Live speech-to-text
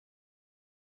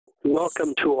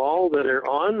welcome to all that are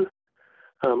on.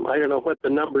 I don't know what the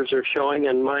numbers are showing,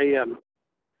 and my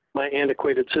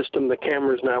antiquated system, the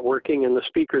camera's not working and the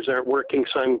speakers aren't working,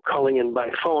 so I'm calling in by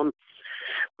phone.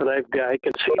 But I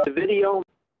can see the video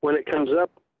when it comes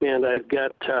up, and I've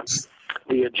got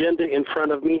the agenda in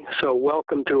front of me. So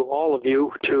welcome to all of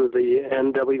you to the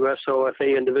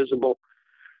NWSOFA Indivisible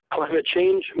Climate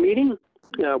Change meeting.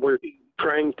 We're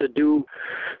trying to do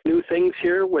new things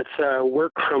here with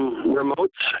work from remotes,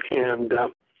 and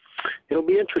it'll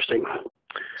be interesting.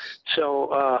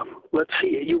 So let's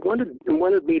see, you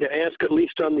wanted me to ask, at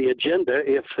least on the agenda,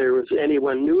 if there was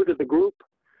anyone new to the group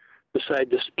beside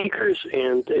the speakers,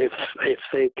 and if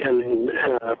they can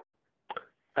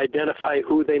identify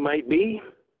who they might be.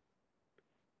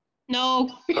 No.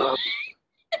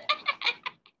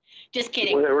 Just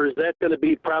kidding. Or is that going to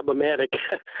be problematic?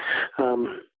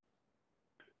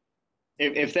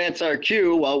 If that's our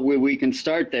cue, well, we can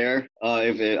start there.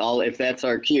 If that's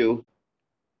our cue.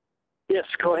 Yes,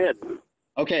 go ahead.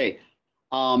 Okay.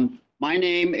 My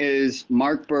name is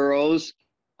Mark Burrows.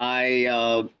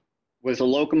 I was a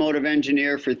locomotive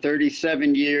engineer for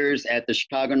 37 years at the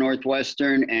Chicago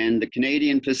Northwestern and the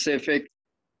Canadian Pacific.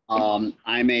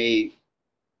 I'm a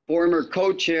former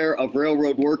co-chair of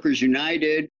Railroad Workers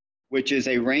United, which is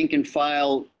a rank and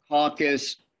file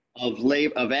caucus of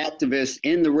activists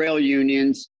in the rail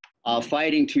unions,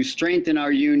 fighting to strengthen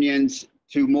our unions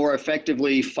to more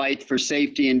effectively fight for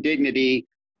safety and dignity,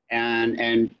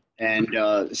 and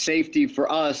safety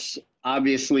for us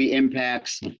obviously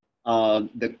impacts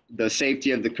the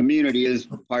safety of the community is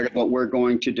part of what we're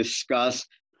going to discuss.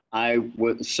 I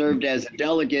served as a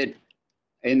delegate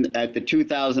at the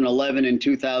 2011 and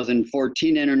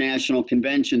 2014 international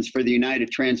conventions for the United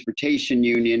Transportation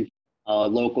Union,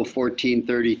 Local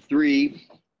 1433,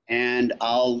 and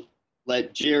I'll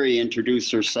let Jerry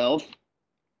introduce herself.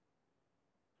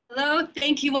 Hello,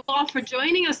 thank you all for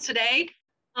joining us today.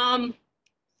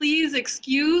 Please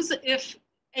excuse if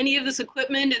any of this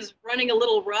equipment is running a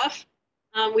little rough.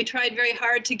 We tried very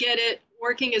hard to get it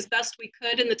working as best we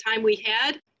could in the time we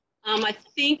had. I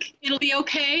think it'll be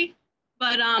okay,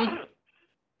 but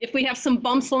if we have some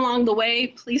bumps along the way,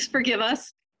 please forgive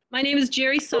us. My name is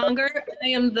Jerry Songer. I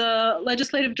am the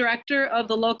legislative director of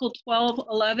the Local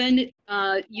 1211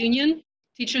 union,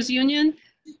 teachers union.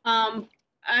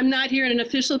 I'm not here in an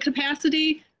official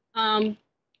capacity,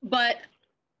 but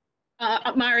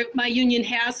my union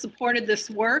has supported this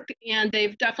work, and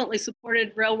they've definitely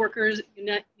supported Rail Workers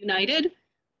United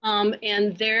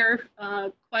and their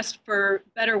quest for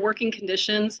better working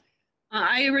conditions.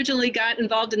 I originally got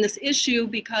involved in this issue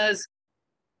because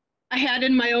I had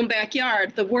in my own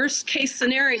backyard the worst case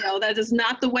scenario. That is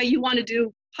not the way you want to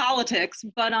do politics,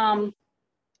 but I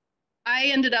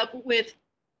ended up with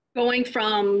going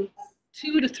from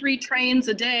 2 to 3 trains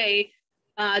a day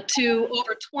to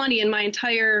over 20 in my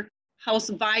entire house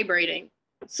vibrating.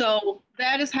 So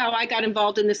that is how I got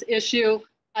involved in this issue.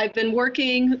 I've been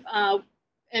working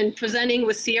and presenting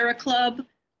with Sierra Club.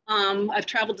 I've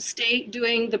traveled the state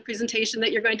doing the presentation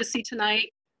that you're going to see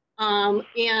tonight,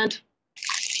 and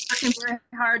working very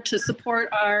hard to support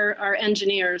our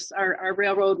engineers, our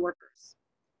railroad workers.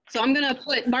 So I'm gonna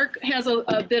Mark has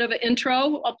a bit of an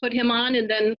intro. I'll put him on, and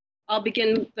then I'll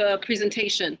begin the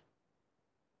presentation.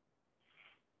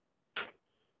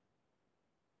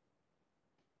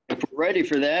 If we're ready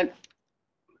for that,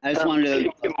 I just wanted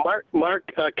to... Mark,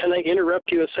 can I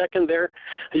interrupt you a second there?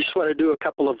 I just want to do a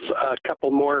couple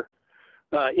more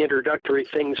introductory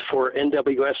things for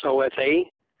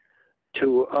NWSOFA,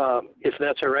 if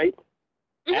that's all right.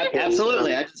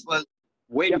 Absolutely. I just was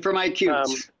waiting for my cue.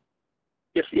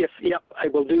 Yep, I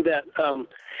will do that.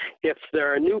 If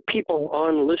there are new people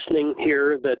on listening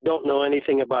here that don't know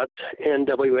anything about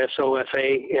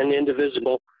NWSOFA and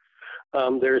Indivisible,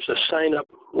 there's a sign-up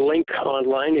link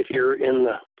online if you're in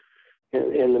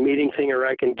the meeting thing, or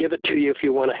I can give it to you if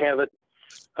you want to have it.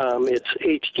 It's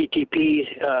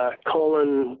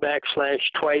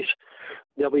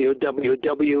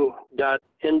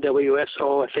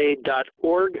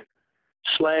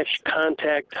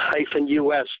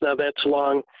Now that's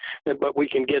long, but we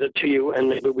can get it to you, and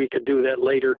maybe we could do that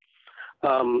later.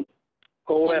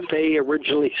 OFA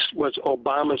originally was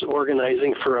Obama's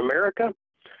Organizing for America.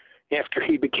 After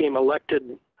he became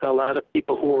elected, a lot of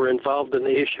people who were involved in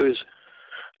the issues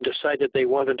decided they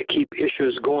wanted to keep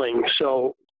issues going.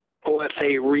 So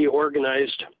OFA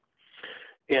reorganized,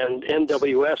 and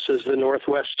NWS is the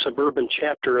Northwest Suburban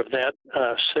chapter of that.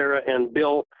 Sarah and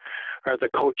Bill are the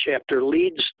co-chapter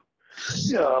leads.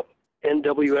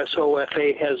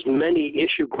 NWSOFA has many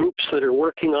issue groups that are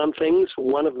working on things.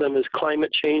 One of them is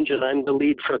climate change, and I'm the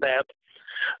lead for that.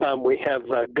 We have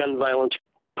a gun violence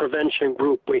prevention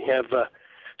group. We have a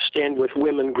Stand With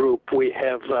Women group. We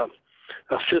have a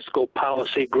fiscal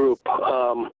policy group.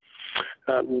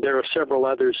 There are several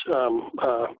others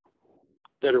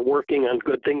that are working on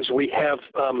good things. We have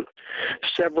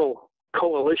several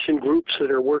coalition groups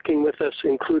that are working with us,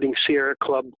 including Sierra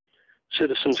Club,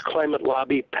 Citizens Climate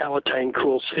Lobby, Palatine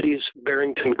Cool Cities,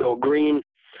 Barrington Go Green,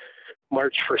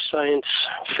 March for Science,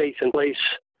 Faith in Place,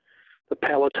 the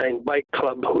Palatine Bike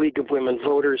Club, League of Women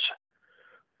Voters,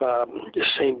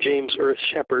 St. James Earth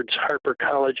Shepherds, Harper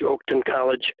College, Oakton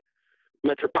College,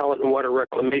 Metropolitan Water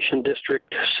Reclamation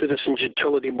District, Citizens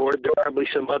Utility Board. There are probably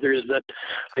some others that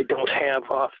I don't have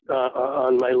off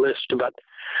on my list, but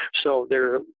so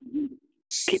there are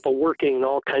people working on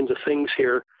all kinds of things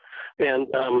here. And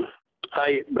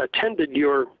I attended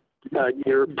your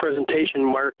presentation,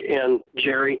 Mark and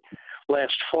Jerry,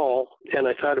 last fall, and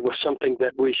I thought it was something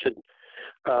that we should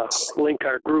link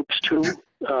our groups to.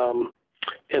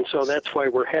 And so that's why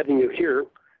we're having you here.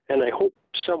 And I hope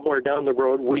somewhere down the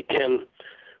road we can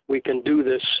do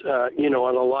this,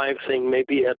 on a live thing,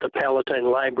 maybe at the Palatine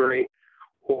Library,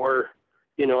 or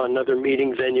another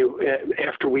meeting venue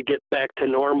after we get back to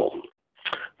normal.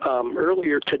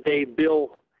 Earlier today,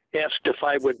 Bill asked if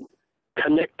I would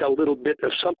connect a little bit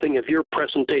of something of your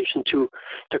presentation to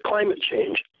climate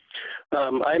change.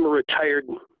 I'm a retired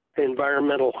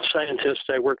environmental scientist.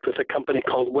 I worked with a company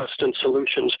called Weston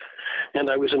Solutions, and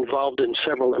I was involved in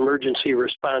several emergency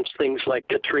response things like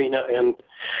Katrina and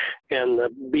the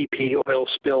BP oil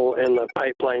spill and the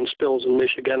pipeline spills in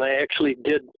Michigan. I actually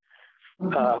did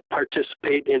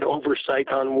participate in oversight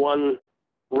on one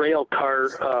rail car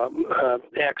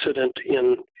accident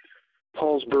in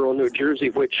Paulsboro, New Jersey,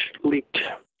 which leaked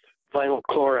vinyl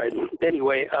chloride.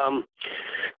 Anyway,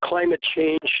 climate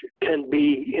change can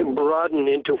be broadened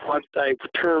into what I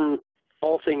term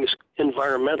all things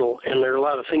environmental, and there are a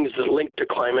lot of things that link to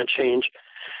climate change.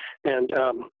 And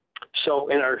so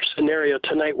in our scenario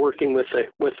tonight, working with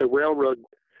the railroad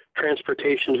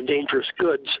transportation of dangerous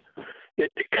goods,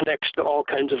 it connects to all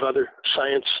kinds of other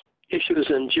science issues,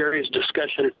 and Jerry's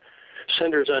discussion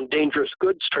centers on dangerous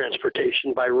goods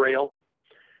transportation by rail.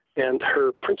 And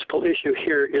her principal issue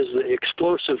here is the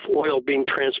explosive oil being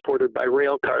transported by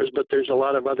rail cars, but there's a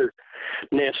lot of other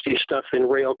nasty stuff in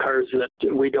rail cars that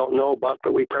we don't know about,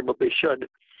 but we probably should,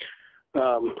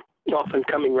 often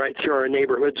coming right through our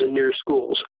neighborhoods and near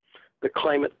schools. The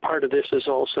climate part of this is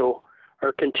also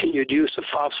our continued use of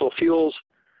fossil fuels,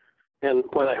 and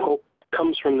what I hope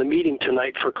comes from the meeting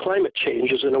tonight for climate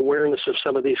change is an awareness of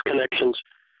some of these connections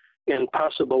and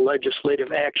possible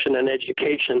legislative action and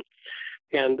education.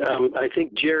 And I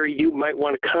think, Jerry, you might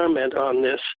want to comment on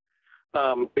this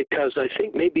because I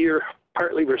think maybe you're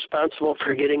partly responsible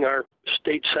for getting our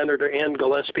state senator, Ann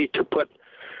Gillespie, to put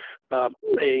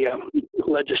a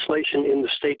legislation in the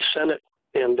state Senate.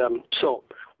 And so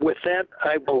with that,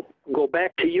 I will go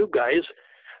back to you guys.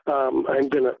 I'm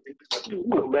going to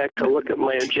go back to look at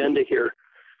my agenda here.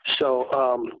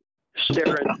 So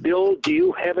Sarah and Bill, do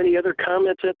you have any other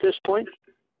comments at this point?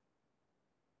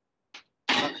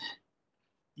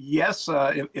 Yes,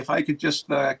 if I could just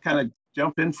kind of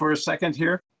jump in for a second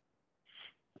here.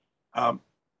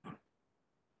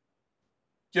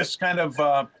 Just kind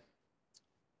of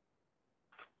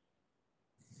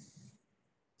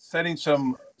setting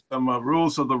some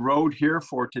rules of the road here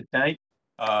for tonight.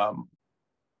 And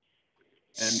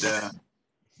I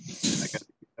got to get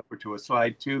over to a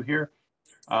slide 2 here.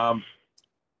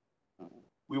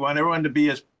 We want everyone to be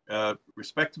as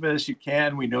respectful as you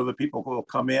can. We know that people will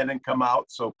come in and come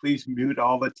out, so please mute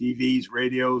all the TVs,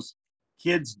 radios,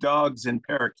 kids, dogs, and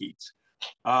parakeets.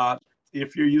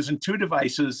 If you're using 2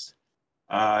 devices,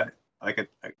 like a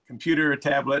computer, a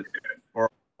tablet, or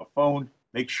a phone,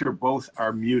 make sure both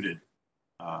are muted.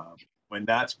 When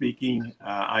not speaking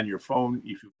on your phone,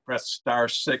 if you press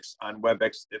 *6 on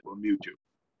WebEx, it will mute you.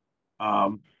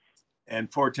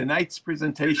 And for tonight's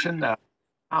presentation,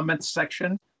 comments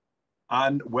section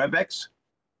on WebEx.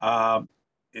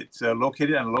 It's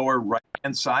located on the lower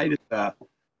right-hand side.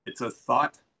 It's a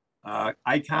thought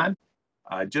icon.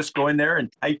 Just go in there and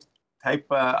type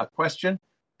a question,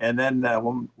 and then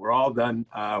when we're all done,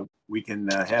 we can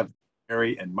have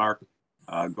Mary and Mark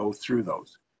go through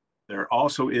those. There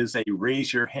also is a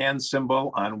raise your hand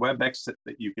symbol on WebEx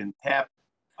that you can tap.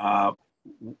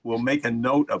 We'll make a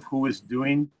note of who is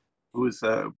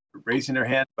raising their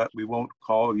hand, but we won't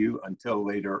call you until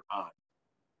later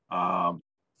on.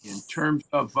 In terms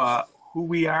of who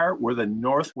we are, we're the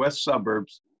Northwest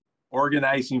Suburbs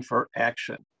Organizing for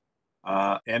Action.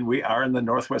 And we are in the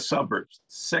Northwest Suburbs,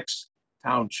 6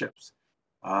 townships,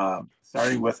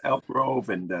 starting with Elk Grove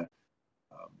and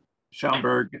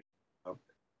Schaumburg,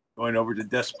 going over to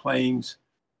Des Plaines,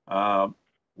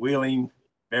 Wheeling,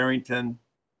 Barrington,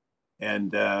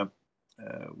 and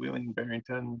Wheeling,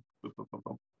 Barrington. I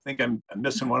think I'm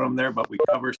missing one of them there, but we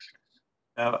cover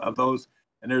of those.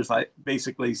 And there's like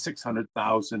basically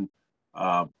 600,000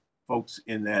 folks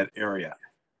in that area.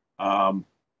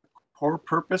 Core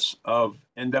purpose of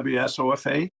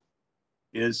NWSOFA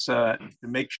is to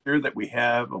make sure that we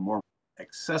have a more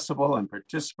accessible and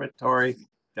participatory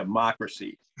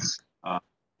democracy.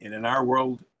 And in our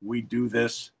world, we do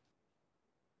this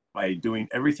by doing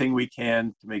everything we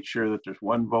can to make sure that there's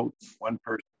one vote, one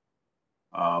person.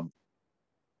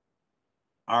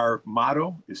 Our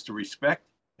motto is to respect,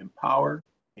 empower,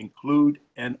 include,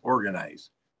 and organize.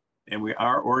 And we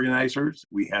are organizers.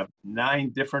 We have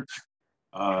 9 different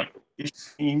issue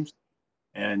teams,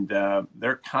 and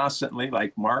they're constantly,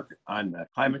 like Mark on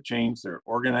climate change, they're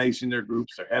organizing their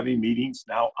groups, they're having meetings,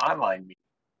 now online meetings.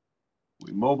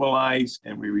 We mobilize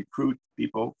and we recruit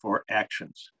people for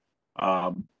actions.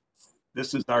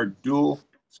 This is our dual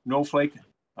snowflake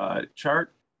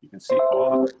chart. You can see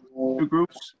all the 2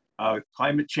 groups.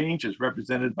 Climate change is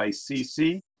represented by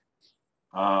CC.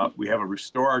 We have a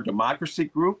Restore Our Democracy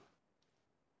group,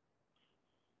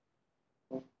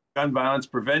 Gun Violence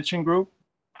Prevention group,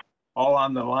 All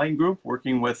on the Line group,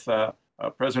 working with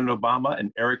President Obama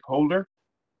and Eric Holder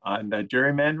on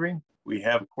gerrymandering. We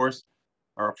have, of course,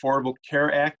 our Affordable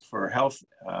Care Act for health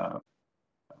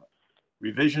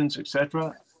revisions,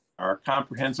 etc. Our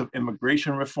comprehensive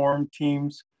immigration reform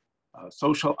teams,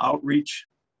 social outreach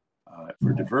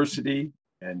for diversity,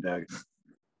 and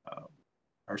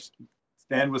our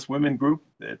Stand With Women group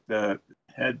that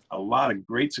had a lot of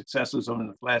great successes over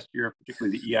the last year,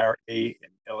 particularly the ERA in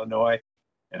Illinois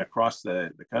and across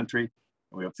the country.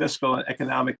 And we have fiscal and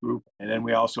economic group, and then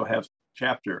we also have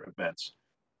chapter events.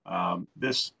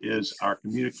 This is our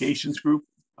communications group.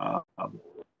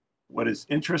 What is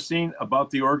interesting about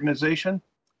the organization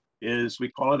is we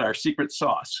call it our secret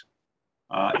sauce.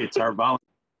 It's our volunteers,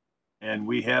 and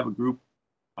we have a group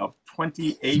of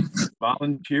 28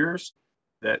 volunteers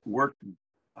that work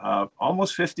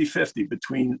almost 50-50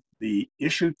 between the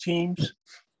issue teams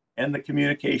and the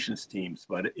communications teams,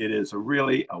 but it is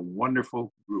really a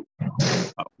wonderful group.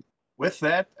 With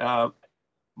that,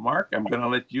 Mark, I'm going to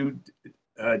let you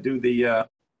do the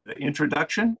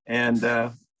introduction, and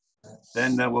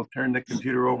then we'll turn the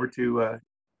computer over to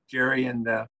Jerry and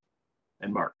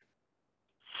Mark.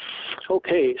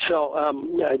 Okay, so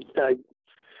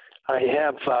I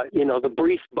have, the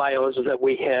brief bios that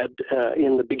we had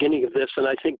in the beginning of this, and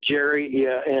I think Jerry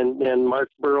and Mark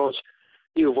Burrows,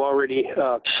 you've already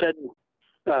said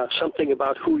something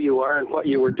about who you are and what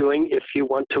you were doing. If you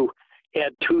want to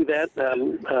add to that,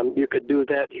 you could do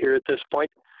that here at this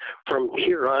point. From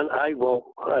here on, I'm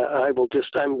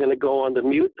going to go on the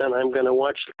mute, and I'm going to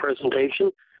watch the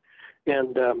presentation.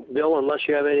 And Bill, unless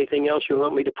you have anything else you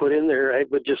want me to put in there, I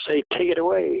would just say, take it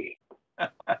away.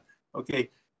 Okay.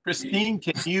 Christine,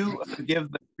 can you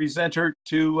give the presenter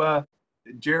to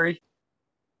Jerry?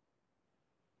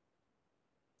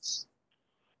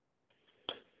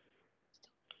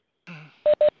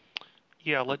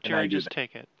 Yeah, let Jerry just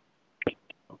take it.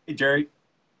 Okay, Jerry.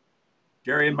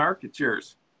 Jerry and Mark, it's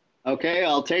yours. Okay,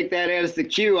 I'll take that as the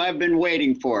cue I've been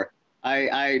waiting for.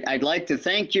 I'd like to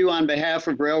thank you on behalf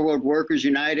of Railroad Workers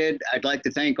United. I'd like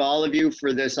to thank all of you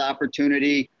for this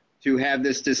opportunity to have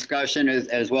this discussion,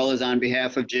 as well as on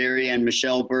behalf of Jerry and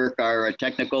Michelle Burke, our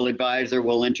technical advisor.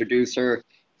 We'll introduce her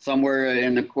somewhere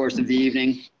in the course of the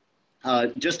evening.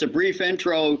 Just a brief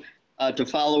intro to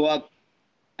follow up.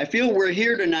 I feel we're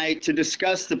here tonight to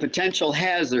discuss the potential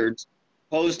hazards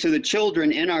posed to the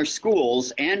children in our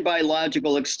schools and, by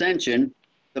logical extension,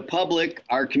 the public,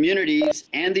 our communities,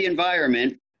 and the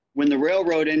environment when the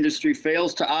railroad industry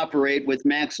fails to operate with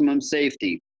maximum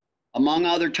safety. Among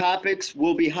other topics,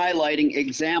 we'll be highlighting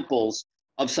examples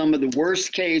of some of the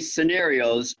worst case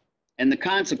scenarios and the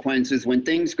consequences when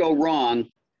things go wrong,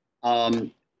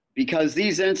 because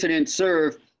these incidents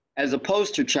serve as a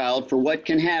poster child for what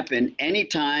can happen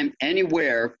anytime,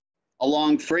 anywhere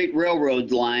along freight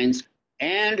railroad lines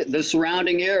and the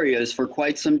surrounding areas for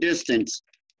quite some distance.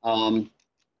 The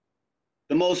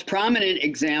most prominent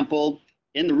example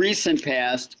in the recent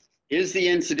past is the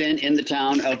incident in the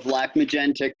town of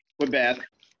Lac-Mégantic, Quebec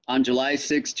on July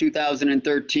 6,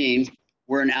 2013,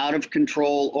 where an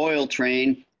out-of-control oil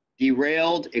train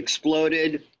derailed,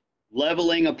 exploded,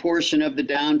 leveling a portion of the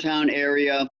downtown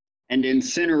area and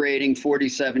incinerating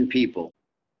 47 people.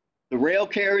 The rail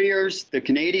carriers, the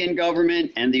Canadian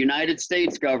government, and the United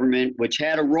States government, which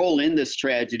had a role in this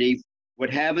tragedy,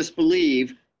 would have us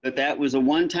believe that that was a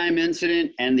one-time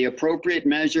incident and the appropriate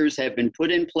measures have been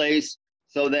put in place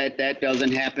so that that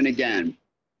doesn't happen again.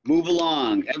 Move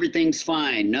along. Everything's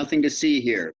fine. Nothing to see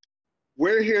here.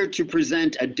 We're here to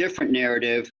present a different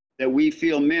narrative that we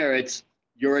feel merits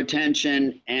your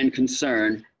attention and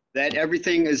concern, that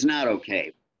everything is not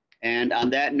okay. And on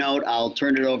that note, I'll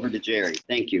turn it over to Jerry.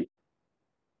 Thank you.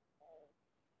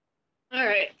 All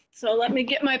right, so let me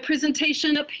get my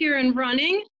presentation up here and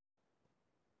running.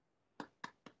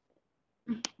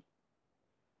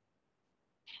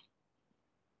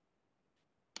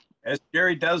 As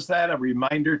Jerry does that, a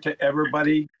reminder to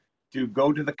everybody to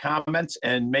go to the comments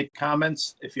and make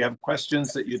comments if you have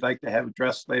questions that you'd like to have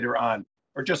addressed later on,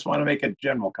 or just want to make a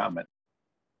general comment.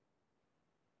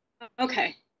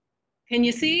 Okay, can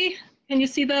you see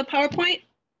the PowerPoint?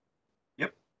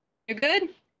 Yep. You're good?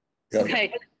 Yep.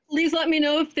 Okay, please let me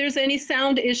know if there's any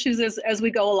sound issues as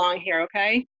we go along here,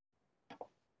 okay?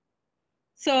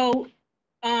 So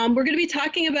we're going to be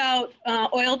talking about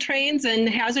oil trains and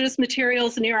hazardous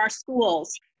materials near our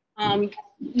schools.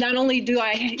 Not only do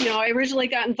I originally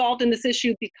got involved in this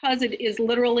issue because it is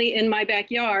literally in my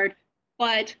backyard,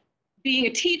 but being a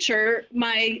teacher,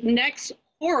 my next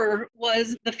horror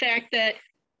was the fact that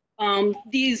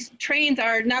these trains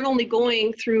are not only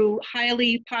going through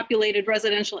highly populated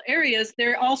residential areas,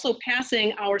 they're also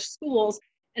passing our schools.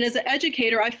 And as an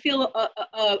educator, I feel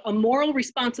a moral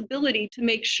responsibility to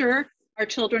make sure our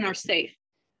children are safe.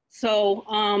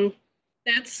 So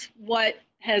that's what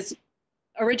has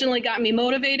originally got me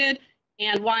motivated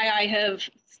and why I have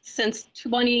since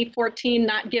 2014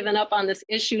 not given up on this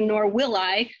issue, nor will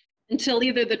I, until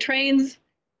either the trains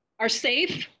are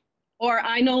safe or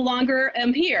I no longer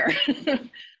am here.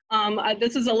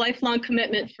 This is a lifelong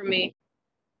commitment for me.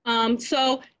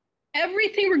 So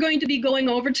everything we're going to be going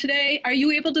over today, are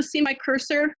you able to see my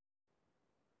cursor?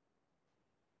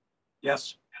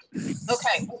 Yes.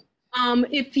 Okay.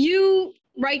 If you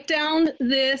write down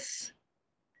this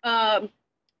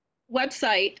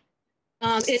website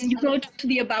and you go to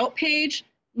the About page,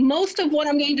 most of what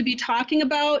I'm going to be talking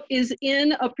about is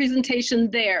in a presentation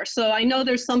there. So I know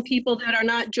there's some people that are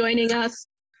not joining us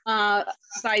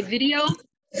by video.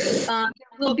 There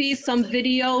will be some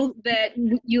video that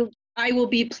I will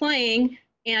be playing,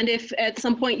 and if at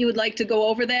some point you would like to go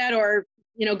over that or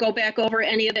go back over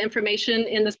any of the information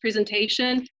in this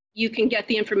presentation, you can get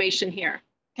the information here.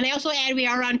 Can I also add we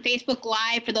are on Facebook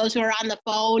Live for those who are on the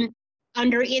phone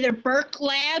under either Burke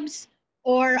Labs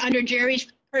or under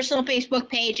Jerry's personal Facebook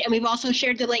page, and we've also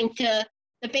shared the link to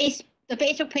the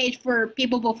Facebook page for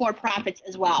People Before Profits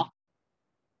as well.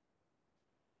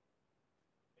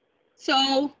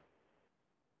 So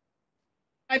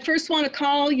I first want to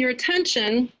call your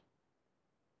attention.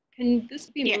 Can this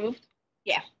be moved?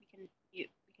 Yeah, we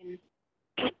can.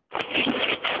 I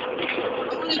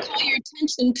want to call your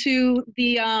attention to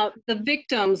the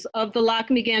victims of the Lac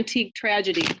Mégantic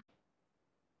tragedy.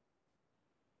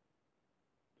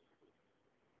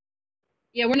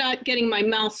 Yeah, we're not getting my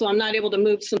mouse, so I'm not able to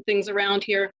move some things around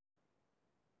here.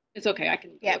 It's okay, I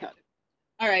can. Yeah.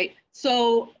 All right,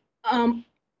 so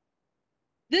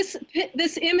this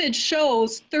image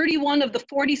shows 31 of the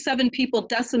 47 people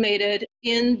decimated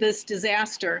in this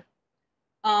disaster.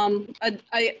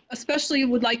 I especially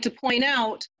would like to point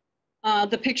out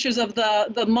the pictures of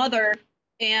the mother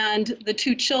and the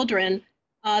two children.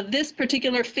 This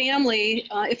particular family,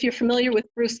 if you're familiar with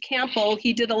Bruce Campbell,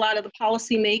 he did a lot of the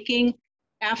policy making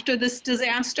after this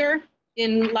disaster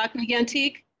in Lac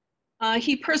Mégantic.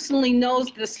 He personally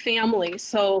knows this family,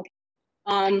 so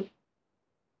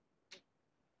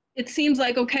it seems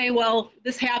like, okay, well,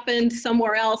 this happened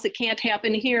somewhere else, it can't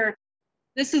happen here.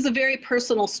 This is a very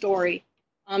personal story,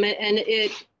 and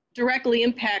it directly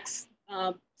impacts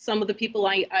some of the people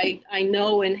I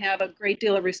know and have a great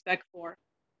deal of respect for.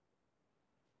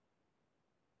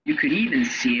 You could even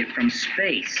see it from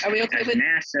space, Are we okay as with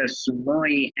NASA's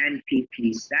Sumoi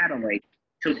NPP satellite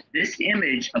took this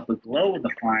image of the glow of the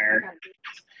fire.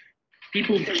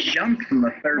 People jumped from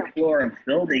the third floor of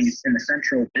buildings in the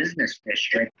central business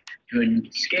district to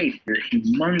escape the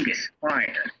humongous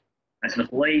fire. As the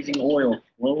blazing oil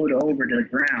flowed over to the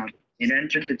ground, it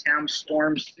entered the town's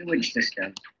storm sewage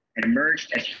system and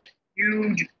emerged as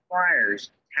huge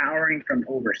fires towering from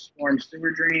over storm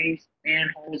sewer drains,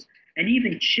 manholes, and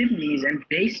even chimneys and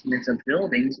basements of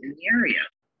buildings in the area.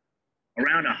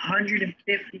 Around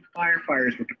 150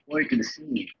 firefighters were deployed to the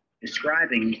scene,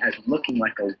 describing it as looking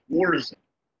like a war zone.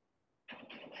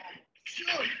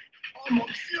 Oh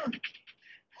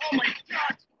my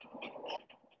God.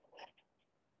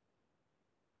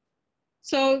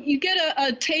 So you get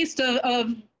a taste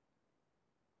of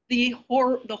the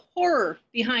horror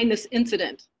behind this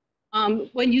incident.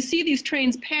 When you see these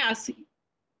trains pass,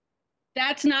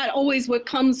 that's not always what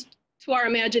comes to our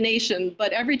imagination,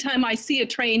 but every time I see a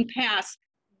train pass,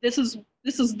 this is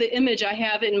the image I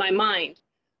have in my mind.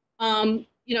 2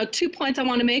 points I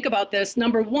want to make about this.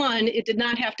 Number one, it did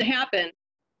not have to happen.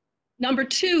 Number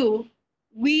two,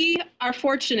 we are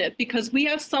fortunate because we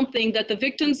have something that the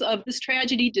victims of this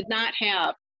tragedy did not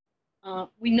have.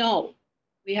 We know,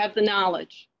 we have the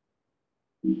knowledge.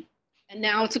 And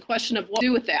now it's a question of what to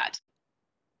do with that.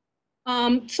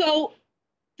 So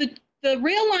the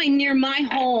rail line near my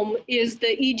home is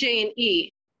the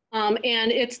EJ&E,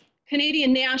 and it's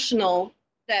Canadian National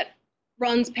that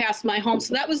runs past my home.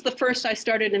 So that was the first I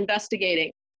started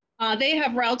investigating. They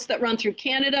have routes that run through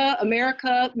Canada,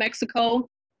 America, Mexico.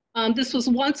 This was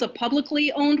once a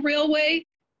publicly owned railway,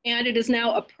 and it is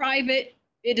now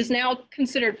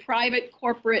considered private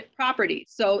corporate property.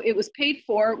 So it was paid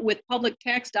for with public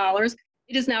tax dollars.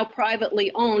 It is now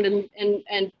privately owned,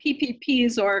 and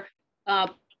PPPs or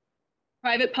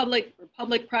private-public or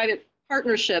public-private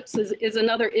partnerships is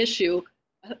another issue,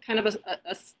 kind of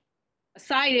a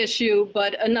side issue,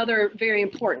 but another very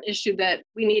important issue that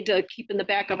we need to keep in the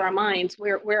back of our minds,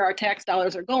 where our tax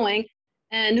dollars are going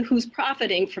and who's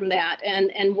profiting from that,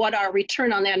 and what our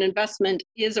return on that investment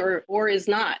is or is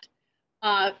not.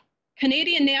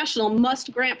 Canadian National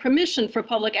must grant permission for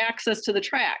public access to the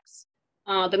tracks,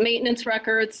 the maintenance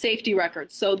records, safety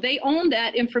records. So they own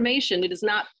that information. It is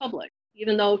not public,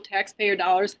 even though taxpayer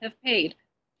dollars have paid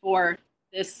for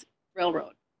this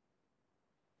railroad.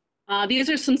 These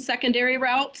are some secondary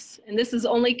routes, and this is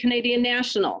only Canadian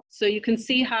National. So you can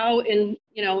see how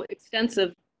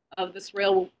extensive of this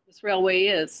railway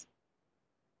is.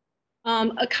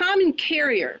 A common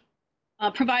carrier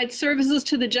provides services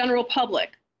to the general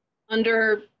public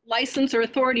under license or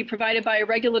authority provided by a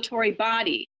regulatory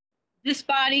body. This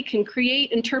body can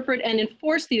create, interpret, and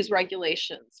enforce these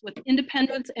regulations with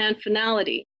independence and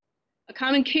finality. A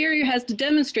common carrier has to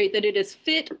demonstrate that it is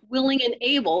fit, willing, and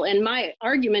able, and my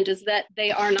argument is that they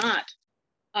are not.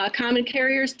 Common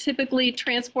carriers typically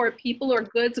transport people or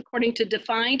goods according to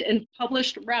defined and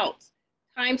published routes,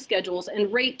 time schedules,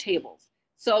 and rate tables.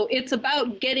 So it's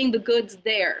about getting the goods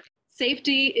there.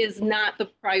 Safety is not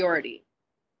the priority.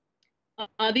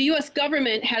 The US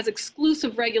government has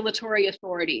exclusive regulatory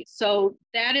authority, so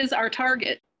that is our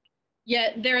target.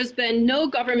 Yet there has been no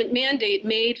government mandate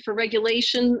made for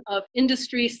regulation of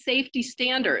industry safety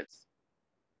standards.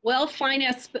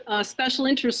 Well-financed special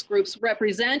interest groups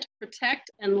represent, protect,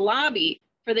 and lobby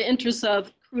for the interests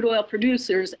of crude oil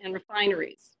producers and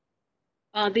refineries.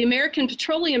 The American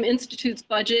Petroleum Institute's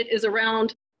budget is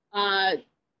around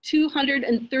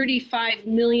 $235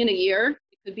 million a year.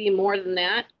 It could be more than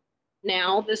that.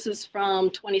 Now, this is from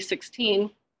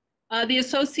 2016. The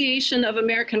Association of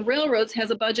American Railroads has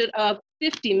a budget of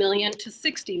 $50 million to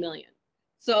 $60 million.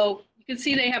 So you can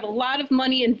see they have a lot of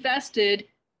money invested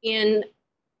in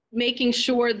making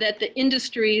sure that the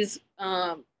industry's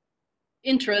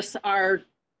interests are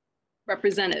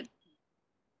represented.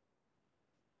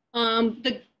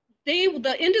 The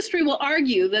industry will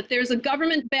argue that there's a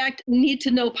government-backed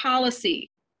need-to-know policy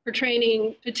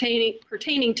pertaining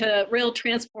to rail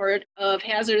transport of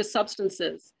hazardous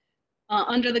substances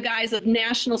under the guise of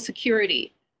national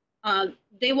security.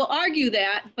 They will argue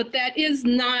that, but that is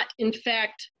not, in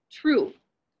fact, true.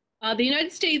 The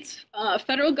United States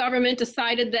federal government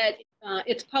decided that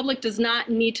its public does not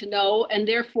need to know and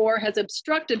therefore has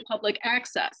obstructed public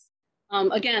access.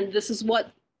 Again, this is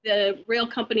what the rail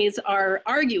companies are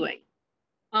arguing.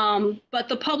 But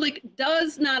the public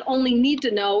does not only need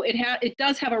to know, it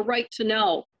does have a right to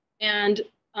know. And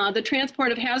the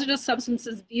transport of hazardous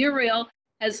substances via rail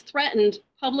has threatened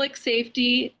public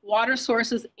safety, water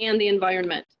sources, and the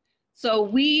environment. So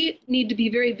we need to be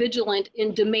very vigilant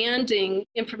in demanding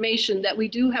information that we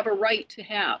do have a right to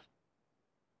have.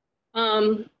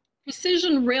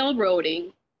 Precision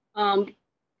railroading.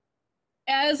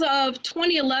 As of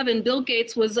 2011, Bill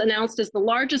Gates was announced as the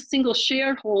largest single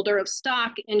shareholder of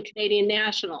stock in Canadian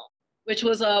National, which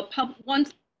was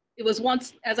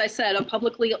once, as I said, a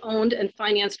publicly owned and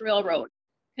financed railroad.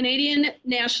 Canadian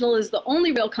National is the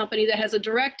only rail company that has a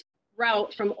direct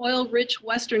route from oil-rich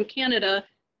Western Canada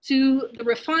to the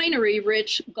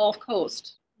refinery-rich Gulf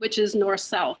Coast, which is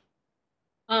north-south.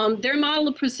 Their model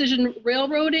of precision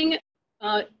railroading,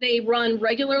 they run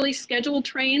regularly scheduled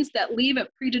trains that leave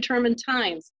at predetermined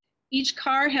times. Each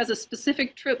car has a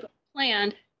specific trip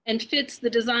planned and fits the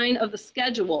design of the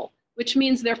schedule, which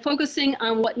means they're focusing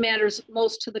on what matters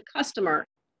most to the customer,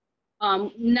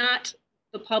 not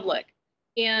the public.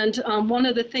 And one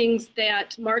of the things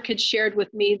that Mark had shared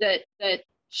with me that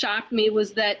shocked me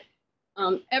was that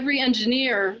every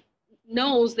engineer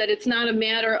knows that it's not a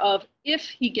matter of if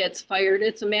he gets fired,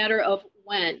 it's a matter of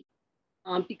when,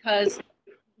 because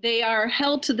they are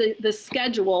held to the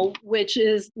schedule, which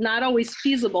is not always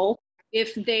feasible.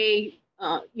 If they,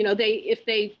 if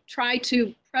they try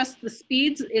to press the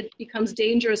speeds, it becomes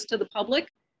dangerous to the public.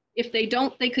 If they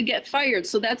don't, they could get fired.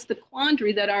 So that's the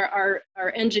quandary that our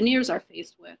engineers are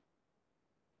faced with.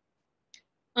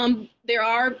 There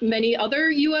are many other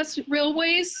U.S.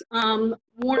 railways.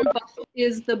 Warren Buffett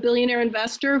is the billionaire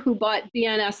investor who bought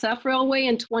BNSF Railway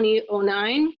in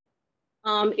 2009.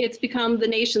 It's become the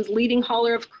nation's leading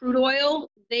hauler of crude oil.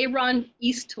 They run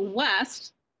east to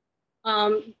west.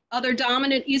 Other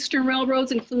dominant eastern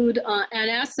railroads include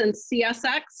NS and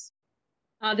CSX.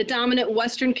 The dominant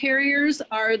western carriers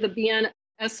are the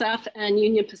BNSF and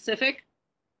Union Pacific.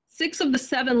 6 of the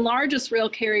 7 largest rail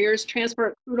carriers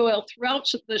transport crude oil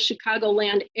throughout the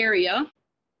Chicagoland area.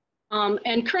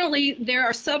 And currently, there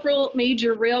are several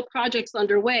major rail projects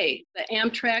underway. The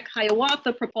Amtrak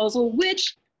Hiawatha proposal,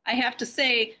 which I have to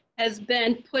say has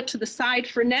been put to the side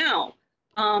for now.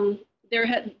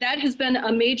 That has been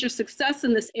a major success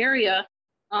in this area.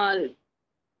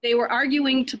 They were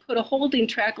arguing to put a holding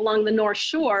track along the North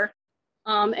Shore,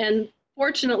 and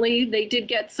fortunately, they did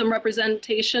get some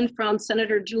representation from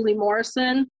Senator Julie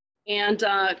Morrison and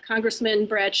Congressman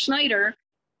Brad Schneider,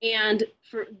 and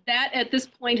for that at this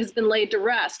point has been laid to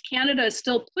rest. Canada is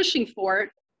still pushing for it.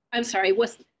 I'm sorry,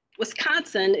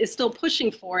 Wisconsin is still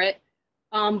pushing for it.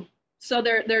 So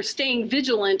they're staying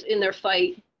vigilant in their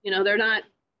fight. You know, they're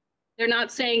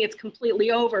not saying it's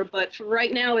completely over, but for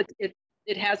right now,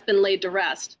 it has been laid to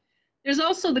rest. There's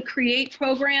also the CREATE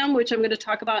program, which I'm going to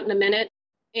talk about in a minute,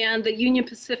 and the Union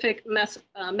Pacific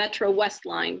Metro West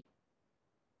Line.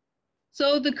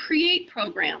 So the CREATE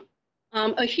program,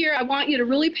 here I want you to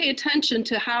really pay attention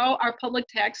to how our public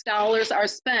tax dollars are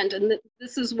spent, and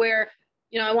this is where,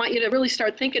 you know, I want you to really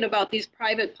start thinking about these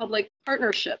private-public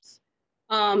partnerships.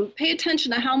 Pay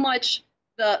attention to how much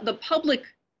the public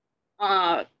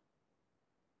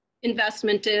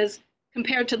investment is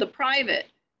compared to the private.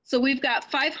 So we've got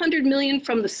 $500 million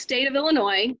from the state of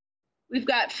Illinois. We've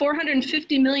got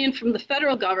 $450 million from the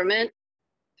federal government,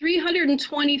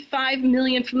 $325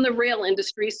 million from the rail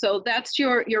industry. So that's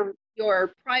your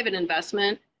private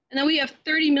investment. And then we have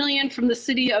 $30 million from the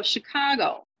city of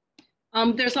Chicago.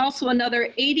 There's also another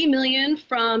 $80 million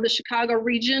from the Chicago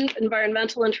Region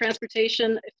Environmental and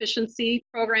Transportation Efficiency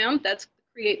Program. That's the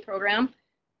CREATE program.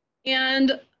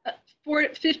 And for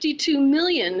 $52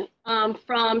 million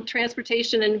from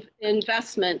transportation and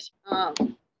investment,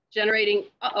 generating,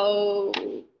 I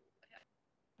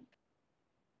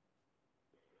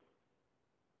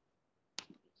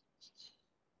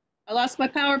lost my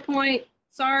PowerPoint,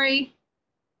 sorry.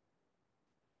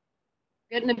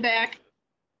 Getting it back.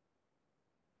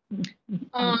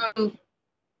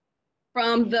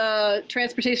 From the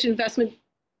Transportation Investment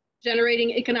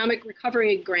Generating Economic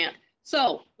Recovery Grant.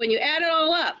 So when you add it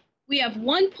all up, we have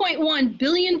 1.1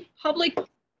 billion public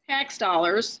tax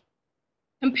dollars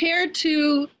compared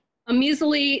to a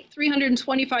measly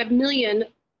 325 million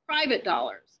private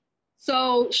dollars.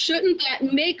 So shouldn't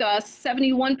that make us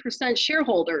 71%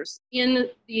 shareholders in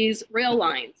these rail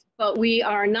lines? But we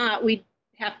are not. We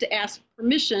have to ask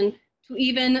permission to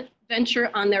even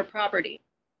venture on their property.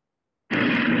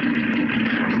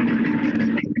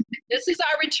 This is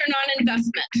our return on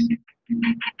investment.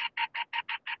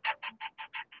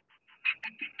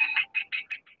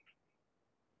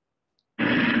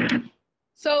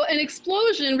 So an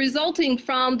explosion resulting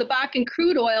from the Bakken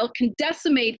crude oil can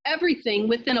decimate everything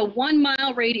within a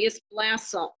 1-mile radius blast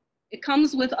zone. It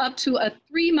comes with up to a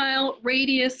 3-mile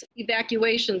radius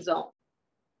evacuation zone.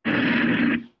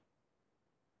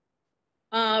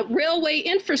 Railway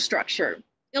infrastructure.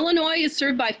 Illinois is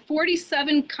served by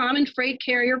 47 common freight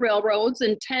carrier railroads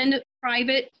and 10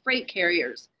 private freight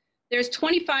carriers. There's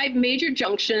 25 major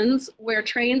junctions where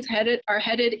trains are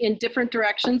headed in different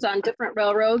directions on different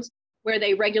railroads where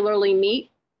they regularly meet.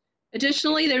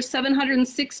 Additionally, there's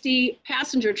 760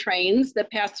 passenger trains that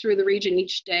pass through the region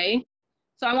each day.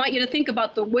 So I want you to think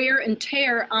about the wear and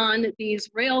tear on these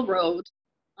railroad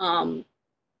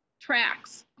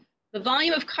tracks. The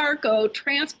volume of cargo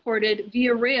transported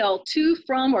via rail to,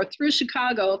 from, or through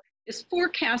Chicago is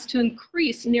forecast to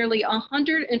increase nearly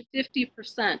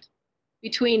 150%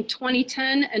 between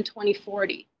 2010 and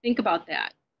 2040. Think about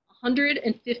that,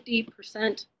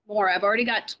 150% more. I've already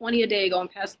got 20 a day going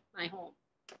past my home.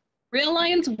 Rail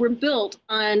lines were built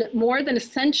on more than a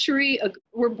century,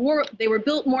 they were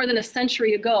built more than a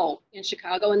century ago in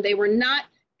Chicago, and they were not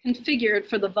configured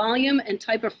for the volume and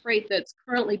type of freight that's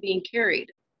currently being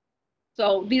carried.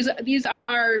 So these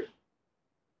are,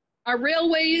 our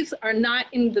railways are not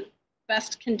in the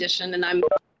best condition, and I'm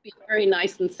being very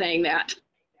nice in saying that.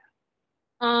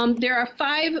 There are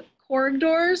 5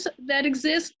 corridors that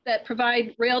exist that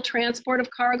provide rail transport of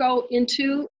cargo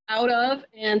into, out of,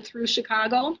 and through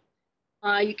Chicago.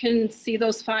 You can see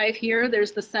those 5 here.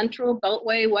 There's the Central,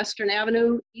 Beltway, Western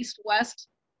Avenue, East-West,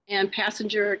 and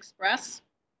Passenger Express.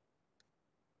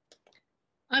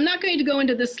 I'm not going to go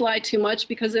into this slide too much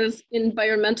because as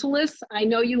environmentalists, I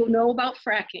know you know about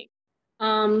fracking.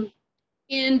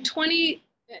 In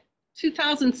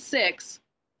 2006,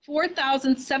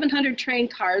 4,700 train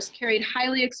cars carried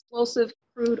highly explosive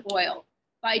crude oil.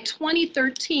 By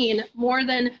 2013, more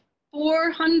than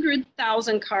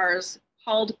 400,000 cars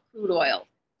hauled crude oil.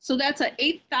 So that's an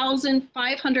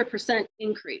 8,500%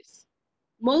 increase.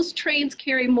 Most trains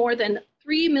carry more than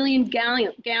 3 million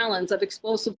gallons of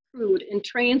explosive crude in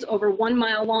trains over 1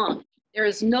 mile long. There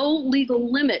is no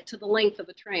legal limit to the length of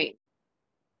a train.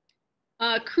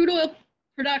 Crude oil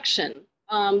production.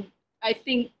 I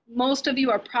think most of you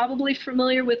are probably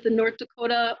familiar with the North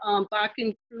Dakota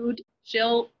Bakken crude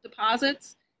shale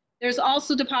deposits. There's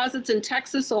also deposits in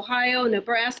Texas, Ohio,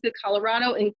 Nebraska,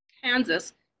 Colorado, and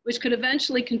Kansas, which could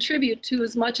eventually contribute to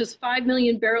as much as 5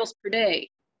 million barrels per day,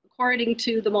 according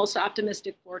to the most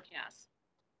optimistic forecasts.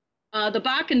 The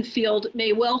Bakken field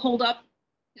may well hold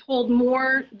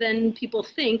more than people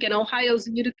think, and Ohio's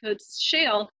Utica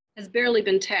shale has barely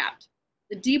been tapped.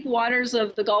 The deep waters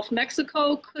of the Gulf of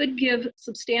Mexico could give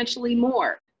substantially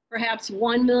more, perhaps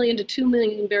 1 million to 2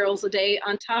 million barrels a day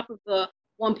on top of the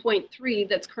 1.3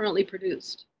 that's currently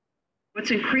produced.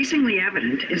 What's increasingly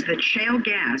evident is that shale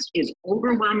gas is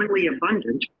overwhelmingly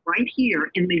abundant right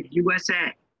here in the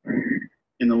USA.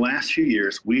 In the last few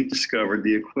years, we've discovered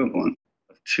the equivalent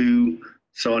of 2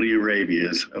 Saudi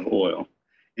Arabias of oil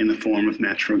in the form of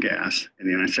natural gas in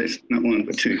the United States. Not 1,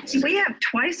 but 2. We have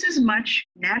twice as much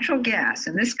natural gas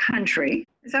in this country,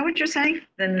 is that what you're saying,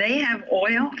 than they have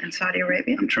oil in Saudi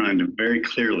Arabia? I'm trying to very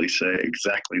clearly say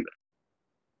exactly that.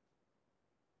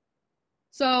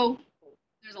 So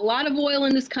there's a lot of oil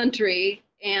in this country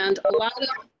and a lot of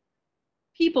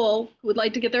people who would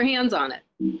like to get their hands on it.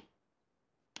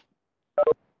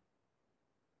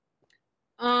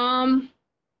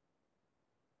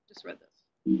 Just read this.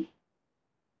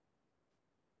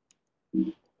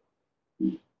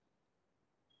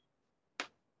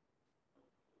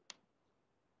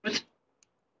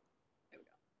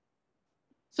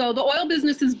 So the oil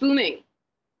business is booming.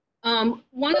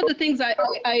 One of the things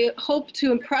I hope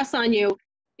to impress on you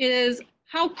is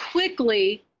how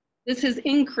quickly this has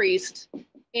increased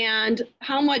and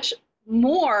how much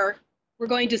more we're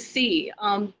going to see.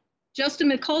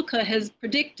 Justin Mikulka has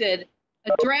predicted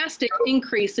a drastic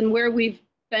increase in where we've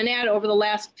been at over the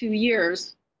last few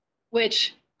years,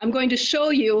 which I'm going to show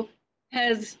you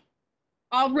has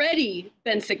already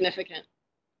been significant.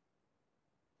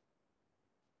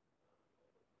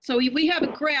 So we have a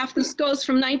graph. This goes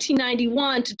from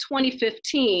 1991 to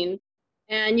 2015,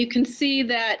 and you can see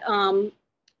that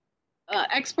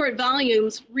export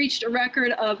volumes reached a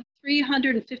record of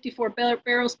 354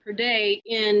 barrels per day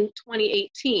in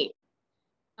 2018,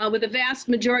 with a vast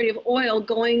majority of oil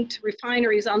going to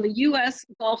refineries on the U.S.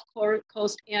 Gulf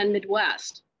Coast and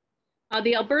Midwest.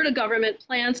 The Alberta government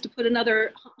plans to put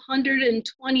another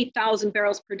 120,000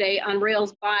 barrels per day on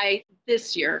rails by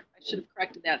this year. I should have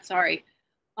corrected that, sorry.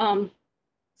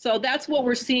 So that's what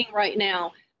we're seeing right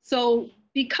now. So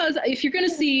because if you're going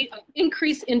to see an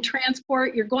increase in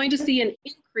transport, you're going to see an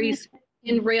increase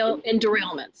in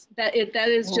derailments. That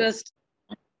is just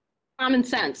common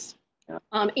sense.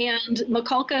 And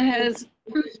Mikulka has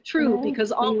proved true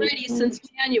because already since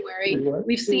January,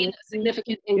 we've seen a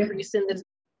significant increase in the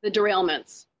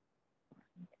derailments.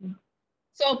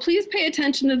 So please pay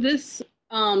attention to this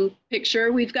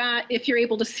picture. We've got, if you're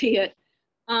able to see it,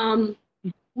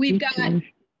 we've got the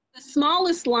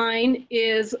smallest line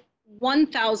is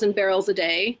 1,000 barrels a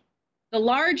day. The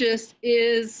largest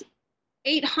is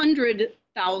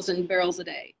 800,000 barrels a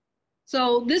day.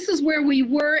 So this is where we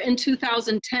were in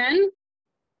 2010.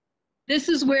 This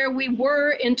is where we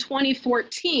were in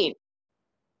 2014.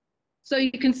 So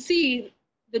you can see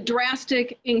the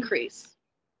drastic increase.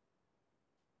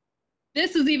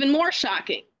 This is even more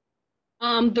shocking.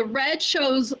 The red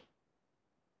shows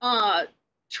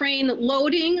train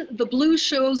loading, the blue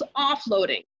shows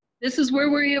offloading. This is where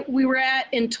we were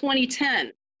at in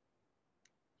 2010.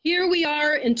 Here we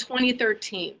are in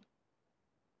 2013.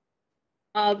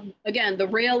 Again, the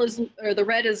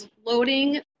red is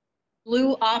loading,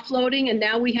 blue offloading, and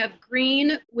now we have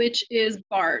green, which is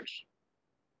barge.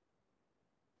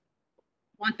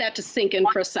 Want that to sink in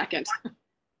for a second.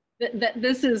 that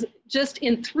this is just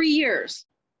in 3 years,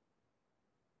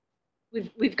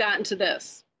 we've gotten to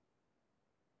this.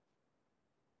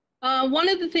 One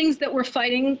of the things that we're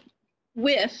fighting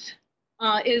with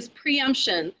is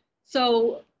preemption.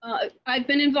 So I've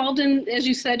been involved in, as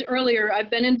you said earlier, I've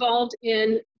been involved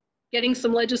in getting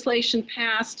some legislation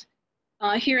passed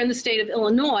here in the state of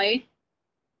Illinois,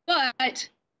 but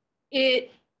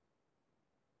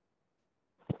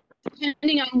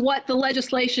depending on what the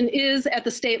legislation is at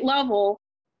the state level,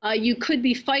 you could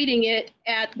be fighting it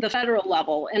at the federal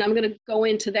level. And I'm going to go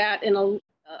into that in a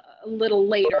little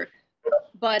later.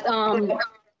 But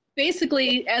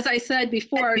basically, as I said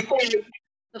before,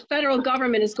 the federal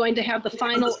government is going to have the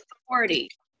final authority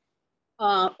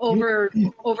over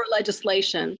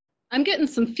legislation. I'm getting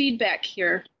some feedback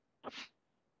here.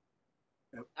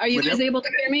 Are you guys able to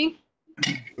hear me?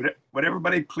 Would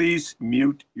everybody please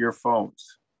mute your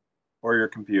phones or your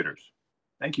computers?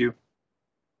 Thank you.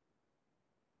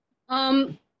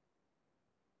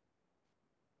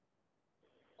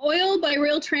 Oil by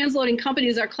rail transloading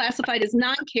companies are classified as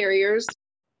non-carriers,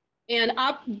 and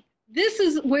this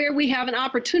is where we have an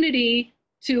opportunity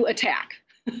to attack.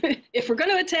 If we're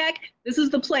going to attack, this is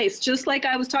the place. Just like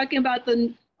I was talking about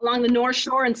along the North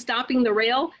Shore and stopping the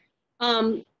rail,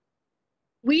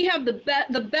 we have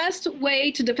the best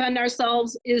way to defend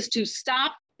ourselves is to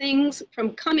stop things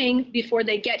from coming before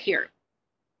they get here.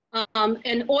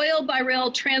 And oil by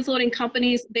rail transloading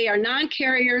companies, they are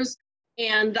non-carriers,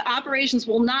 and the operations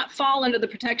will not fall under the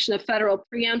protection of federal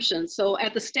preemption. So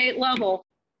at the state level,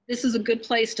 this is a good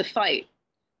place to fight.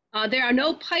 There are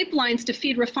no pipelines to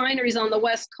feed refineries on the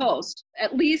West Coast,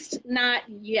 at least not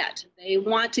yet. They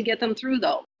want to get them through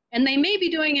though. And they may be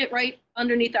doing it right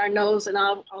underneath our nose, and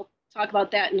I'll talk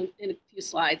about that in a few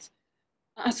slides.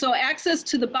 So access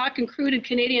to the Bakken crude and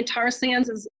Canadian tar sands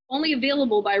is only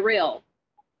available by rail.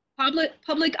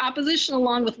 Public opposition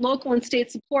along with local and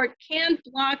state support can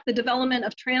block the development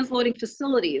of transloading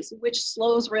facilities, which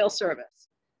slows rail service.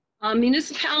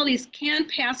 Municipalities can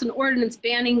pass an ordinance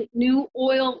banning new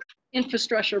oil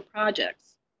infrastructure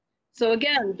projects. So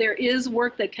again, there is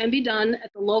work that can be done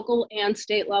at the local and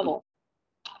state level.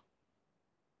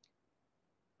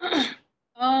 I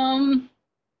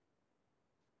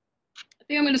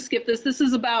think I'm going to skip this. This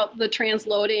is about the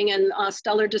transloading and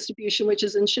stellar distribution, which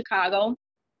is in Chicago.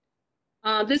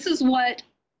 This is what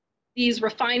these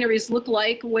refineries look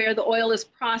like where the oil is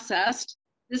processed.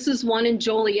 This is one in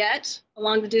Joliet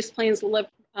along the Des Plaines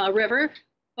River,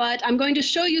 but I'm going to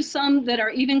show you some that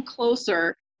are even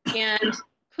closer and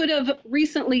could have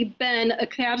recently been a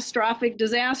catastrophic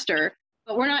disaster,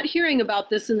 but we're not hearing about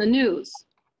this in the news.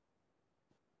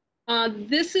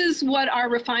 This is what our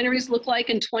refineries look like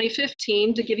in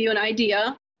 2015, to give you an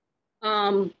idea.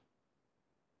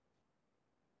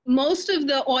 Most of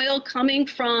the oil coming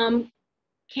from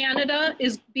Canada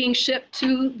is being shipped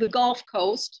to the Gulf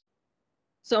Coast,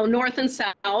 so north and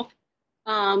south.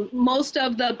 Most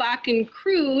of the Bakken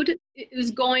crude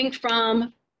is going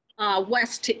from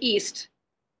west to east.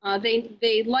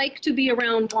 They like to be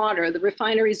around water. The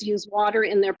refineries use water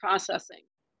in their processing.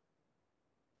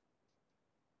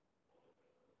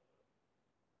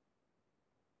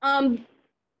 I'll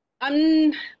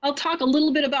talk a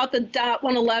little bit about the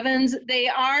 .111s. They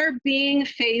are being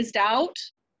phased out.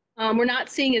 We're not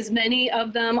seeing as many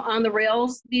of them on the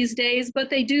rails these days,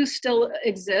 but they do still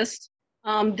exist.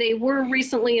 They were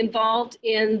recently involved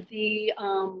in the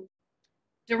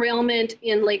derailment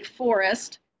in Lake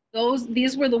Forest.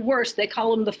 These were the worst. They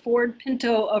call them the Ford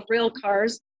Pinto of rail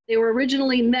cars. They were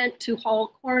originally meant to haul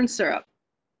corn syrup.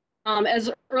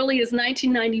 As early as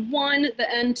 1991, the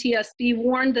NTSB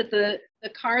warned that the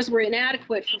cars were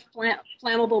inadequate for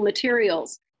flammable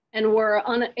materials and were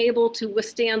unable to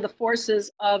withstand the forces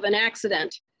of an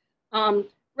accident.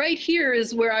 Right here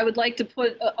is where I would like to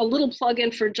put a little plug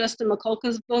in for Justin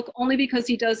McCulka's book, only because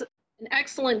he does an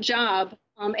excellent job,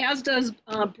 as does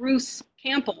Bruce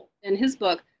Campbell in his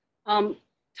book,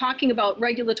 talking about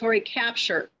regulatory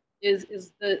capture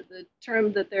is the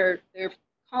term that they're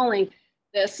calling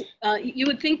this. You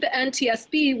would think the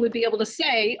NTSB would be able to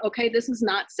say, okay, this is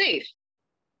not safe.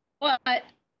 But,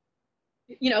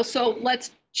 so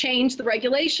let's change the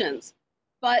regulations.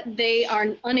 But they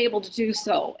are unable to do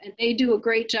so. And they do a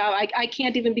great job. I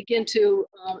can't even begin to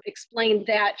explain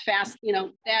that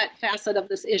that facet of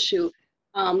this issue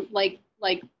like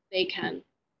they can.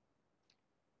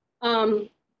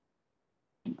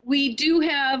 We do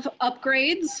have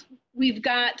upgrades. We've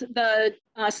got the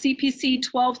CPC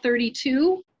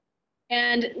 1232,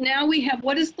 and now we have,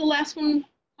 what is the last one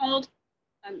called?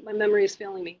 My memory is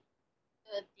failing me.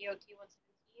 The DOT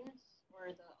 117s or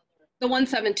the other? The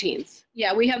 117s.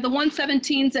 Yeah, we have the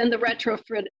 117s and the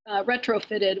retrofitted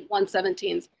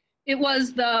 117s. It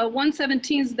was the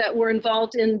 117s that were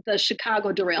involved in the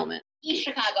Chicago derailment. East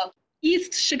Chicago.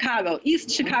 East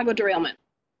Chicago derailment.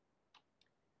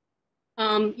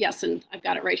 Yes, and I've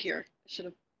got it right here. I should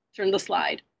have turned the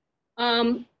slide.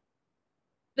 The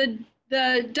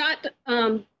DOT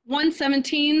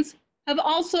 117s have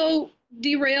also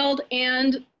derailed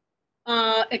and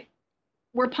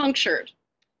were punctured.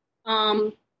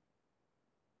 The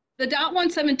DOT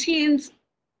 117s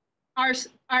are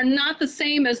not the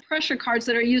same as pressure cars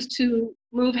that are used to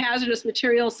move hazardous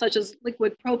materials such as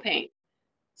liquid propane.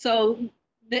 So,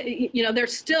 they're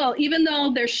still, even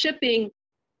though they're shipping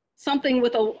something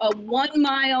with a 1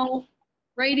 mile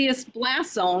radius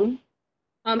blast zone,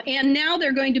 and now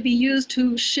they're going to be used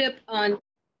to ship on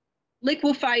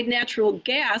liquefied natural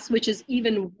gas, which is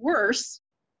even worse.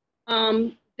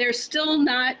 They're still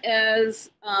not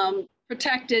as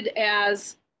protected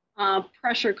as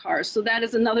pressure cars. So that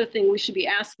is another thing we should be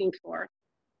asking for.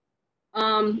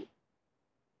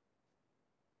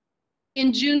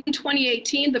 In June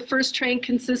 2018, the first train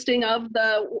consisting of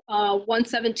the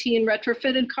 117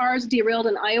 retrofitted cars derailed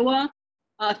in Iowa.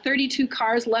 32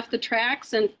 cars left the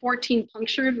tracks and 14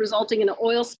 punctured, resulting in an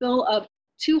oil spill of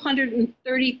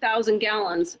 230,000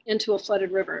 gallons into a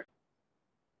flooded river.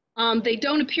 They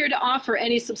don't appear to offer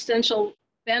any substantial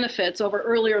benefits over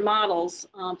earlier models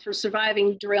for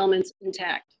surviving derailments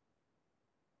intact.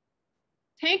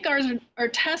 Tank cars are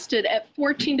tested at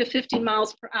 14 to 15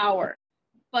 miles per hour,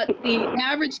 but the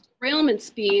average derailment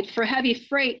speed for heavy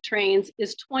freight trains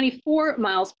is 24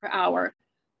 miles per hour.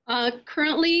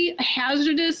 Currently,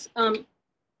 hazardous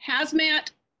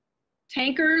hazmat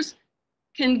tankers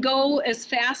can go as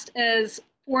fast as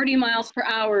 40 miles per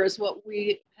hour is what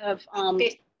we have.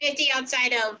 50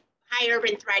 outside of high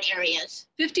urban threat areas.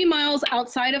 50 miles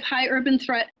outside of high urban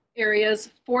threat areas,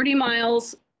 40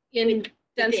 miles in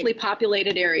densely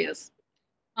populated areas.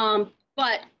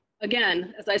 But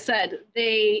again, as I said,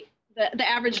 the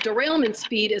average derailment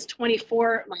speed is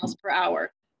 24 miles per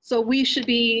hour. So we should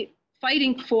be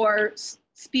fighting for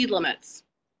speed limits.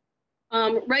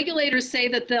 Regulators say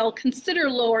that they'll consider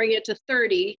lowering it to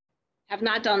 30, have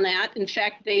not done that. In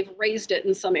fact, they've raised it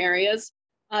in some areas.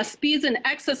 Speeds in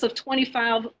excess of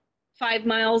 25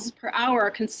 miles per hour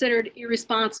are considered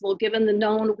irresponsible given the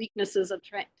known weaknesses of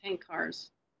tank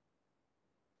cars.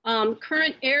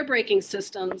 Current air braking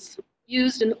systems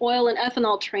used in oil and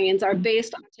ethanol trains are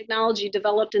based on technology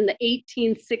developed in the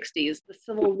 1860s, the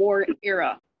Civil War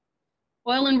era.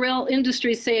 Oil and rail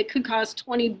industries say it could cost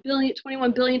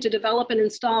 $21 billion to develop and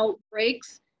install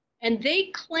brakes, and they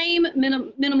claim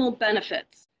minimal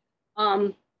benefits.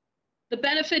 The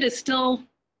benefit is still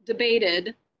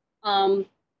debated.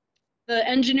 The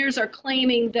engineers are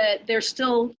claiming that they're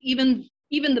still, even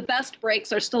the best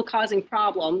brakes are still causing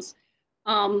problems.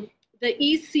 The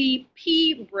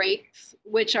ECP brakes,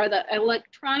 which are the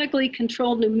electronically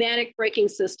controlled pneumatic braking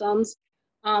systems,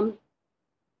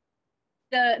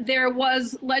 there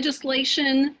was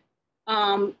legislation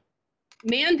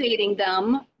mandating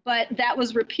them, but that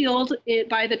was repealed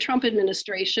by the Trump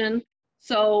administration.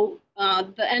 So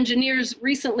the engineers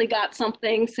recently got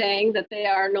something saying that they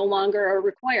are no longer a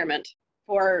requirement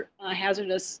for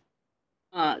hazardous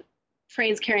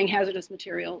trains carrying hazardous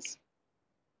materials.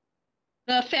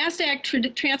 The FAST Act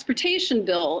transportation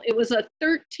bill, it was a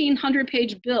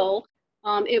 1,300-page bill.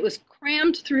 It was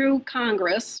crammed through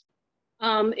Congress.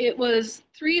 It was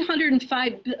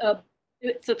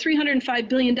it's a $305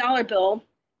 billion bill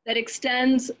that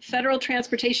extends federal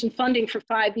transportation funding for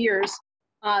 5 years,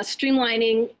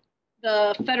 streamlining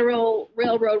the Federal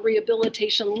Railroad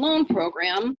Rehabilitation Loan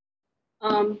Program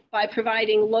by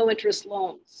providing low-interest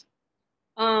loans.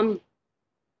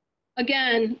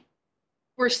 Again,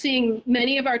 we're seeing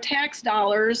many of our tax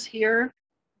dollars here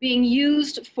being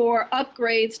used for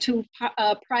upgrades to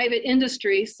private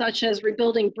industry, such as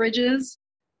rebuilding bridges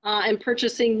and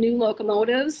purchasing new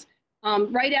locomotives.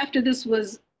 Right after this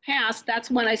was passed,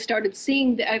 that's when I started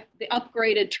seeing the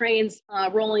upgraded trains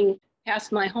rolling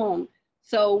past my home.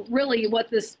 So really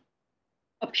what this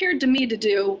appeared to me to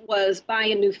do was buy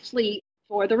a new fleet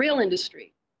for the rail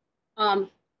industry.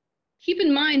 Keep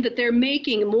in mind that they're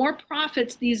making more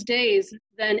profits these days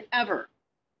than ever,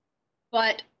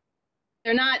 but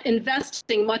they're not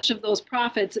investing much of those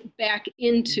profits back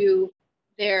into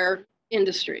their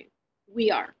industry.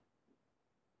 We are.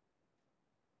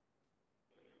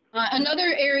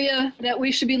 Another area that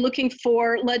we should be looking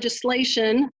for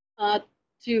legislation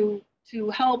to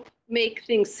help make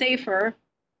things safer.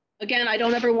 Again, I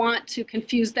don't ever want to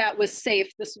confuse that with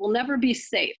safe. This will never be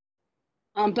safe,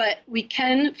 but we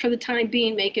can, for the time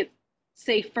being, make it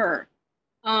safer.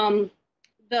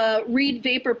 The read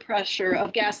vapor pressure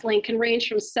of gasoline can range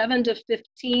from 7 to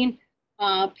 15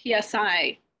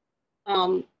 psi.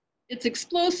 It's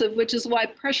explosive, which is why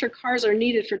pressure cars are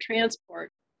needed for transport.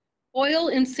 Oil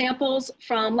in samples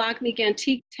from Lockheed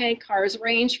antique tank cars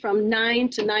range from 9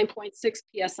 to 9.6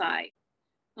 psi.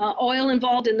 Oil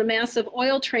involved in the massive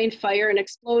oil train fire and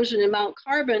explosion in Mount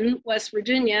Carbon, West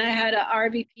Virginia, had a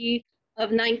RVP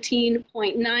of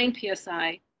 19.9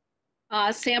 psi.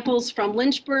 Samples from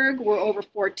Lynchburg were over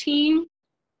 14,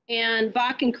 and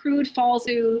Bakken crude falls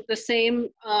to the same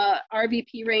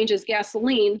RVP range as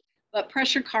gasoline, but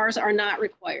pressure cars are not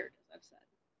required, as I've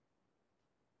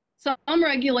said. Some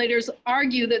regulators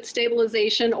argue that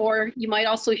stabilization, or you might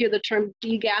also hear the term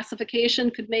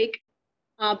degasification, could make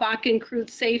Bakken crude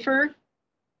safer.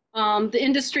 The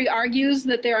industry argues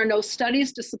that there are no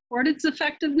studies to support its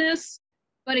effectiveness,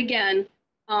 but again,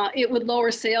 it would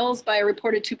lower sales by a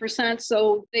reported 2%,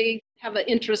 so they have an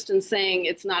interest in saying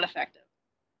it's not effective.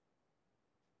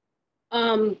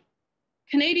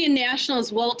 Canadian National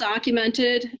is well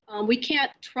documented. We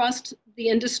can't trust the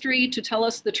industry to tell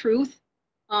us the truth.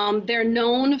 They're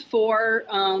known for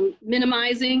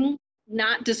minimizing,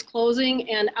 not disclosing,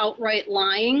 and outright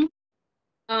lying.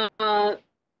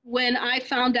 When I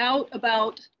found out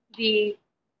about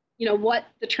what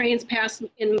the trains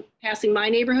passing my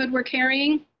neighborhood were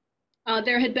carrying,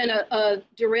 there had been a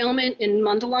derailment in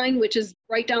Mundelein, which is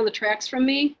right down the tracks from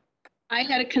me. I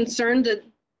had a concern that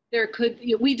there could,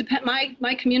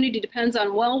 my community depends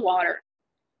on well water.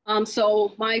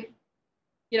 So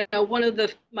one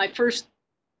of my first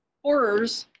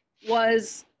horrors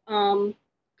was,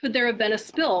 could there have been a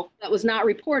spill that was not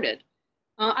reported?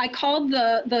 I called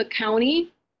the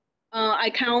county. I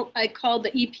called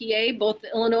the EPA, both the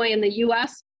Illinois and the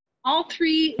US. All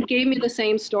three gave me the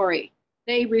same story.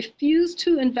 They refused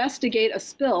to investigate a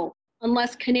spill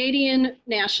unless Canadian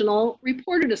National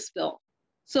reported a spill.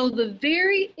 So the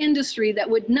very industry that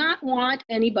would not want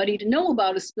anybody to know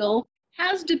about a spill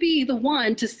has to be the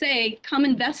one to say, come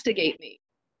investigate me.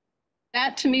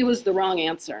 That to me was the wrong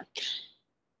answer.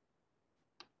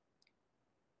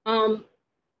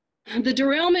 The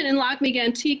derailment in Lockheed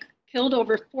Antique killed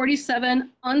over 47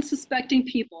 unsuspecting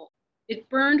people. It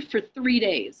burned for 3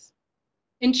 days.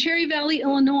 In Cherry Valley,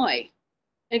 Illinois,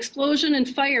 an explosion and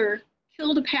fire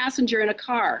killed a passenger in a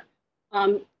car.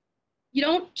 You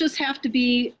don't just have to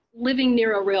be living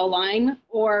near a rail line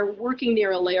or working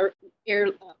near a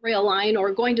rail line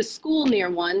or going to school near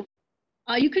one.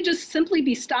 You could just simply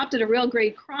be stopped at a rail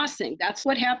grade crossing. That's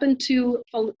what happened to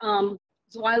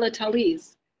Zuaila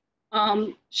Taliz.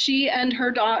 She and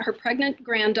her pregnant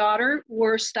granddaughter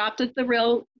were stopped at the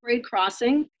rail grade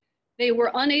crossing. They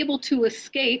were unable to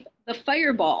escape the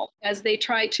fireball as they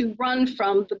tried to run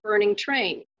from the burning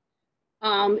train.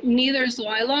 Neither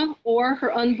Zuaila or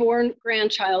her unborn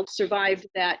grandchild survived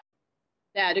that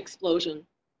explosion.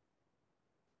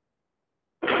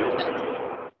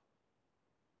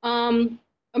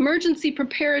 Emergency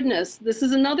preparedness. This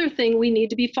is another thing we need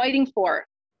to be fighting for.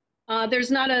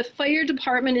 There's not a fire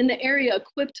department in the area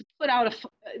equipped to put out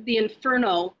the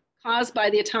inferno caused by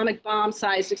the atomic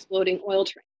bomb-sized exploding oil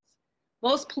trains.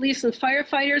 Most police and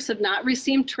firefighters have not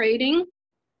received training,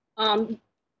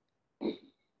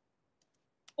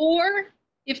 or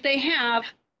if they have,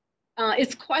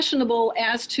 it's questionable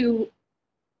as to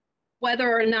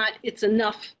whether or not it's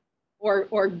enough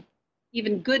or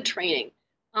even good training.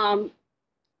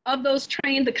 Of those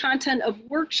trained, the content of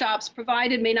workshops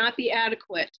provided may not be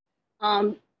adequate.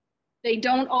 They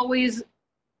don't always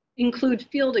include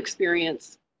field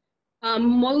experience.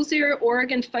 Mosier,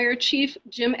 Oregon Fire Chief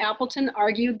Jim Appleton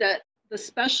argued that the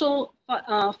special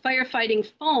firefighting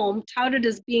foam touted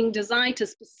as being designed to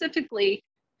specifically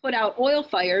put out oil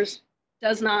fires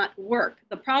does not work.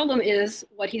 The problem is,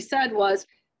 what he said was,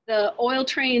 the oil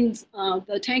trains,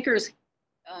 the tankers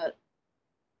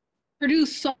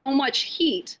produce so much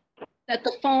heat that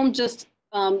the foam just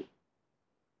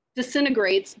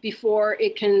disintegrates before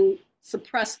it can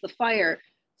suppress the fire.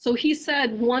 So he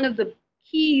said one of the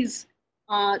keys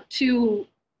to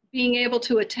being able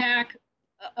to attack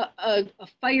a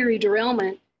fiery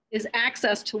derailment is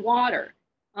access to water.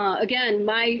 Again,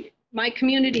 my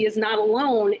community is not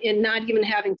alone in not even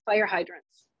having fire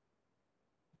hydrants.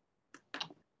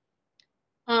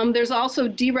 There's also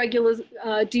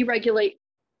deregulation.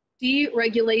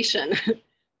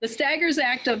 The Staggers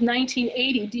Act of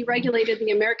 1980 deregulated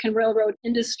the American railroad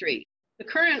industry. The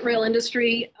current rail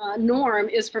industry norm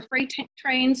is for freight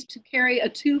trains to carry a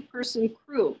 2-person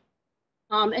crew,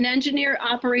 an engineer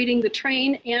operating the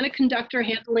train and a conductor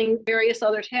handling various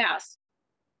other tasks.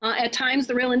 At times,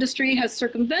 the rail industry has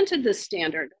circumvented this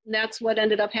standard. And that's what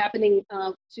ended up happening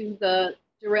to the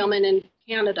derailment in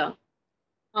Canada.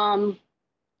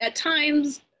 At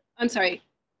times,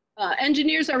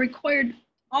 engineers are required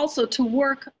also to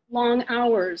work long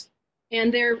hours,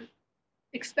 and they're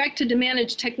expected to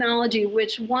manage technology,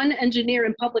 which one engineer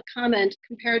in public comment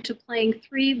compared to playing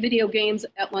 3 video games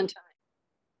at one time.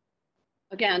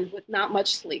 Again, with not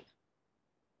much sleep.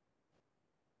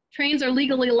 Trains are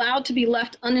legally allowed to be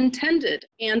left unattended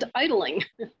and idling.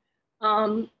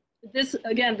 This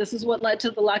is what led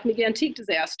to the Lac-Mégantic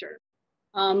disaster.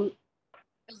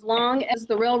 As long as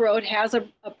the railroad has a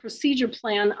procedure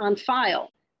plan on file.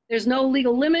 There's no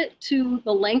legal limit to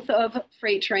the length of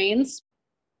freight trains.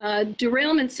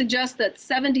 Derailment suggests that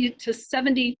 70 to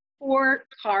 74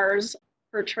 cars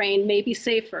per train may be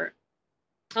safer.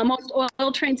 Most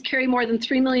oil trains carry more than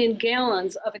 3 million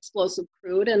gallons of explosive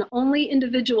crude, and only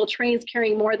individual trains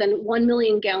carrying more than 1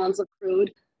 million gallons of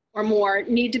crude or more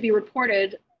need to be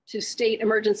reported to state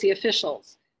emergency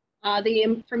officials. The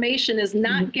information is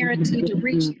not guaranteed to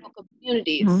reach local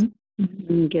communities.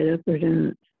 Get up or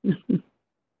down.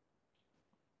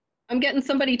 I'm getting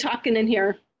somebody talking in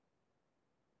here.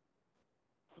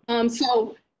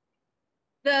 So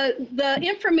the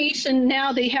information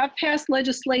now, they have passed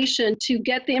legislation to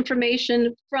get the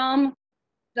information from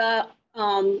the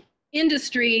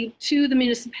industry to the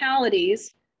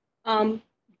municipalities,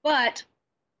 but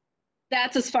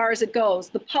that's as far as it goes.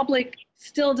 The public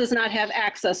still does not have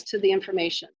access to the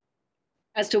information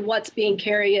as to what's being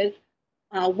carried,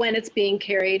 when it's being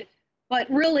carried. But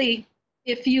really,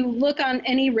 if you look on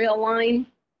any rail line,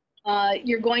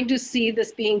 you're going to see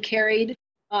this being carried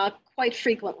quite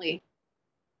frequently.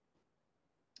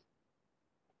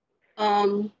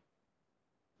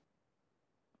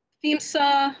 FEMSA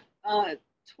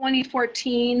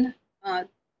 2014,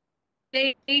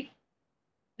 the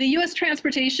U.S.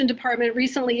 Transportation Department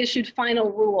recently issued final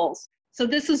rules. So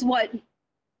this is the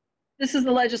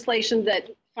legislation that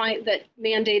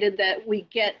mandated that we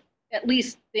get at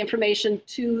least the information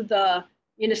to the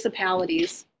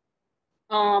municipalities.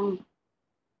 The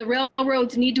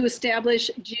railroads need to establish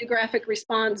geographic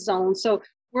response zones. So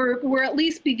we're at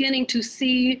least beginning to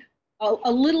see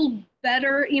a little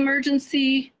better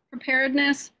emergency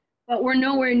preparedness, but we're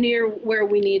nowhere near where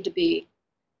we need to be.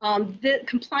 The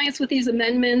compliance with these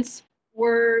amendments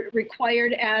were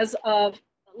required as of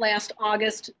last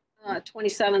August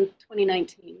 27,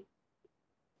 2019.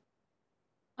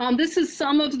 This is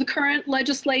some of the current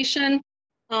legislation.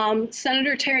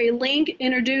 Senator Terry Link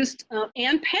introduced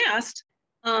and passed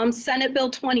Senate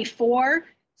Bill 24.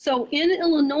 So in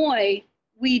Illinois,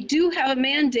 we do have a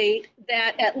mandate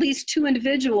that at least 2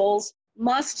 individuals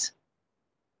must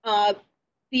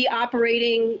be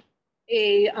operating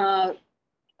a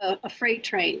freight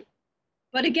train.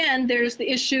 But again, there's the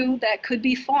issue that could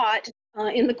be fought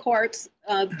in the courts,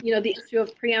 the issue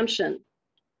of preemption.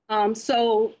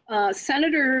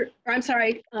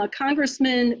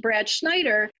 Congressman Brad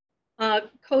Schneider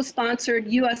co-sponsored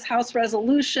U.S. House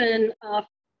Resolution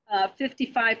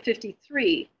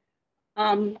 5553.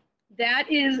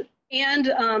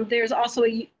 There's also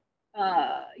a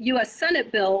U.S.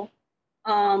 Senate Bill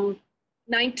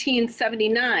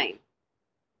 1979.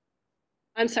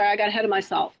 I'm sorry, I got ahead of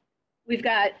myself. We've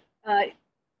got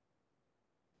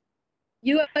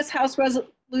U.S. House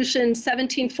Resolution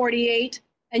 1748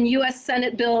 and U.S.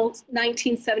 Senate Bill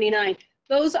 1979.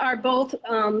 Those are both,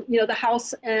 the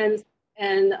House and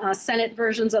Senate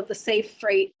versions of the Safe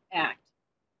Freight Act.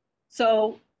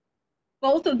 So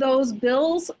both of those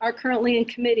bills are currently in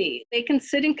committee. They can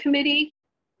sit in committee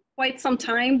quite some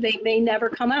time. They may never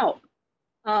come out.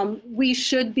 We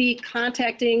should be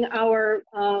contacting our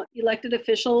elected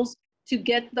officials to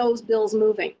get those bills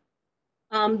moving.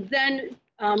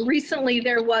 Recently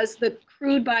there was the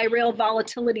Crude by Rail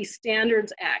Volatility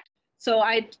Standards Act. So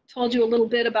I told you a little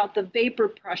bit about the vapor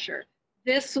pressure.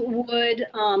 This would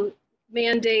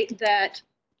mandate that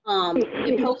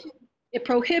it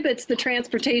prohibits the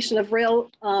transportation of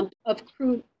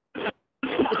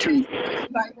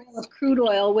crude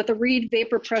oil with a read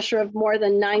vapor pressure of more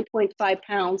than 9.5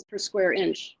 pounds per square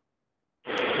inch.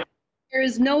 There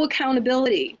is no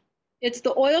accountability. It's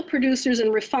the oil producers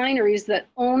and refineries that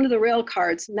own the rail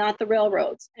cars, not the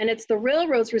railroads. And it's the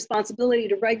railroad's responsibility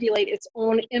to regulate its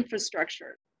own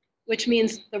infrastructure, which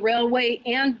means the railway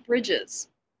and bridges.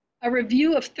 A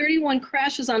review of 31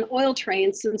 crashes on oil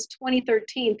trains since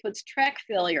 2013 puts track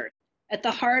failure at the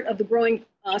heart of the growing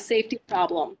safety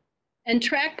problem. And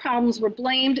track problems were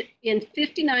blamed in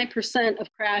 59%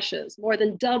 of crashes, more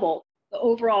than double the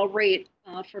overall rate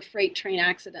for freight train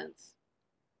accidents.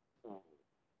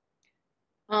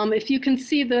 If you can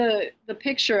see the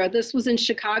picture, this was in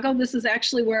Chicago. This is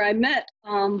actually where I met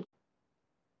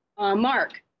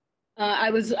Mark. I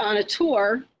was on a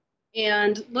tour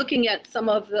and looking at some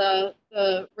of the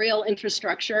rail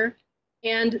infrastructure,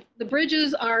 and the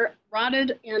bridges are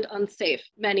rotted and unsafe.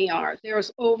 Many are.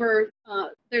 There's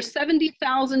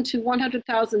 70,000 to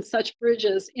 100,000 such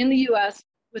bridges in the U.S.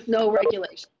 with no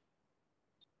regulation.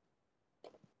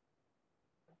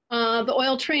 The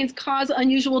oil trains cause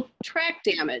unusual track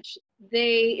damage.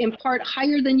 They impart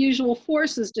higher than usual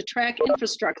forces to track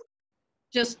infrastructure.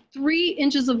 Just 3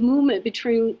 inches of movement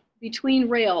between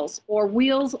rails or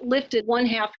wheels lifted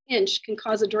 1/2 inch can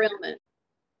cause a derailment.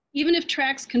 Even if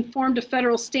tracks conform to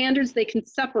federal standards, they can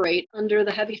separate under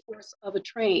the heavy force of a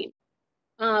train.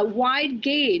 Wide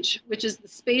gauge, which is the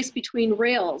space between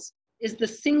rails, is the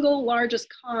single largest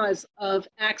cause of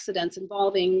accidents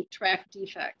involving track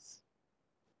defects.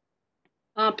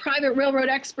 Private railroad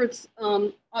experts,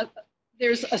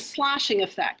 there's a sloshing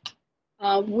effect,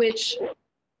 which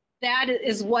that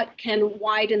is what can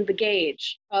widen the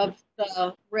gauge of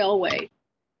the railway.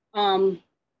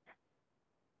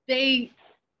 They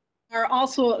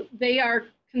are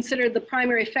considered the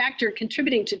primary factor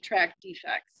contributing to track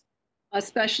defects,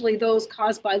 especially those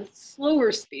caused by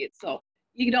slower speeds. So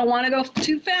you don't want to go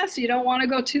too fast, you don't want to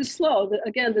go too slow.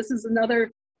 Again, this is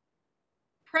another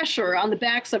pressure on the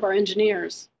backs of our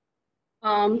engineers.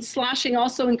 Sloshing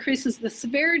also increases the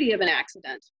severity of an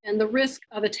accident and the risk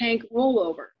of a tank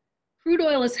rollover. Crude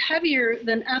oil is heavier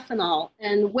than ethanol,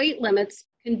 and weight limits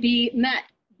can be met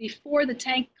before the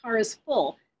tank car is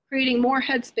full, creating more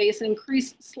headspace and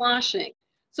increased sloshing.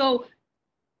 So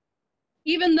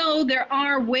even though there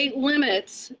are weight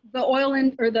limits,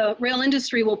 the rail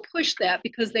industry will push that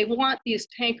because they want these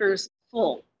tankers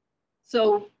full.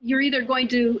 So you're either going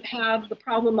to have the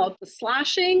problem of the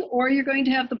sloshing or you're going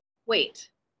to have the weight.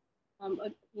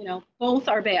 Both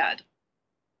are bad.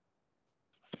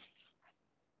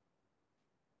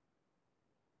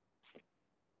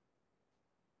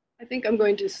 I think I'm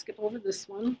going to skip over this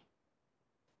one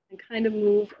and kind of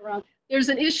move around. There's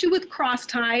an issue with cross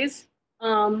ties.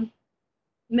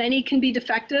 Many can be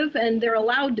defective and they're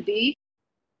allowed to be.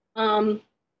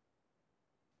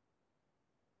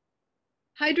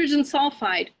 Hydrogen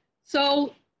sulfide.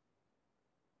 So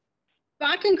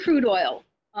Bakken crude oil,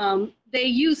 they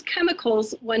use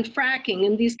chemicals when fracking,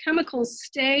 and these chemicals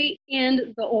stay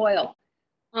in the oil.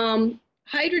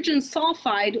 Hydrogen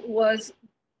sulfide was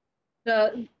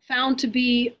found to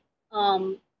be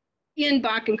in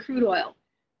Bakken crude oil.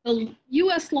 The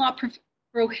US law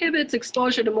prohibits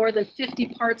exposure to more than 50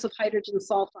 parts of hydrogen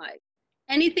sulfide.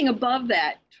 Anything above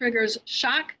that triggers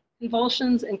shock,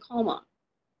 convulsions, and coma.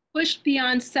 Pushed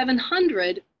beyond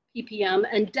 700 ppm,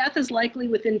 and death is likely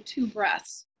within 2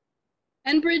 breaths.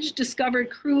 Enbridge discovered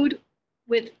crude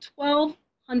with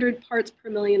 1,200 parts per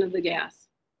million of the gas,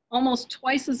 almost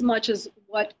twice as much as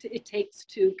what it takes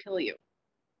to kill you.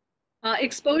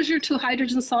 Exposure to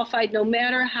hydrogen sulfide, no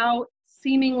matter how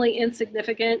seemingly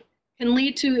insignificant, can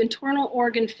lead to internal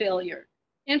organ failure,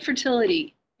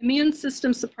 infertility, immune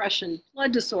system suppression,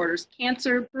 blood disorders,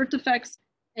 cancer, birth defects,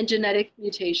 and genetic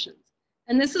mutations.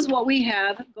 And this is what we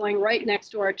have going right next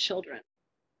to our children.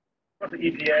 What's the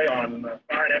ETA on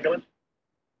fire and ambulance?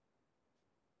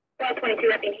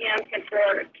 1222 Effingham,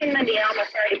 10-4. Ken Mundial, my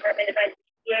fire department advised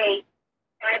ETA,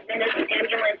 5 minutes,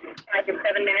 ambulance, 5 to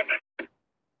 7 minutes.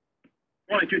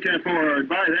 2210-4,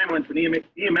 advise ambulance and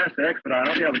EMS to expedite.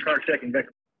 I'll be out of the car checking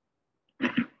victim.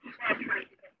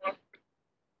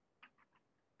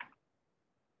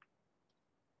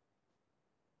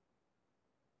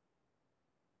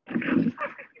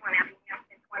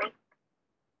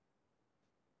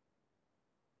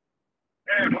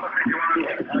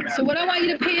 So what I want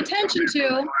you to pay attention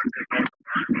to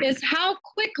is how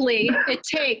quickly it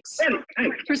takes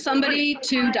for somebody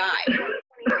to die.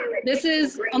 This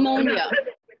is ammonia.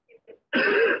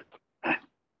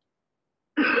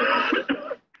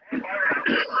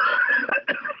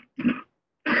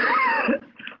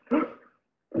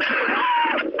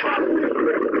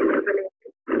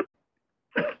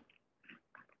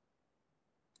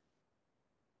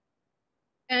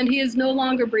 And he is no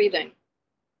longer breathing.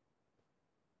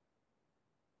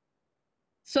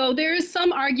 So there is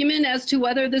some argument as to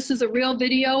whether this is a real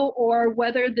video or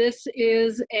whether this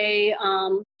is a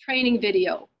training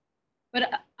video.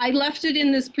 But I left it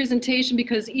in this presentation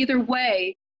because either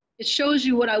way, it shows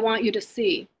you what I want you to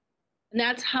see. And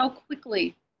that's how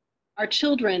quickly our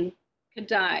children could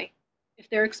die if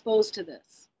they're exposed to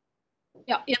this.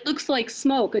 Yeah, it looks like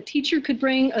smoke. A teacher could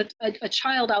bring a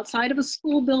child outside of a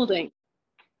school building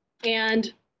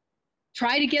and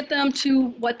try to get them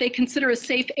to what they consider a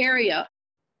safe area.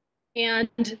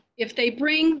 And if they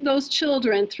bring those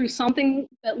children through something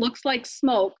that looks like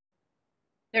smoke,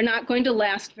 they're not going to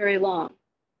last very long.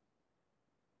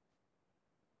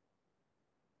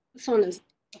 This one is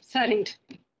upsetting to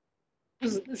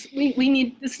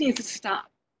me. This needs to stop.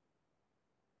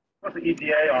 What's the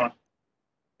EPA on?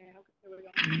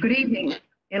 Good evening.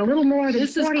 In a little more than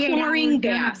 48 hours,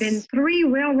 there have been 3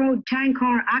 railroad tank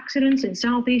car accidents in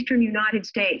southeastern United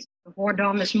States. Before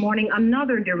dawn this morning,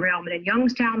 another derailment in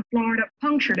Youngstown, Florida,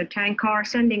 punctured a tank car,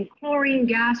 sending chlorine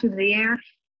gas into the air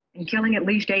and killing at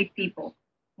least 8 people.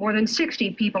 More than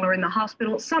 60 people are in the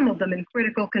hospital, some of them in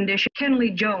critical condition.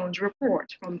 Kenley Jones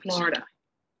reports from Florida.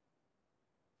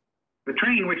 The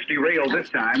train which derailed this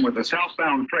time was a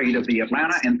southbound freight of the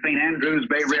Atlanta and St. Andrews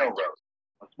Bay Railroad,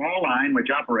 a small line which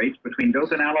operates between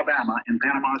Dothan, Alabama and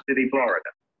Panama City, Florida.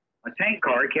 A tank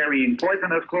car carrying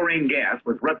poisonous chlorine gas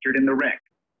was ruptured in the wreck.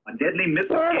 A deadly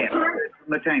mist of gas emerged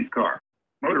from the tank car.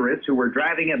 Motorists who were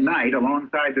driving at night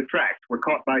alongside the tracks were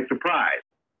caught by surprise.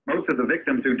 Most of the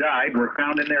victims who died were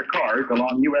found in their cars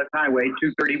along U.S. Highway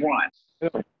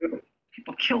 231.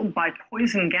 People killed by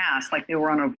poison gas like they were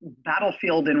on a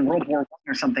battlefield in World War I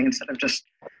or something, instead of just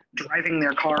driving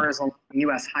their cars along the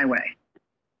U.S. highway.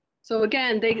 So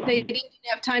again, they didn't even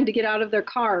have time to get out of their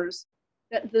cars.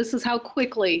 This is how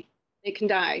quickly they can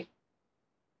die.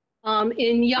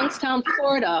 In Youngstown,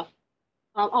 Florida,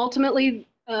 ultimately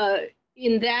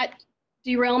in that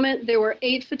derailment, there were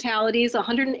 8 fatalities,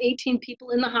 118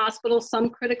 people in the hospital, some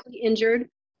critically injured,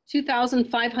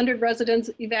 2,500 residents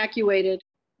evacuated.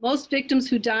 Most victims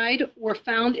who died were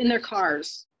found in their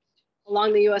cars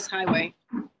along the U.S. highway.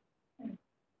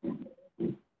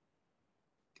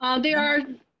 There are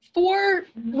 4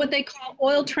 what they call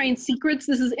oil train secrets.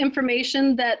 This is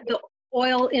information that the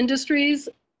oil industries,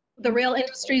 the rail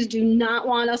industries, do not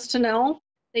want us to know.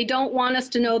 They don't want us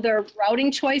to know their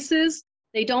routing choices.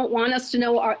 They don't want us to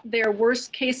know their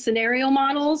worst case scenario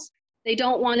models. They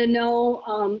don't want to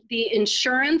know the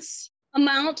insurance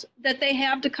amount that they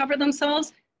have to cover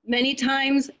themselves. Many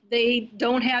times they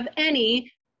don't have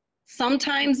any.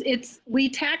 Sometimes it's we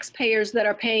taxpayers that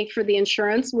are paying for the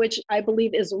insurance, which I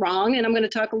believe is wrong. And I'm going to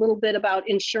talk a little bit about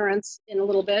insurance in a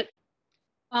little bit.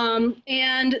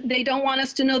 And they don't want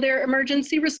us to know their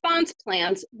emergency response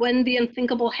plans when the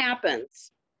unthinkable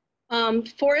happens.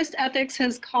 Forest Ethics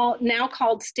has now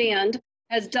called Stand,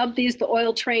 has dubbed these the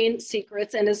oil train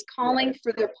secrets, and is calling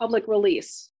for their public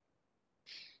release.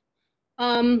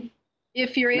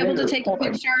 If you're able to take a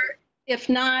picture, if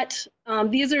not,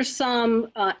 these are some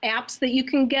apps that you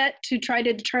can get to try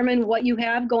to determine what you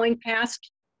have going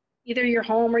past either your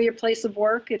home or your place of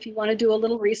work if you want to do a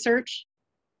little research.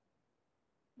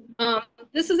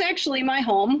 This is actually my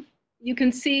home. You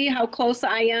can see how close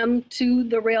I am to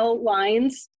the rail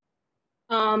lines.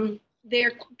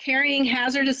 They're carrying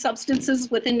hazardous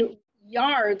substances within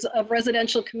yards of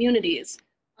residential communities.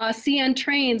 CN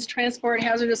trains transport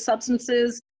hazardous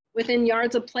substances within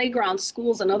yards of playgrounds,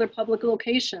 schools, and other public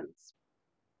locations.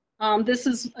 This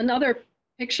is another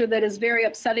picture that is very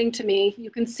upsetting to me.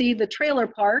 You can see the trailer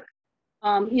park.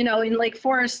 You know, in Lake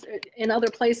Forest and other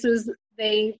places,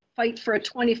 they fight for a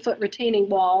 20-foot retaining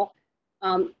wall.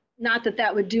 Not that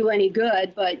that would do any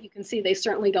good, but you can see they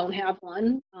certainly don't have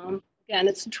one. Again,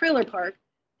 it's a trailer park.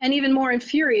 And even more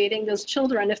infuriating, those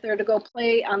children, if they're to go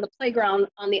play on the playground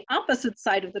on the opposite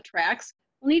side of the tracks,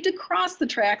 will need to cross the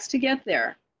tracks to get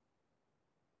there.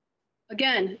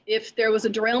 Again, if there was a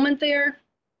derailment there,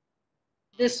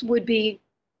 this would be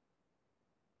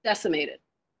decimated.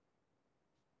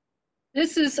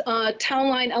 This is Town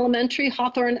Line Elementary,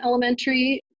 Hawthorne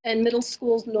Elementary and Middle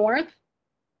Schools North.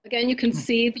 Again, you can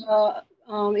see, the,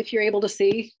 if you're able to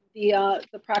see,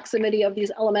 the proximity of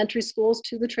these elementary schools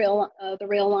to the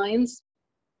rail lines.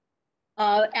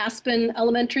 Aspen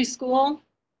Elementary School.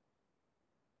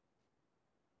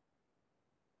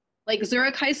 Lake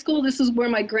Zurich High School, this is where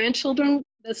my grandchildren,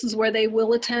 this is where they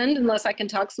will attend unless I can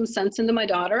talk some sense into my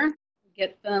daughter,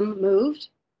 get them moved.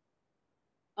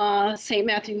 St.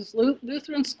 Matthew's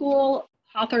Lutheran School,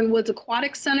 Hawthorne Woods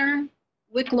Aquatic Center,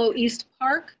 Wicklow East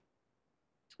Park,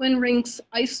 Twin Rinks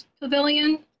Ice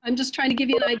Pavilion. I'm just trying to give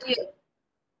you an idea.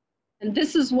 And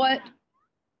this is what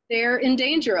they're in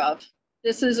danger of.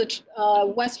 This is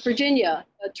West Virginia,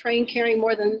 a train carrying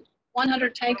more than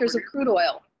 100 tankers of crude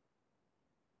oil.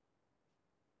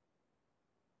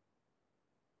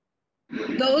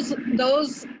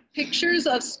 Those pictures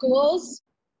of schools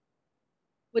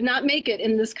would not make it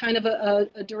in this kind of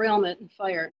a derailment and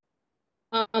fire.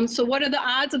 So what are the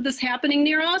odds of this happening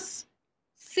near us?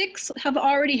 6 have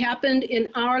already happened in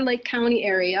our Lake County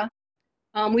area.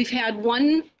 We've had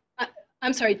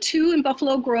 2 in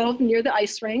Buffalo Grove near the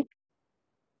ice rink.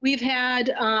 We've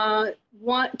had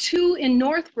two in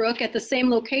Northbrook at the same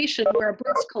location where a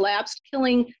bridge collapsed,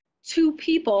 killing 2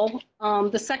 people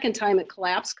the second time it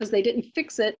collapsed because they didn't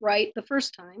fix it right the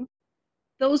first time.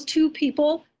 Those 2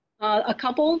 people, a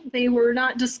couple, they were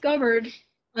not discovered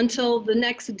until the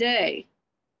next day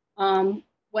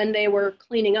when they were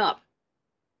cleaning up.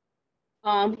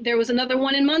 There was another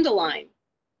one in Mundelein,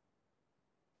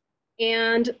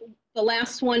 and the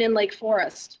last one in Lake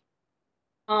Forest.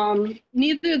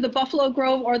 Neither the Buffalo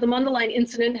Grove or the Mundelein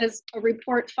incident has a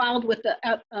report filed with the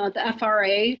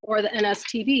FRA or the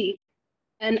NSTB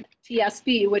and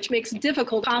TSB, which makes it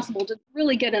difficult possible to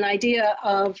really get an idea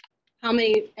of how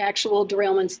many actual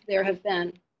derailments there have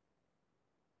been.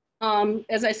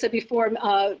 As I said before,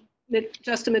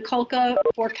 Justin Mikulka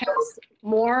forecasts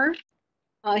more.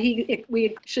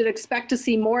 We should expect to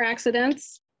see more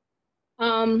accidents.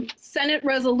 Senate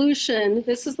resolution,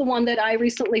 this is the one that I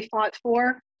recently fought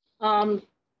for. It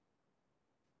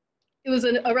was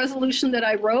a resolution that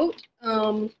I wrote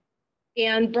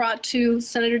and brought to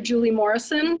Senator Julie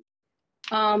Morrison.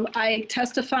 I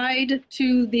testified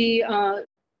to the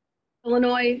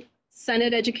Illinois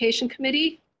Senate Education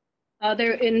Committee.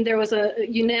 There was a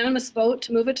unanimous vote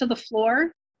to move it to the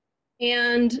floor,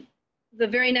 and the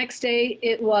very next day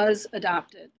it was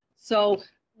adopted. So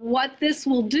what this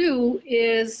will do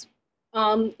is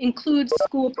include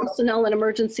school personnel and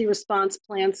emergency response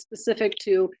plans specific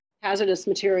to hazardous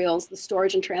materials, the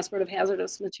storage and transport of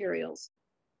hazardous materials.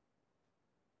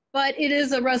 But it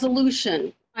is a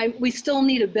resolution. We still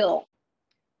need a bill.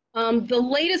 The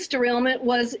latest derailment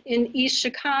was in East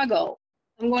Chicago.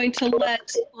 I'm going to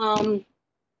let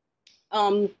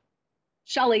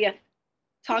Shelley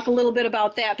talk a little bit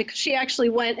about that because she actually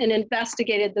went and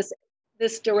investigated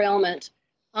this derailment.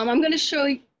 I'm going to show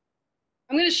you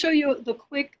the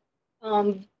quick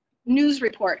news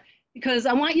report because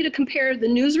I want you to compare the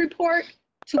news report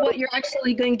to what you're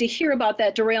actually going to hear about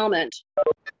that derailment.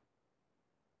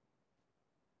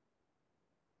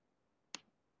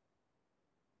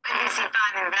 NBC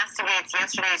 5 investigates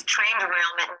yesterday's train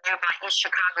derailment in nearby East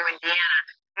Chicago, Indiana.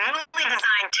 Newly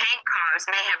designed tank cars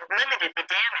may have limited the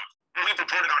damage. We've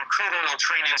reported on crude oil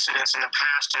train incidents in the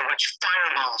past in which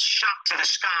fireballs shot to the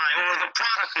sky or the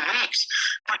product leaks,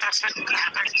 but that's not what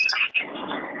happened this time.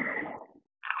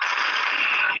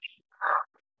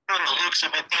 From the looks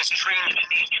of it, these trains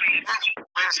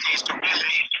Wednesday's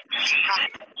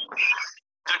derailment.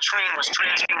 The train was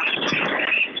transported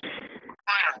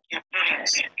fire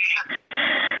units.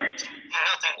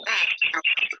 Nothing leaked.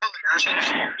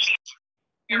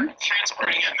 You're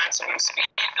transporting at maximum speed,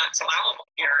 that's allowable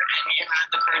here, and you had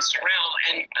the cars derail,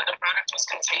 and the product was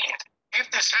contained.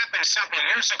 If this happened several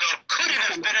years ago, could it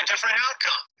have been a different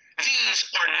outcome? These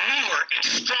are newer and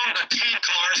stronger tank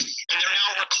cars, and they're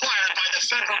now required by the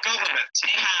federal government.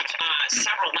 They have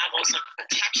several levels of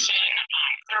protection,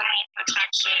 thermal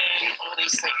protection, all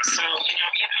these things. So, you know,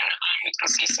 even you can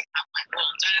see some like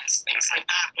little dents, things like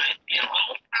that, but, you know,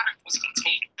 all the product was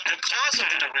contained. The cause of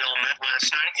the derailment last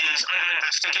night is under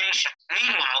investigation.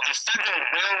 Meanwhile, the Federal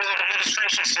Railroad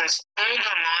Administration says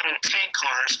older model tank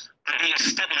cars are being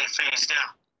steadily phased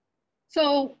out.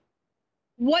 So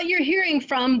what you're hearing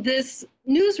from this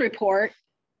news report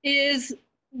is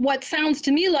what sounds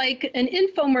to me like an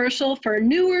infomercial for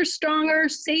newer, stronger,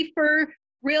 safer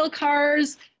rail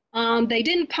cars. They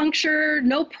didn't puncture,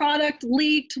 no product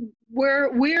leaked,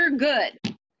 we're good.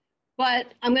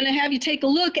 But I'm going to have you take a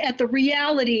look at the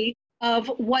reality of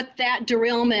what that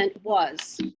derailment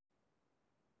was.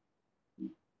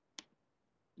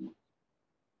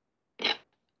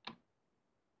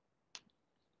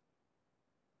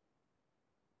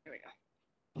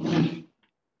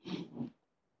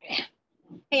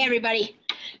 Hey everybody.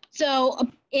 So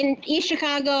in East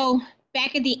Chicago,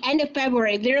 back at the end of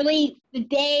February, literally the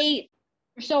day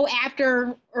or so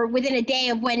after, or within a day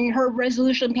of when her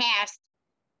resolution passed,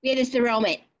 we had this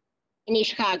derailment in East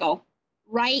Chicago,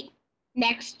 right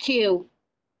next to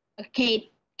a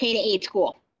K-8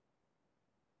 school.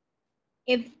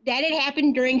 If that had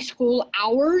happened during school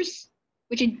hours,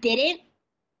 which it didn't,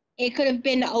 it could have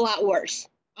been a lot worse.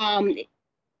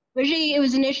 Originally, it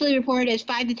was initially reported as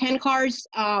 5 to 10 cars.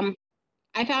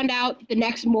 I found out the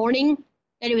next morning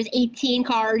that it was 18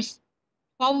 cars.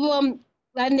 12 of them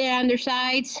landed on their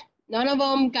sides. None of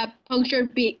them got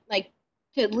punctured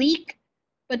to leak,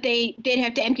 but they did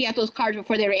have to empty out those cars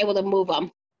before they were able to move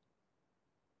them.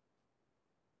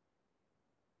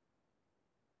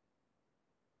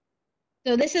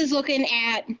 So this is looking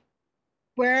at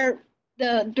where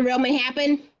the derailment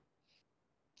happened.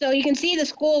 So you can see the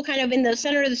school kind of in the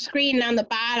center of the screen and on the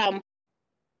bottom.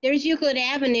 There's Euclid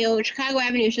Avenue. Chicago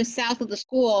Avenue is just south of the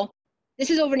school. this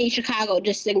is over in East Chicago,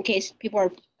 just in case people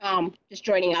are just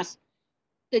joining us.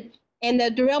 And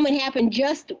the derailment happened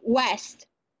just west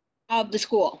of the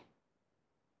school.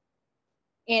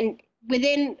 And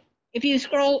within, if you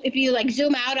like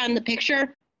zoom out on the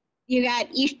picture, you got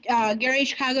Gary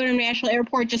Chicago International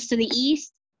Airport just to the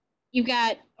east. You've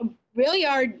got a rail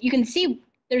yard. You can see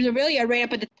there's a rail yard right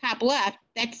up at the top left.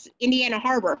 That's Indiana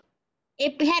Harbor.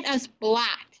 It had us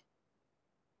blocked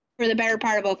for the better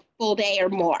part of a full day or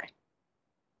more.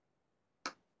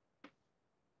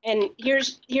 And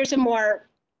here's a more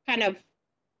kind of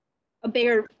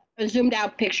a zoomed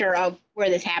out picture of where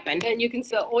this happened. And you can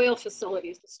see the oil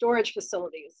facilities, the storage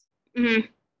facilities. Mm-hmm.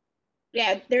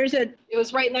 Yeah, it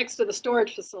was right next to the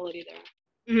storage facility there.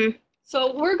 Mm-hmm.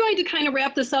 So we're going to kind of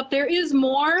wrap this up. There is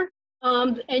more,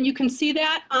 and you can see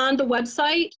that on the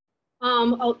website.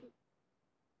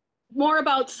 More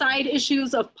about side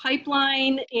issues of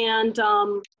pipeline and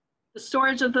the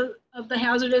storage of the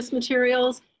hazardous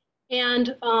materials, and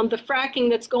the fracking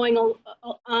that's going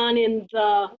on in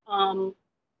the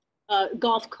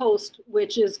Gulf Coast,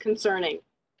 which is concerning.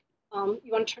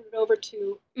 You want to turn it over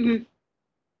to? Mm-hmm.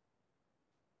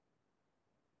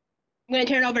 I'm going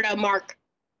to turn it over to Mark.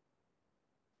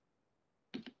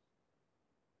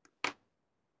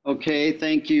 Okay,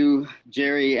 thank you,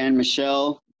 Jerry and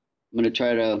Michelle. I'm going to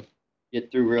try to get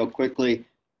through real quickly.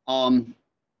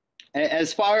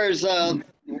 As far as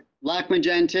Lac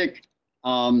Magentic,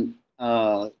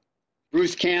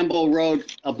 Bruce Campbell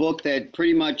wrote a book that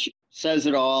pretty much says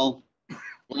it all.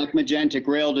 Lac Magentic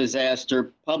rail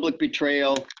disaster, public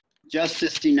betrayal,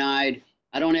 justice denied.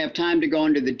 I don't have time to go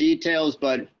into the details,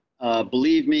 but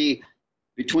believe me,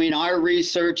 between our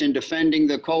research and defending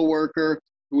the coworker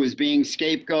who was being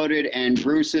scapegoated and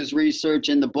Bruce's research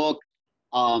in the book,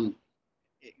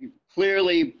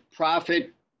 clearly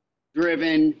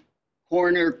profit-driven,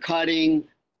 corner cutting,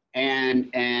 and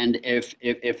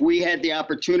if we had the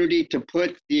opportunity to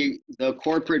put the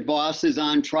corporate bosses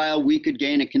on trial, we could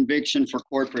gain a conviction for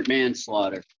corporate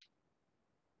manslaughter.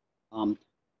 I'm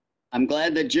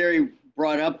glad that Jerry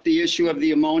brought up the issue of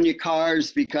the ammonia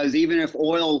cars, because even if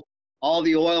all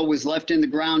the oil was left in the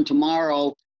ground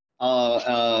tomorrow,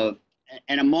 an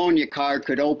ammonia car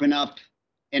could open up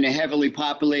in a heavily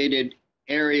populated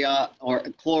area, or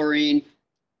chlorine.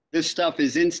 This stuff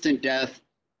is instant death,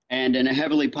 and in a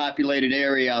heavily populated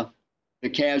area, the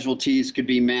casualties could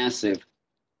be massive.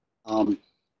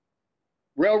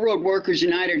 Railroad Workers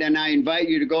United, and I invite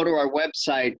you to go to our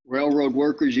website,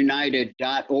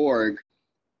 railroadworkersunited.org.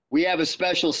 We have a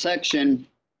special section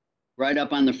right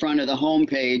up on the front of the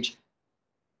homepage.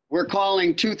 We're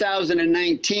calling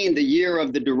 2019 the year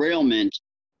of the derailment.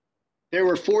 There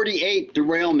were 48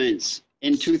 derailments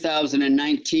in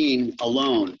 2019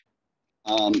 alone.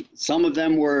 Some of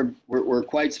them were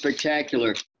quite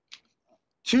spectacular.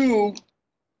 Two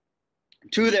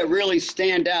that really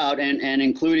stand out, and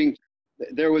including,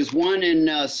 there was one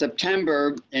in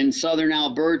September in southern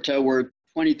Alberta where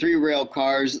 23 rail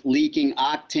cars leaking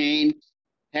octane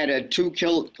had a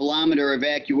 2-kilometer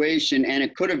evacuation, and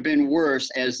it could have been worse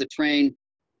as the train,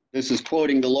 this is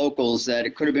quoting the locals, that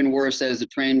it could have been worse as the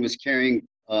train was carrying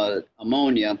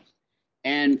ammonia.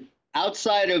 And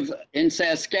outside of, in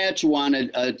Saskatchewan,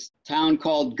 a town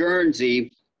called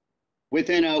Guernsey,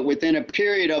 within a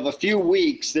period of a few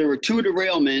weeks, there were 2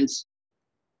 derailments.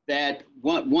 That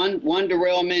one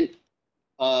derailment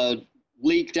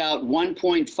leaked out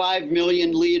 1.5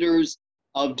 million liters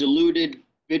of diluted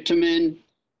bitumen,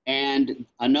 and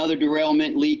another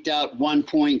derailment leaked out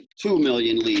 1.2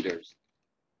 million liters.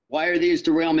 Why are these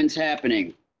derailments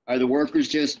happening? Are the workers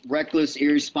just reckless,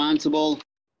 irresponsible?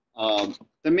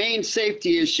 The main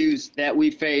safety issues that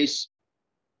we face,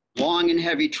 long and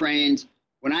heavy trains.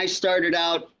 When I started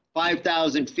out,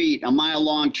 5,000 feet, a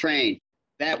mile-long train,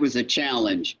 that was a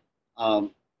challenge.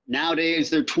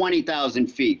 Nowadays, they're 20,000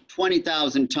 feet,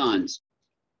 20,000 tons.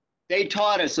 They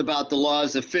taught us about the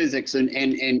laws of physics and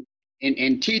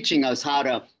teaching us how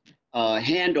to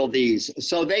handle these.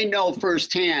 So they know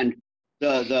firsthand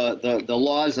the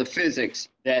laws of physics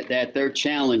that they're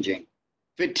challenging.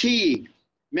 Fatigue.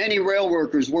 Many rail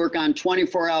workers work on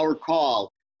 24-hour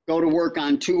call, go to work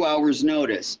on 2 hours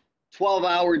notice.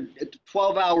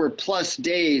 12-hour plus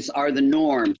days are the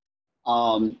norm.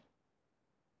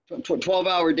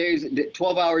 12-hour days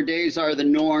are the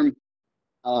norm.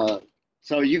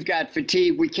 So you've got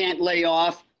fatigue. We can't lay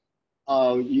off.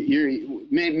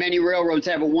 Many railroads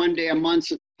have a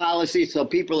 1-day-a-month policy, so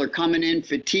people are coming in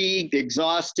fatigued,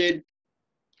 exhausted.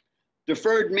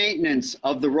 Deferred maintenance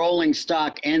of the rolling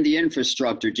stock and the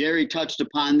infrastructure. Jerry touched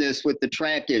upon this with the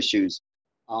track issues.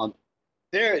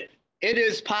 it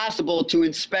is possible to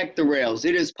inspect the rails.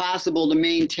 It is possible to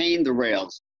maintain the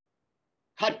rails.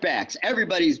 Cutbacks,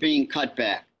 everybody's being cut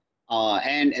back.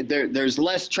 And there's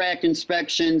less track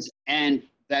inspections, and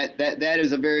that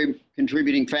is a very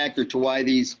contributing factor to why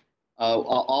these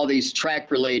all these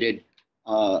track-related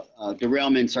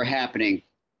derailments are happening.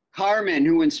 Carmen,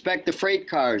 who inspect the freight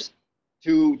cars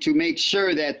to make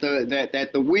sure that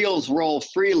the wheels roll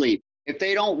freely. If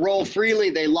they don't roll freely,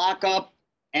 they lock up,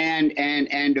 and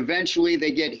eventually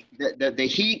they get the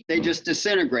heat. They just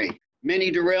disintegrate.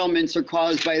 Many derailments are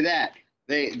caused by that.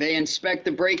 They inspect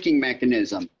the braking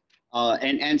mechanism,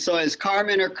 and so as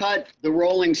carmen are cut, the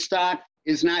rolling stock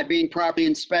is not being properly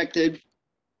inspected.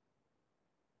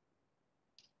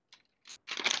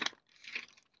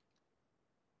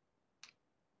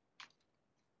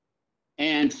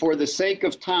 And for the sake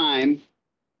of time,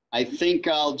 I think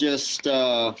I'll just,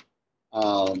 for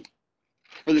the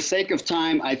sake of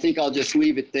time, I think I'll just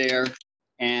leave it there,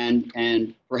 and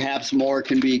perhaps more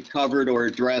can be covered or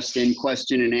addressed in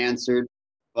question and answered.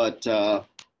 But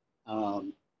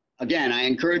again, I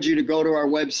encourage you to go to our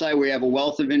website. We have a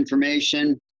wealth of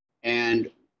information,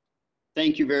 and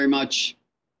thank you very much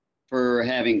for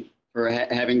having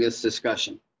this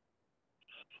discussion.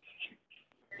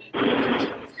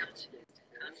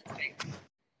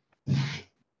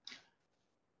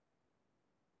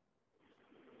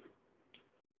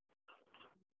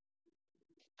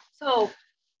 So,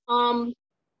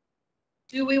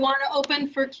 do we want to open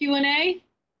for Q&A?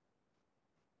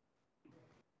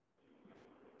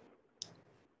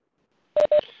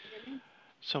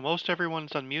 So most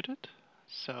everyone's unmuted,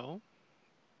 so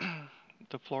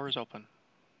the floor is open.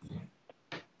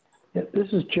 Yeah,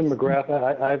 this is Jim McGrath.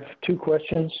 I have two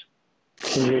questions.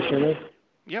 Can you hear me?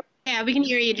 Yep. Yeah, we can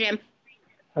hear you, Jim.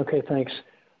 Okay, thanks.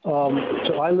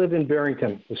 So I live in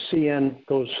Barrington. The CN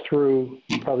goes through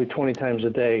probably 20 times a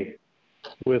day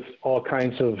with all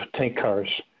kinds of tank cars.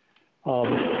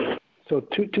 So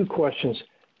two questions.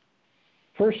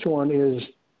 First one is,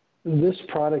 this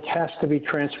product has to be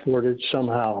transported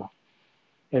somehow,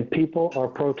 and people are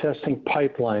protesting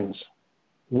pipelines.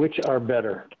 Which are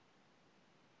better?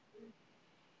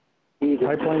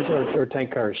 Pipelines or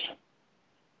tank cars?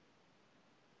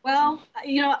 Well,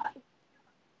 you know,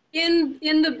 in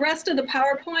the rest of the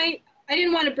PowerPoint, I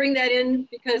didn't want to bring that in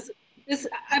because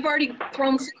I've already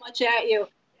thrown so much at you.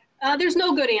 There's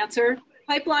no good answer.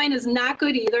 Pipeline is not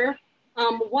good either.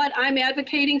 What I'm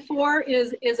advocating for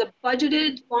is a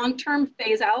budgeted long-term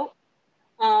phase out.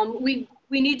 We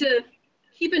need to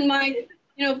keep in mind,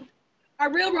 you know,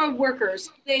 our railroad workers,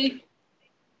 the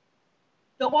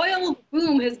oil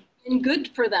boom has been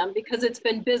good for them because it's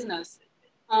been business.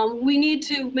 We need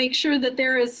to make sure that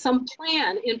there is some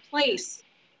plan in place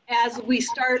as we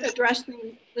start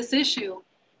addressing this issue.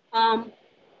 But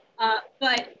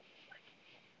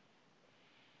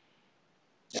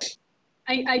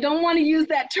I don't want to use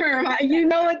that term. You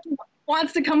know it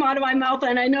wants to come out of my mouth,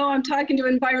 and I know I'm talking to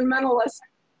environmentalists,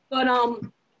 but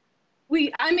I'm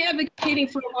advocating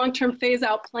for a long-term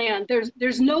phase-out plan.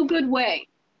 There's no good way.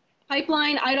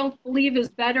 Pipeline, I don't believe, is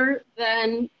better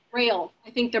than rail. I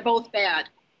think they're both bad.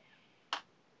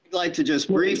 I'd like to just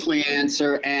briefly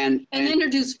answer and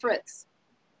introduce Fritz.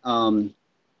 Fritz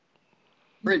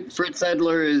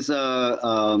Edler is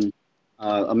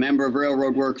a member of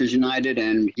Railroad Workers United,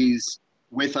 and he's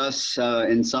with us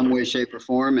in some way, shape, or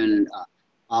form. And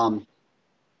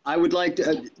I would like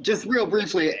to just real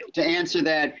briefly to answer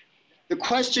that. The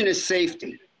question is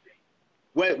safety.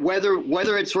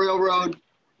 Whether it's railroad,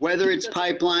 whether it's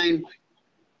pipeline,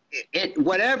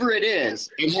 whatever it is,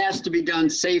 it has to be done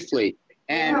safely.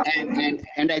 And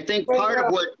I think part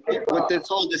of what this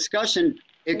whole discussion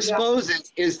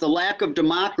exposes is the lack of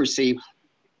democracy.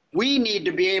 We need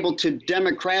to be able to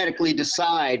democratically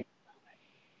decide.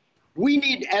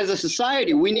 As a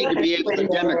society, we need to be able to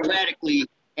democratically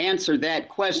answer that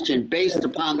question based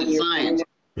upon the science.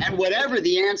 And whatever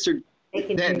the answer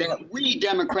that we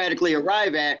democratically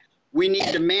arrive at, we need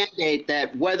to mandate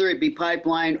that whether it be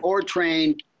pipeline or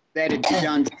train, that it be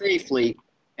done safely.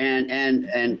 And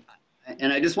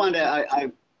I just wanted to, I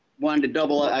wanted to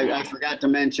double, I forgot to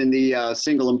mention the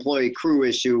single employee crew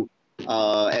issue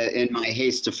in my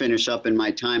haste to finish up in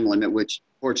my time limit, which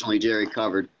fortunately Jerry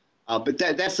covered. But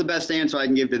that's the best answer I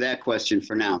can give to that question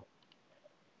for now.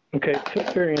 Okay,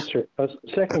 fair answer.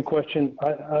 Second question,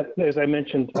 as I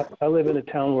mentioned, I live in a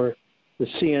town where the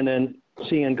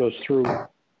CN goes through, I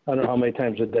don't know how many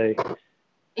times a day.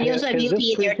 And you also have UP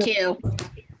there too.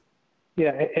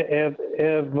 Yeah,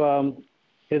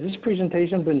 has this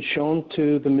presentation been shown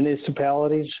to the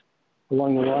municipalities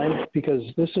along the line? Because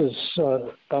this is,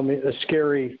 I mean, a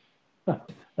scary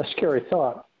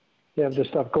thought. you have this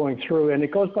stuff going through, and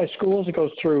it goes by schools, it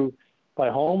goes through by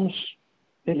homes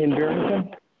in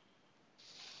Barrington?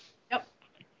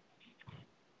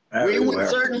 We would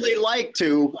certainly like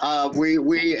to.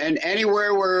 And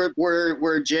anywhere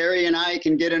where Jerry and I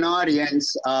can get an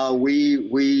audience,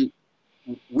 we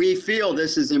feel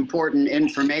this is important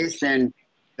information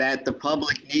that the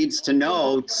public needs to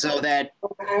know, so that,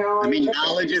 I mean,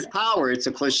 knowledge is power. It's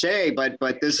a cliche, but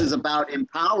this is about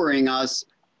empowering us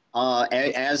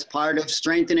as part of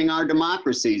strengthening our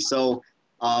democracy. So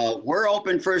we're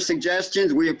open for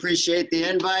suggestions. We appreciate the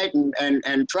invite,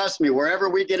 and trust me, wherever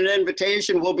we get an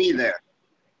invitation, we'll be there.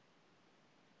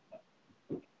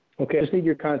 Okay, I just need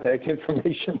your contact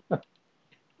information. All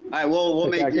right, we'll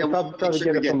okay, make. We'll probably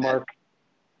get it from Mark.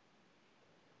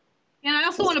 And I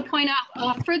also want to point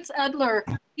out Fritz Edler,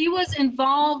 he was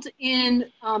involved in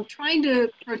trying to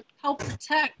help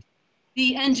protect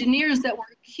the engineers that were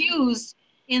accused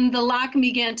in the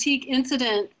Lac-Mégantic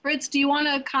incident. Fritz, do you want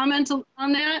to comment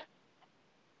on that?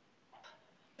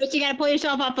 Fritz, you got to pull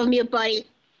yourself off of mute, buddy.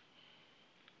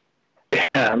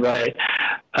 Yeah, right.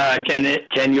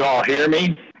 Can you all hear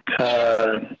me?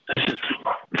 This is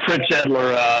Fritz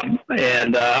Edler,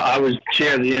 and I was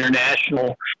chair of the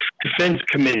International Defense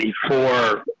Committee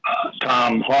for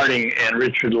Tom Harding and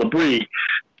Richard Labrie,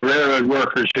 railroad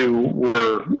workers who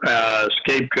were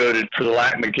scapegoated for the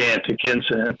Lac-Mégantic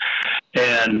incident.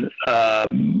 And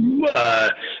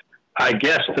I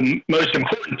guess the most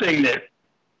important thing that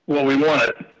we want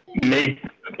to make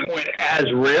a point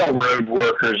as railroad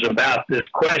workers about this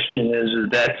question is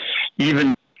that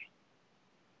even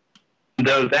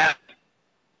though that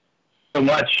so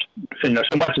much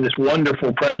of this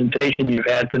wonderful presentation you've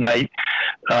had tonight,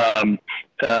 I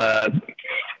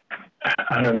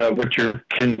don't know what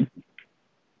can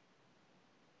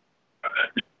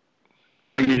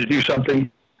you to do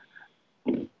something.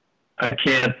 I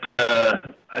can't. I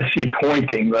see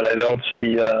pointing, but I don't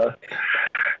see.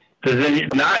 Does any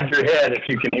nod your head if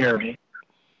you can hear me?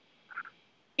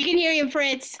 We can hear you,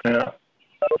 Fritz. Yeah.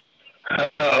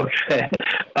 Okay.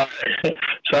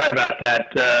 Sorry about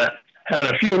that. Had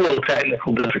a few little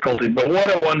technical difficulties, but what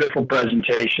a wonderful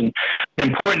presentation. The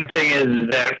important thing is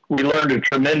that we learned a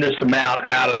tremendous amount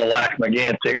out of the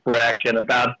Lac-Mégantic wreck, and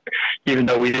about, even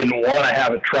though we didn't want to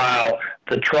have a trial,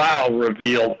 the trial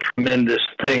revealed tremendous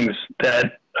things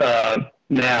that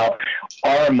now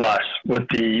arm us with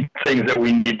the things that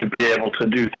we need to be able to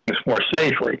do things more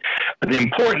safely. But the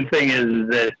important thing is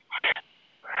that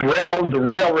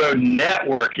the railroad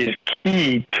network is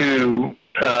key to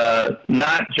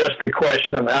not just the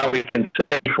question of how we can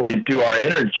safely do our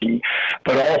energy,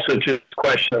 but also to the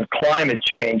question of climate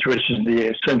change, which is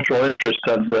the central interest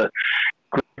of the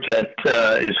group that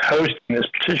is hosting this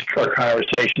particular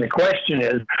conversation. The question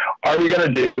is, are we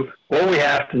going to do what we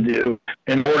have to do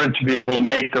in order to be able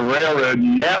to make the railroad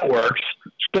networks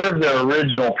serve their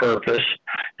original purpose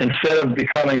instead of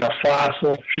becoming a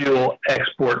fossil fuel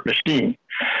export machine?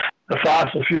 The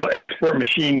fossil fuel export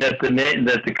machine that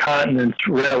the continent's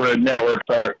railroad networks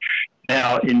are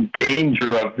now in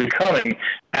danger of becoming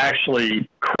actually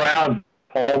crowd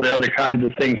all the other kinds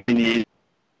of things we need,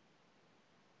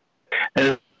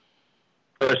 and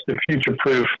for us to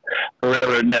future-proof the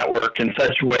railroad network in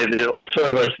such a way that it'll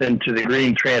serve us into the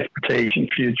green transportation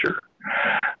future.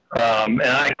 And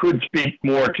I could speak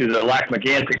more to the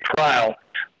Lac-Mégantic trial,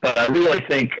 but I really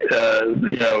think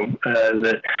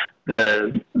that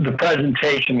the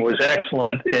presentation was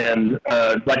excellent, and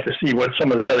I'd like to see what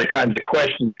some of the other kinds of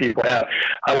questions people have.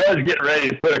 I was getting ready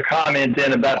to put a comment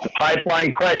in about the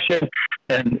pipeline question,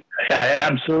 and I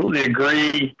absolutely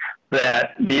agree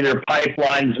that neither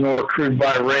pipelines nor crude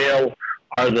by rail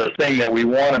are the thing that we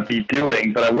want to be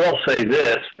doing. But I will say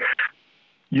this: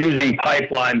 using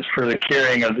pipelines for the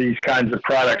carrying of these kinds of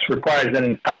products requires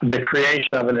the creation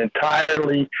of an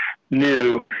entirely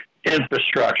new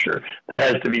infrastructure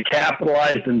that has to be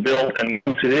capitalized and built, and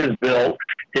once it is built,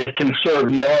 it can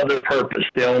serve no other purpose.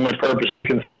 The only purpose it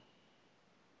can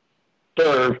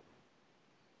serve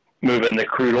moving the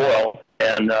crude oil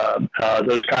and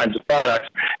those kinds of products,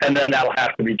 and then that'll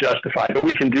have to be justified. But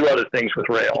we can do other things with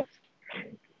rail.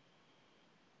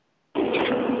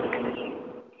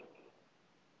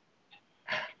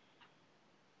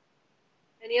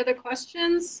 Any other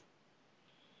questions?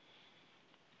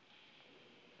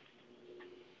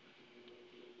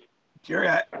 Jerry,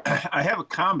 I have a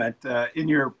comment. In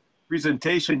your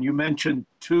presentation, you mentioned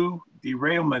 2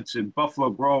 derailments in Buffalo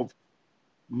Grove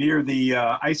near the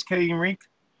ice skating rink.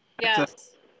 Yes.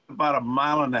 It's about 1.5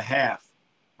 miles,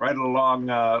 right along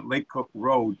Lake Cook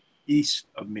Road, east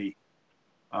of me.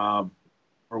 For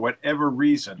whatever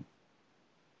reason,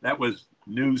 that was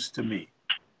news to me.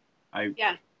 I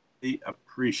really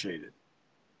appreciate it.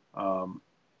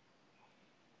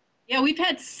 Yeah, we've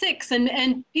had 6,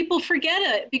 and people forget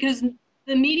it because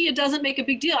the media doesn't make a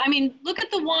big deal. I mean, look at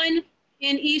the one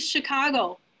in East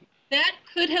Chicago. That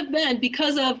could have been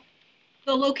because of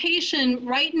the location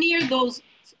right near those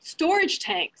storage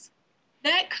tanks.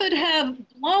 That could have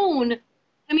blown.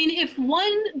 I mean, if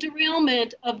one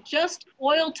derailment of just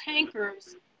oil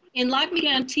tankers in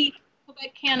Lac-Mégantic,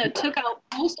 Quebec, Canada, took out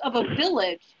most of a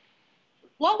village,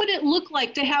 what would it look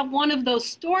like to have one of those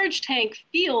storage tank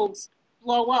fields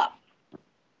blow up?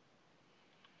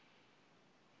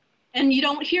 And you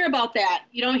don't hear about that.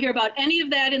 You don't hear about any of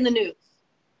that in the news.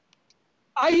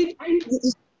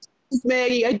 This is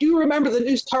Maggie, I do remember the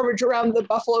news coverage around the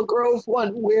Buffalo Grove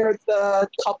one where the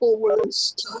couple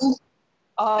was killed.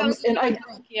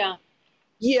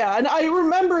 Yeah, and I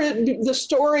remember the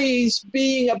stories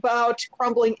being about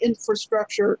crumbling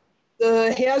infrastructure,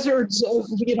 the hazards of,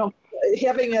 you know,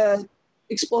 having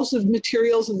explosive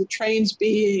materials in the trains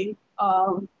being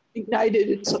ignited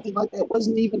and something like that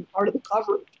wasn't even part of the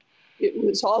coverage. It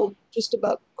was all just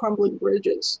about crumbling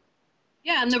bridges.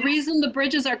 Yeah, and the reason the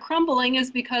bridges are crumbling is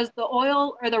because the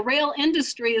oil or the rail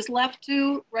industry is left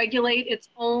to regulate its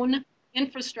own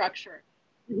infrastructure.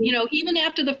 Mm-hmm. You know, even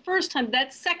after the first time,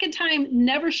 that second time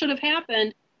never should have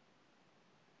happened.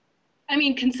 I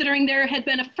mean, considering there had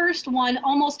been a first one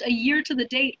almost a year to the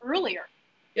date earlier.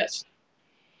 Yes.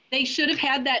 They should have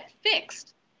had that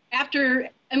fixed after,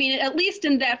 I mean, at least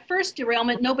in that first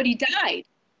derailment, nobody died.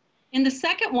 In the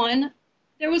second one,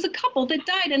 there was a couple that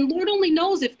died, and Lord only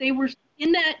knows if they were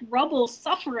in that rubble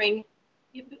suffering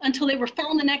until they were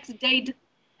found the next day,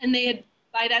 and they had,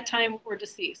 by that time, were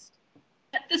deceased.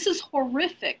 This is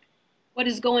horrific, what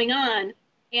is going on.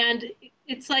 And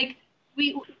it's like,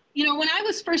 you know, when I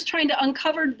was first trying to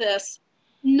uncover this,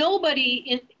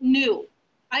 nobody knew.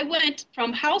 I went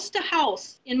from house to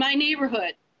house in my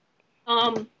neighborhood,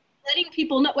 letting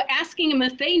people know, asking them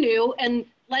if they knew, and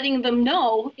letting them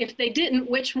know if they didn't,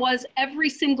 which was every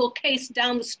single case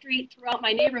down the street throughout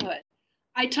my neighborhood.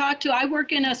 I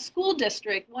work in a school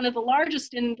district, one of the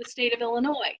largest in the state of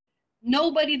Illinois.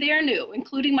 Nobody there knew,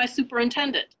 including my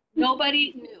superintendent.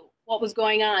 Nobody knew what was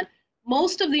going on.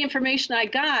 Most of the information I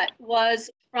got was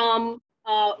from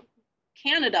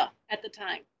Canada at the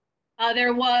time.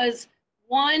 There was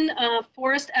one,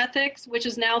 Forest Ethics, which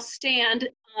is now STAND.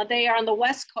 They are on the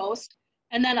West Coast.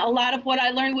 And then a lot of what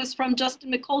I learned was from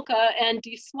Justin Mikulka and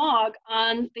DeSmog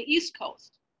on the East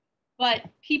Coast. But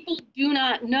people do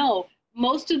not know.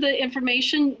 Most of the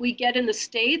information we get in the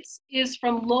States is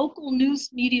from local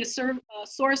news media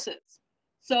sources.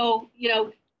 So, you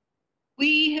know,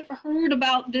 we heard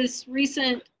about this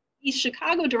recent East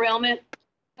Chicago derailment.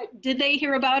 Did they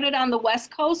hear about it on the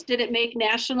West Coast? Did it make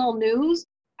national news?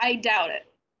 I doubt it.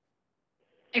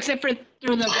 Except for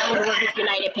through the Railroad Workers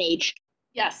United page.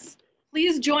 Yes.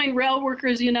 Please join Rail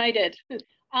Workers United.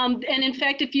 And in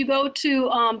fact, if you go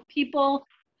to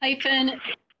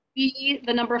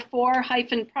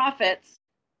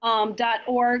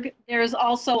people-4-profits.org, there's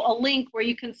also a link where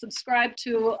you can subscribe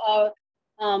to a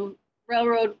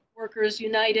Railroad Workers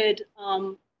United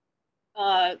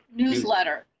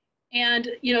newsletter. And,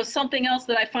 you know, something else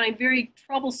that I find very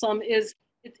troublesome is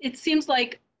it seems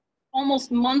like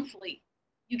almost monthly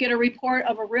you get a report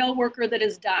of a rail worker that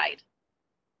has died.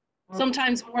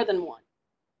 Sometimes more than one.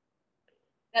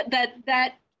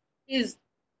 That is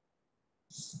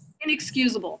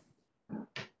inexcusable.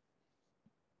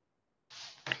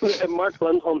 Mark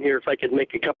Lundholm here, if I could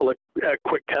make a couple of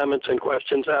quick comments and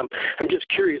questions. I'm just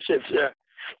curious if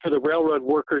for the railroad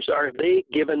workers, are they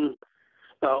given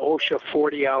OSHA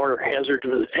 40-hour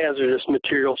hazardous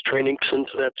materials training, since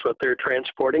that's what they're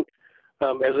transporting?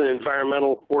 As an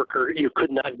environmental worker, you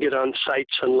could not get on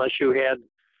sites unless you had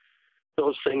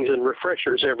those things and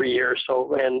refreshers every year.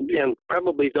 So, and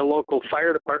probably the local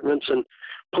fire departments and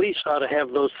police ought to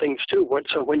have those things too.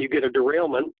 So when you get a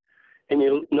derailment and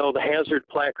you know the hazard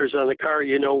placards on the car,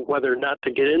 you know whether or not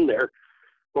to get in there,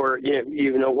 or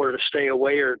you know where to stay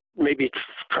away, or maybe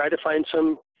try to find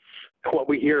some, what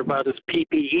we hear about is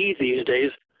PPE these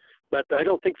days, but I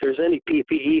don't think there's any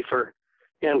PPE for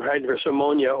anhydrous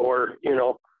ammonia or,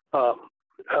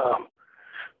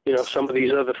 some of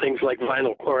these other things like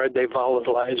vinyl chloride. They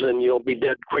volatilize and you'll be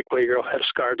dead quickly, or you'll have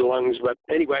scarred lungs. But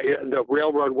anyway, the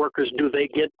railroad workers, do they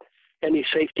get any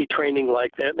safety training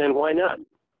like that, and why not?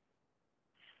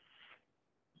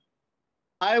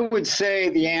 I would say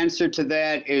the answer to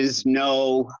that is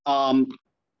no.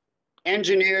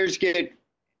 Engineers get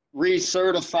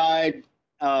recertified.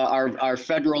 Our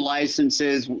federal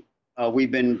licenses,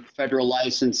 we've been federal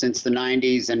licensed since the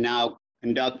 90s, and now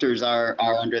conductors are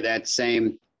under that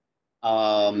same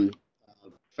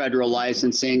federal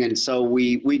licensing, and so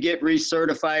we get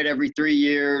recertified every 3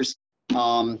 years.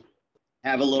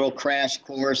 Have a little crash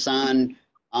course on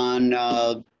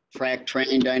track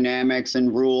train dynamics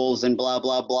and rules and blah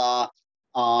blah blah.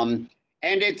 And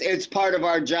it's part of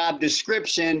our job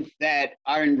description that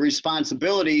our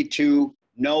responsibility to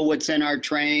know what's in our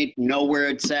train, know where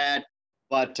it's at.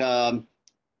 But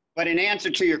in answer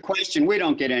to your question, we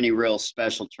don't get any real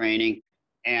special training,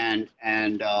 and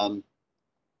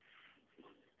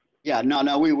yeah,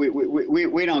 no,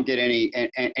 we don't get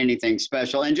anything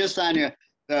special. And just on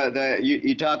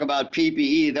you talk about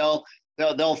PPE,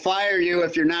 they'll fire you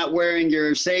if you're not wearing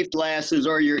your safe glasses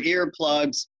or your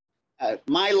earplugs.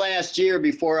 My last year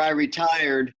before I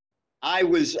retired, I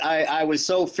was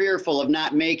so fearful of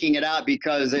not making it out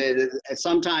because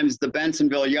sometimes the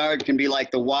Bensonville yard can be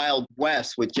like the Wild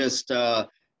West with just so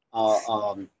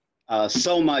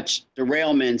much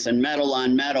derailments and metal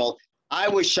on metal. I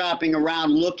was shopping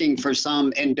around looking for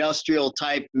some industrial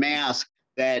type mask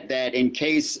that in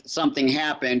case something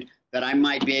happened, that I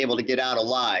might be able to get out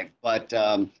alive. But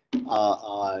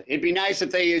it'd be nice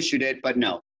if they issued it, but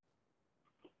no.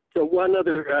 So one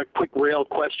other quick rail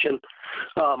question.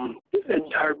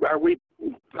 Are we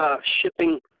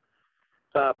shipping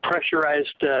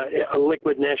pressurized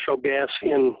liquid natural gas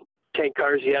in tank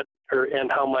cars yet,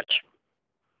 and how much?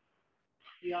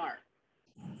 We are.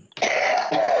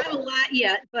 Not a lot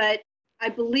yet, but I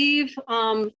believe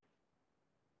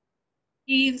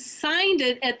he signed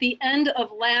it at the end of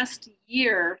last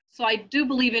year, so I do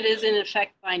believe it is in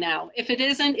effect by now. If it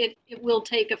isn't, it will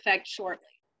take effect shortly.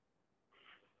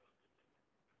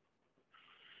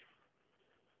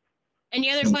 Any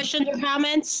other questions or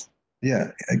comments?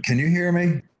 Yeah, can you hear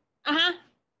me? Uh-huh.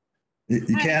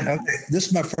 You can? Okay, this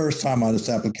is my first time on this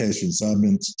application, so I've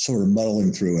been sort of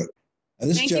muddling through it.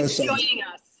 Thank you for joining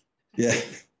us. Yeah,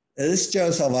 this is Joe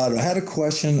Salvato. I had a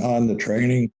question on the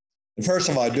training. And first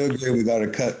of all, I do agree we got to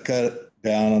cut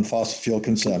down on fossil fuel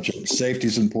consumption. Safety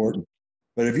is important.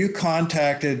 But have you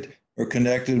contacted or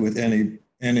connected with any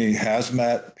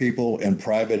hazmat people in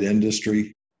private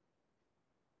industry?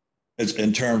 It's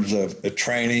in terms of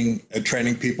training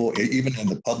people, even in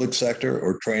the public sector,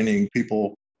 or training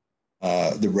people,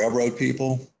 the railroad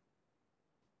people?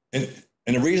 And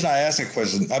the reason I ask that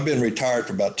question, I've been retired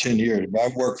for about 10 years, but I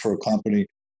worked for a company.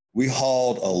 We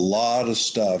hauled a lot of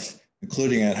stuff,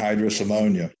 including anhydrous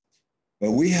ammonia.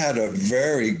 But we had a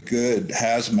very good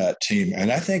hazmat team,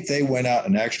 and I think they went out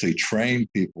and actually trained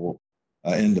people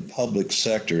in the public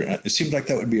sector. It seems like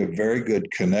that would be a very good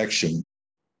connection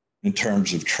in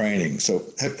terms of training. So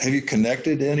have you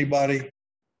connected to anybody?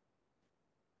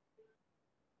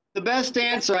 The best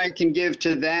answer I can give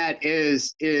to that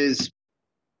is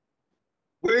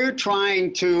we're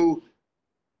trying to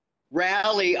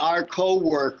rally our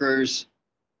co-workers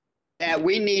that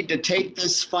we need to take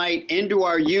this fight into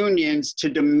our unions to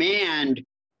demand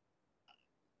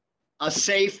a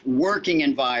safe working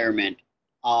environment.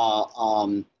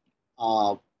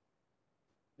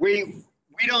 We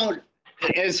don't,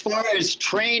 as far as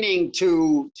training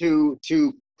to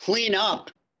clean up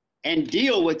and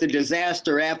deal with the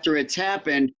disaster after it's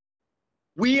happened,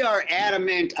 we are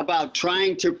adamant about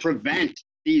trying to prevent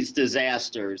these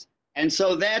disasters. And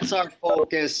so that's our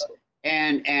focus,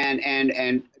 and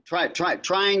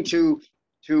trying to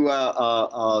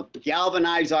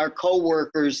galvanize our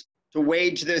co-workers to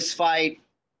wage this fight,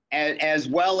 as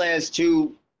well as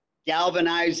to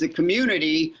galvanize the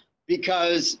community,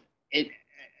 because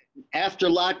after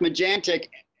Lock Majantic,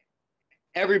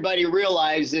 everybody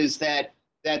realizes that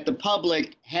the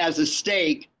public has a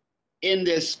stake in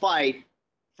this fight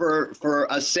for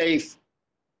a safe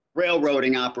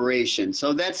railroading operation.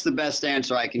 So that's the best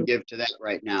answer I can give to that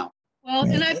right now. Well,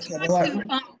 and I've talked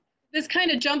to, this kind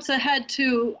of jumps ahead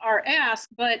to our ask,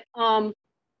 but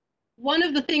one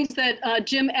of the things that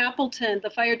Jim Appleton, the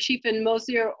fire chief in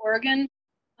Mosier, Oregon,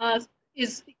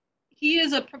 he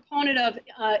is a proponent of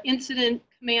incident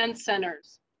command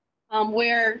centers,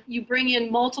 where you bring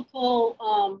in multiple,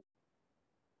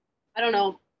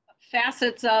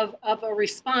 facets of a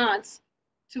response,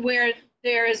 to where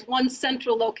there is one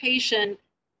central location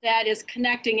that is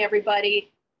connecting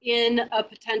everybody in a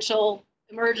potential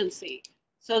emergency,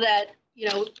 so that,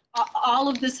 all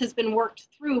of this has been worked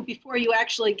through before you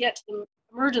actually get to the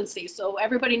emergency. So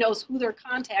everybody knows who they're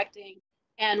contacting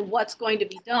and what's going to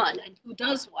be done and who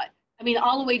does what. I mean,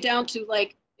 all the way down to,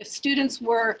 like, if students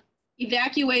were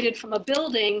evacuated from a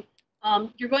building,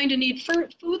 you're going to need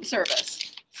food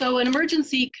service. So an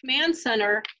emergency command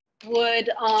center would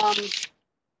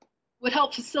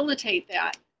help facilitate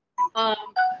that. I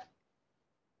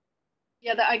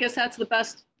guess that's the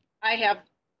best I have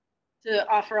to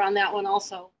offer on that one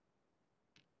also.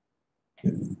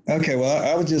 Okay, well,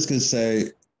 I was just going to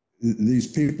say, these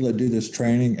people that do this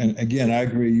training, and again, I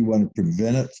agree you want to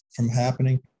prevent it from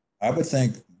happening. I would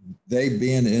think they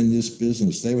being in this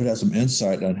business, they would have some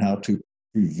insight on how to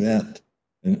prevent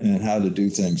and how to do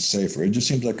things safer. It just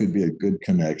seems like it'd be a good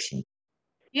connection.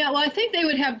 Yeah, well, I think they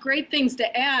would have great things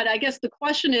to add. I guess the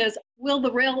question is, will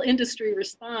the rail industry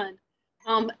respond?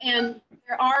 And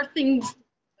there are things,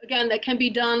 again, that can be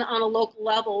done on a local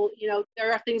level. You know,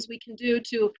 there are things we can do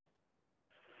to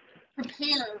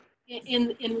prepare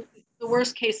in the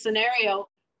worst case scenario.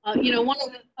 You know, one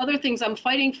of the other things I'm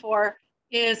fighting for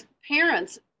is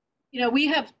parents. You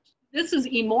know, this is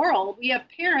immoral. We have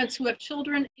parents who have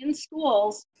children in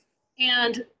schools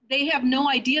and they have no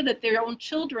idea that their own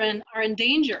children are in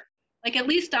danger. Like, at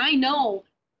least I know,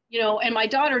 you know, and my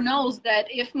daughter knows that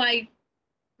if my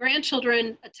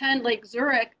grandchildren attend Lake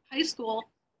Zurich High School,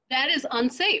 that is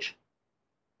unsafe.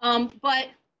 But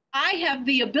I have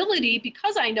the ability,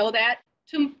 because I know that,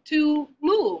 to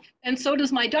move, and so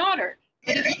does my daughter.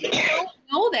 But if you don't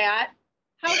know that,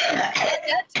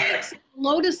 that takes a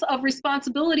lotus of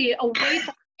responsibility away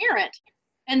from the parent,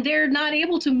 and they're not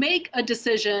able to make a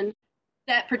decision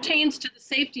that pertains to the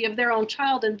safety of their own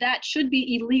child, and that should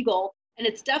be illegal, and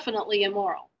it's definitely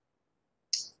immoral.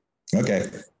 Okay.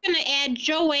 I'm going to add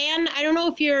Joanne. I don't know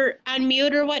if you're on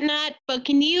mute or whatnot, but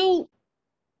can you,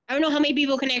 I don't know how many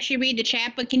people can actually read the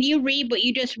chat, but can you read what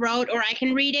you just wrote, or I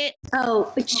can read it?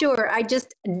 Oh, sure. I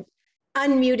just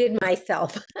unmuted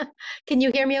myself. Can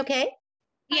you hear me okay?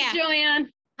 Yeah. Hi,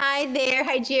 Joanne. Hi there.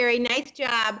 Hi, Jerry. Nice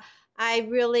job. I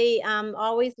really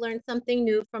always learn something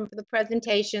new from the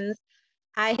presentations.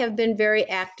 I have been very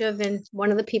active and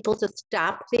one of the people to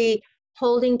stop the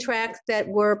holding tracks that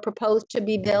were proposed to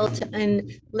be built in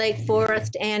Lake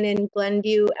Forest and in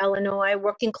Glenview, Illinois,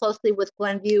 working closely with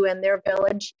Glenview and their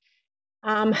village.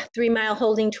 3-mile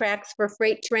holding tracks for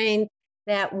freight trains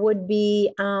that would be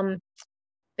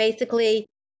basically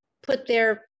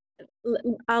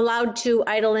allowed to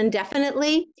idle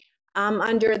indefinitely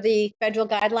under the federal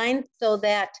guidelines, so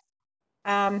that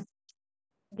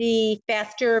the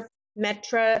faster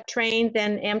Metra trains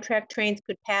and Amtrak trains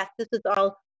could pass. This is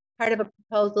all part of a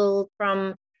proposal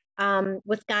from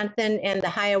Wisconsin and the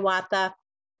Hiawatha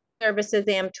Services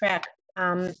Amtrak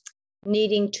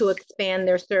needing to expand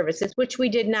their services, which we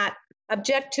did not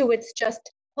object to. It's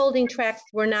just holding tracks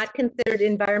were not considered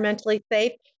environmentally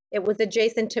safe. It was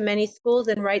adjacent to many schools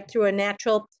and right through a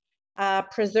natural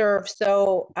preserve.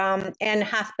 So, and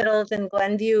hospitals in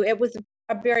Glenview, it was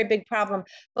a very big problem.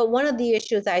 But one of the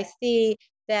issues I see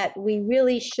that we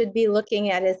really should be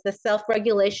looking at is the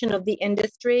self-regulation of the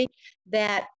industry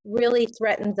that really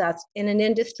threatens us in an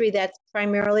industry that's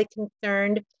primarily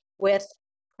concerned with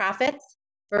profits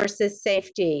versus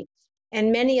safety.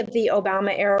 And many of the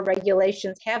Obama-era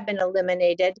regulations have been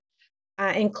eliminated,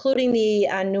 including the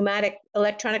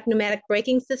electronic pneumatic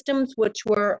braking systems, which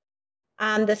were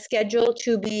on the schedule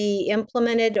to be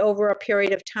implemented over a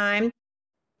period of time.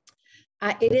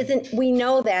 We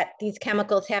know that these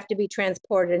chemicals have to be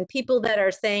transported, and people that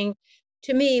are saying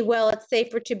to me, well, it's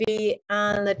safer to be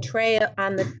on the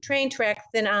train tracks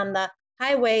than on the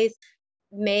highways,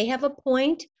 may have a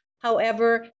point.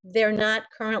 However, they're not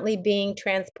currently being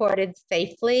transported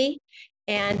safely.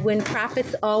 And when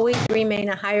profits always remain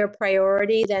a higher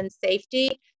priority than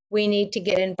safety, we need to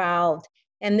get involved.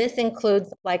 And this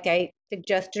includes, like I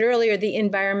suggested earlier, the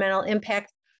environmental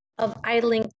impacts of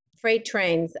idling freight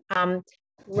trains.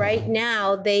 Right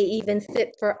now, they even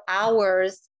sit for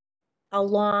hours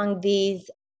along the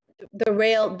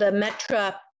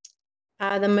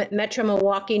Metro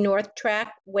Milwaukee North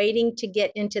track, waiting to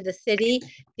get into the city.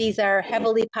 These are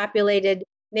heavily populated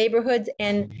neighborhoods,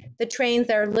 and the trains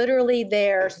are literally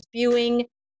there spewing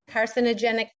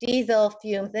carcinogenic diesel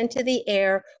fumes into the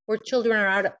air, where children are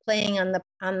out playing on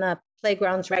the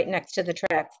playgrounds right next to the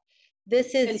tracks.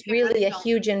 This is really a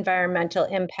huge environmental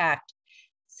impact.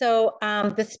 So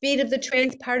the speed of the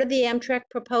trains, part of the Amtrak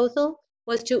proposal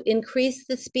was to increase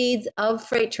the speeds of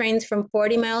freight trains from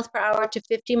 40 miles per hour to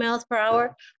 50 miles per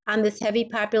hour on this heavy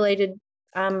populated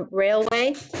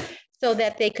railway, so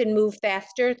that they could move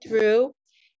faster through.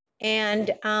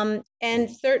 And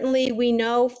certainly we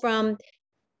know from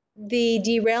the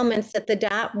derailments that the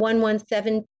DOT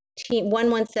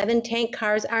 117 tank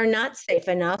cars are not safe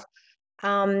enough.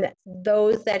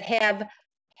 Those that have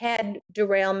had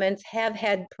derailments have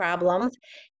had problems,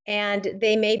 and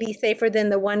they may be safer than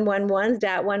the 111s,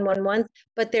 DOT 111s,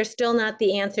 but they're still not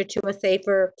the answer to a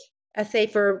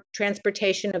safer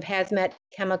transportation of hazmat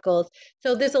chemicals.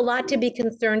 So there's a lot to be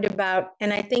concerned about,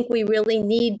 and I think we really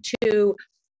need to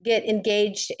get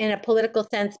engaged in a political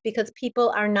sense because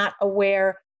people are not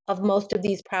aware of most of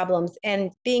these problems.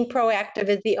 And being proactive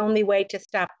is the only way to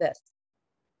stop this.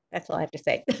 That's all I have to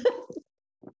say.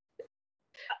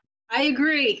 I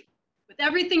agree with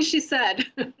everything she said.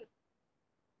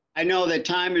 I know that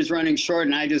time is running short,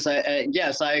 and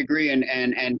yes, I agree,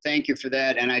 and thank you for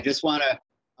that. And I just want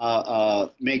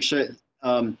to make sure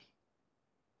the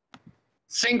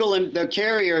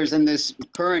carriers in this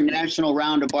current national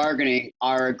round of bargaining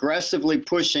are aggressively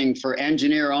pushing for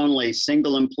engineer-only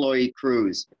single employee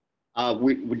crews.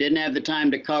 We didn't have the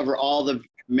time to cover all the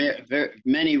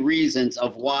many reasons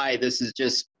of why this is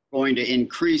just going to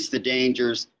increase the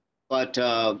dangers. But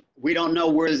we don't know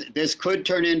where this could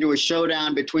turn into a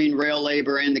showdown between rail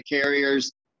labor and the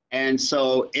carriers. And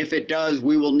so if it does,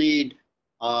 we will need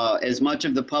as much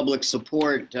of the public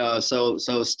support. So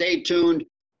stay tuned,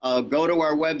 go to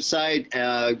our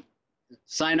website,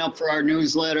 sign up for our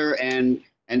newsletter, and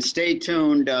stay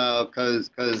tuned because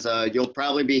you'll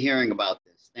probably be hearing about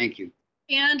this. Thank you.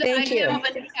 And I have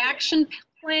an action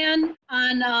plan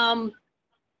on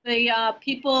the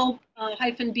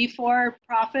people-B4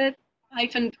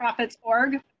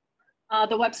 profits.org,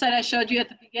 the website I showed you at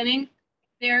the beginning.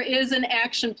 There is an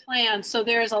action plan. So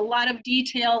there's a lot of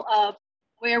detail of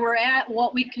where we're at,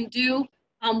 what we can do.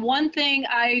 One thing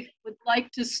I would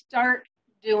like to start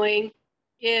doing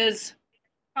is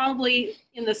probably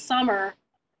in the summer,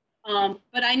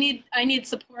 but I need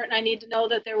support, and I need to know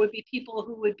that there would be people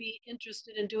who would be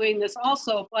interested in doing this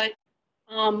also, but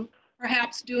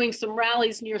perhaps doing some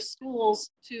rallies near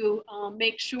schools to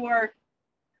make sure,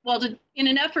 in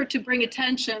an effort to bring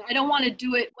attention. I don't want to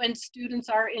do it when students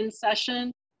are in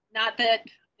session, not that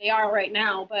they are right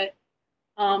now, but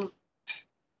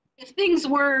if things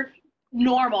were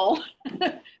normal,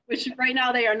 which right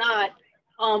now they are not,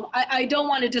 I don't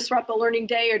want to disrupt the learning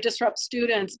day or disrupt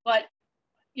students, but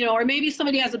or maybe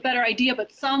somebody has a better idea,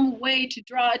 but some way to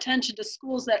draw attention to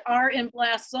schools that are in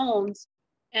blast zones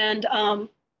and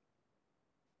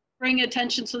bring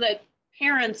attention so that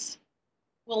parents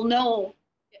will know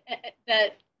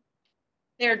that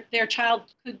their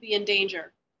child could be in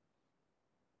danger.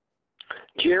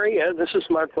 Jerry, this is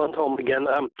Mark Lundholm again.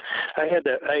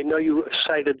 I know you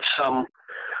cited some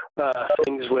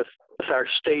things with our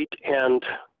state and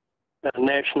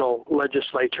national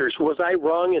legislatures. Was I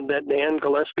wrong in that Ann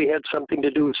Gillespie had something to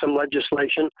do with some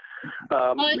legislation?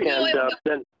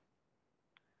 Then,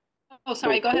 oh,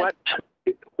 sorry, go ahead.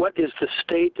 What is the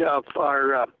state of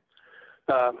our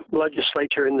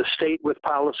legislature in the state with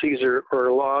policies or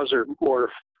laws or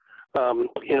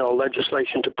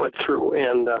legislation to put through?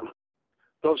 And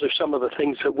those are some of the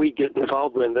things that we get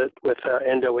involved with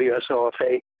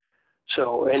NWSOFA.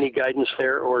 So any guidance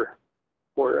there or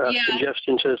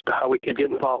suggestions as to how we could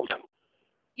get involved?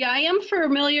 Yeah, I am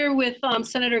familiar with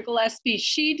Senator Gillespie.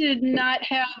 She did not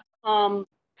have,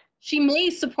 she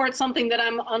may support something that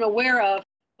I'm unaware of,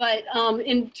 but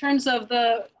in terms of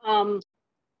the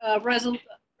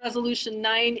resolution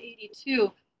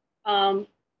 982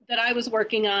 that I was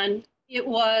working on, it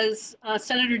was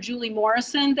Senator Julie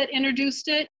Morrison that introduced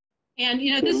it. And,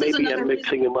 this is another I'm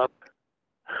mixing them up.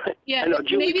 Yeah, I know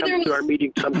Julie comes to our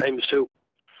meetings sometimes too.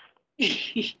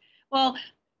 Well,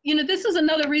 this is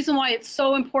another reason why it's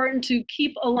so important to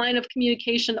keep a line of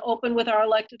communication open with our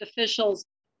elected officials.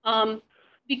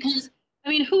 Because,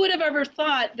 who would have ever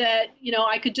thought that,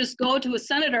 I could just go to a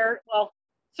senator, well,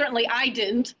 certainly I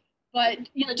didn't, but,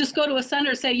 just go to a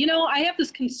senator and say, I have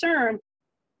this concern,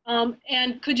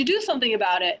 and could you do something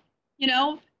about it?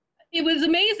 It was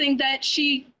amazing that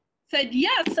she said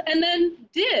yes and then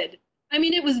did.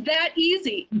 It was that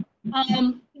easy.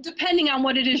 Depending on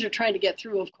what it is you're trying to get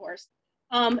through, of course.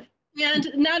 And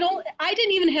not only, I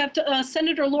didn't even have to,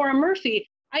 Senator Laura Murphy,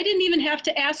 I didn't even have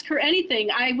to ask her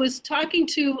anything. I was talking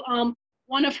to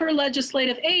one of her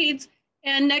legislative aides,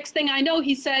 and next thing I know,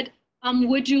 he said,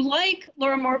 would you like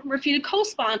Laura Murphy to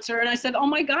co-sponsor? And I said, oh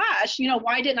my gosh,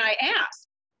 why didn't I ask?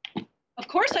 Of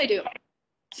course I do.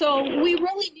 So we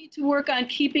really need to work on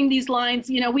keeping these lines,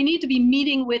 we need to be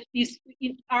meeting with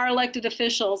our elected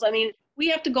officials. We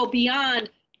have to go beyond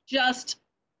just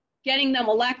getting them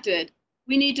elected.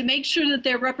 We need to make sure that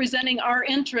they're representing our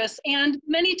interests. And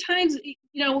many times,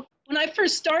 when I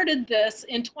first started this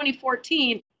in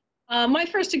 2014, my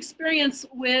first experience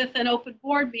with an open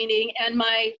board meeting and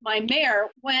my mayor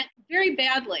went very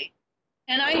badly.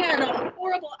 And I had a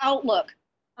horrible outlook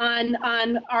on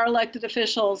our elected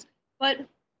officials. But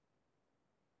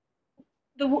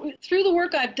through the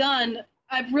work I've done,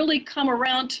 I've really come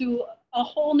around to a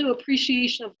whole new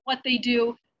appreciation of what they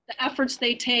do, the efforts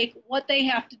they take, what they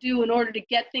have to do in order to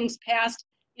get things passed.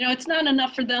 It's not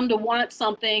enough for them to want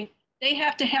something. they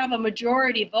have to have a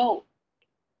majority vote.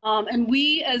 And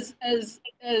we as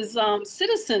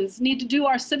citizens need to do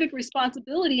our civic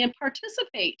responsibility and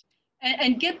participate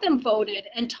and get them voted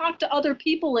and talk to other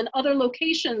people in other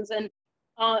locations and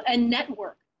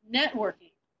networking,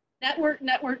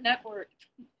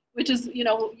 which is, you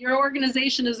know, your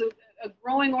organization is a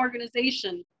growing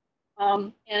organization.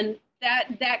 And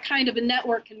that kind of a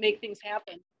network can make things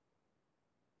happen.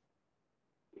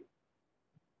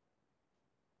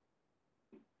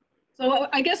 So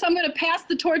I guess I'm going to pass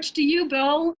the torch to you,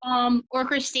 Bill, or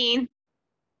Christine.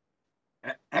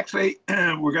 Actually,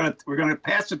 we're gonna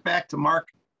pass it back to Mark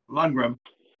Lundgren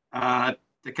to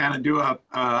kind of do a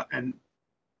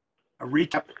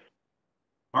recap.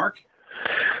 Mark.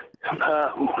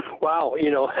 Wow, you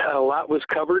know, a lot was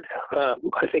covered.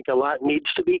 I think a lot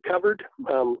needs to be covered.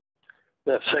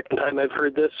 The second time I've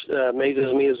heard this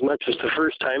amazes me as much as the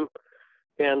first time.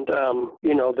 And,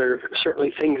 you know, there are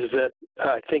certainly things that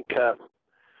I think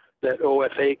that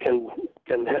OFA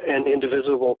and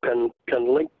Indivisible can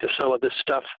link to some of this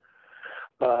stuff.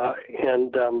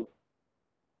 And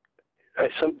I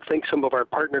think some of our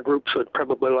partner groups would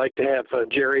probably like to have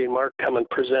Jerry and Mark come and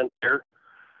present there.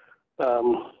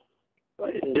 Does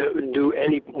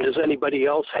anybody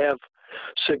else have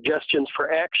suggestions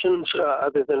for actions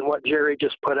other than what Jerry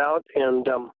just put out? And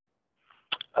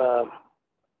I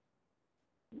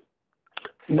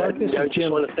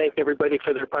just want to thank everybody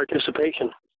for their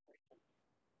participation.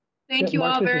 Thank you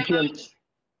all very much.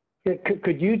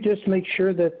 Could you just make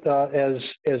sure that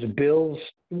as bills,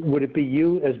 would it be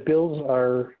you as bills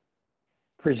are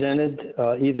presented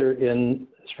either in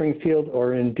Springfield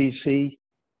or in DC,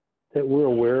 that we're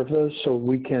aware of those so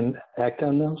we can act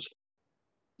on those?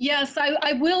 Yes,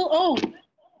 I will. Oh,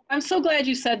 I'm so glad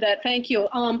you said that. Thank you.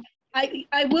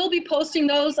 I will be posting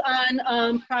those on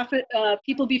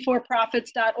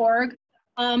peoplebeforeprofits.org.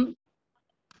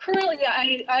 Currently,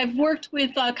 I've worked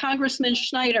with Congressman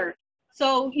Schneider.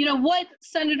 So, you know, what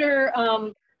Senator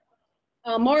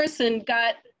Morrison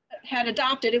had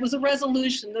adopted, it was a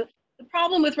resolution. The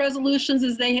problem with resolutions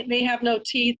is they have no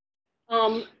teeth.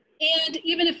 And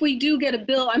even if we do get a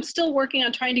bill, I'm still working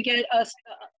on trying to get a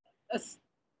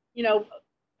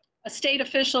state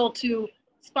official to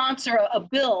sponsor a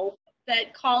bill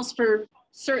that calls for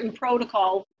certain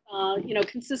protocol, you know,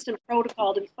 consistent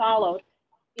protocol to be followed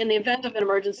in the event of an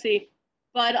emergency.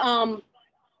 But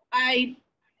I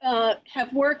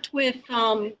have worked with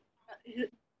a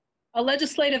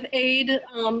legislative aide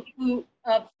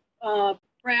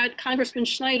Congressman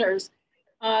Schneider's,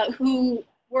 who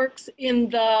works in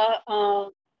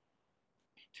the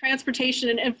Transportation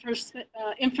and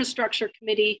Infrastructure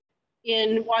Committee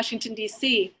in Washington,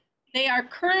 D.C. They are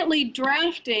currently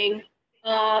drafting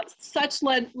such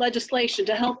legislation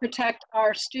to help protect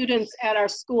our students at our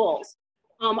schools.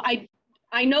 I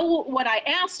know what I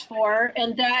asked for,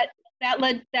 and that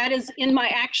is in my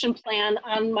action plan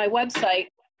on my website.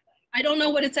 I don't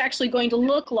know what it's actually going to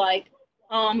look like.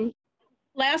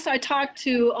 Last I talked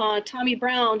to Tommy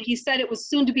Brown, he said it was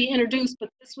soon to be introduced, but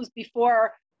this was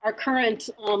before our current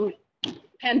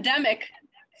pandemic.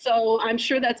 So I'm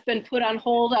sure that's been put on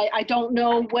hold. I don't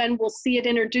know when we'll see it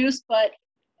introduced, but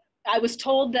I was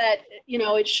told that, you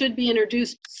know, it should be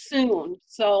introduced soon.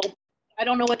 So I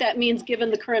don't know what that means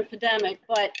given the current pandemic,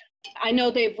 but I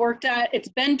know they've worked at, it's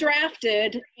been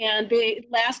drafted, and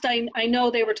last I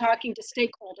know they were talking to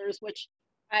stakeholders, which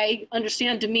I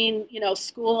understand to mean, you know,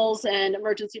 schools and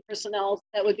emergency personnel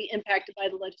that would be impacted by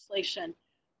the legislation.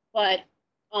 But,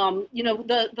 you know,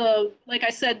 like I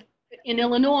said, in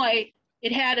Illinois,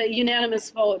 it had a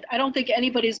unanimous vote. I don't think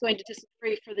anybody's going to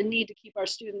disagree for the need to keep our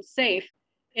students safe.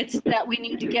 It's that we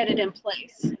need to get it in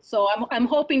place. So I'm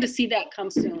hoping to see that come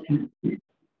soon.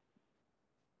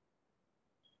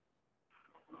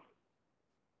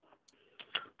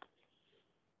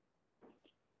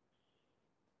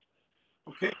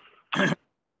 Okay.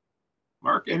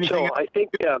 Mark, anything? So I think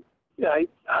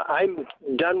I'm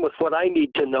done with what I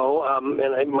need to know.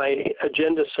 And my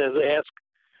agenda says ask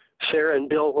Sarah and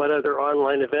Bill what other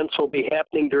online events will be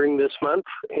happening during this month,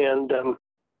 and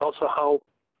also how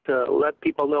to let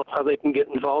people know how they can get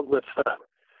involved with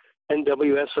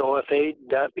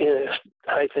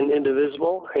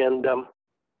NWSOFA-Indivisible. And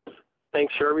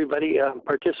thanks for everybody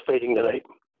participating tonight.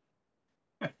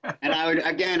 And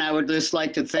I would just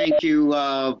like to thank you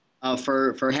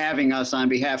for having us on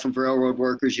behalf of Railroad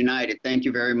Workers United. Thank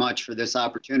you very much for this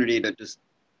opportunity to just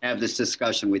have this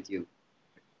discussion with you.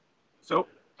 So,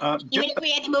 even if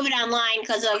we had to move it online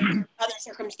because of other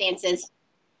circumstances.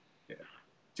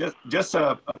 Just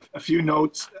a few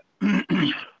notes.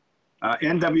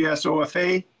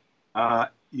 NWSOFA,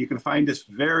 you can find us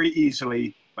very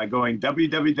easily by going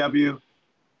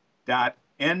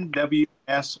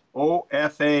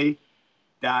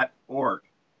www.nwsofa.org.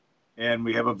 And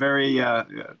we have a very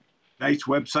nice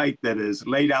website that is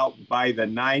laid out by the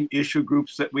 9 issue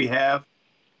groups that we have.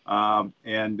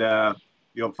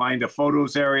 You'll find a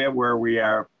photos area where we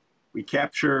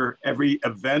capture every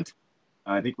event.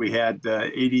 I think we had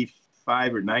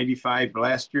 85 or 95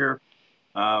 last year.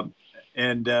 A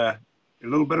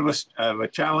little bit of a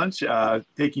challenge,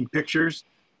 taking pictures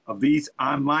of these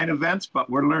online events, but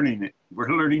we're learning it. We're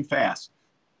learning fast.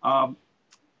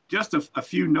 Just a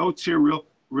few notes here real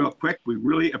quick. We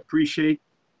really appreciate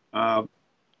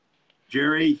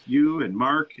Jerry, you and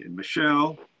Mark and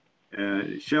Michelle,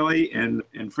 Shelley and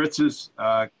Fritz's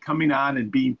coming on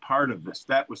and being part of this.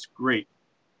 That was great.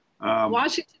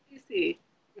 Washington, D.C.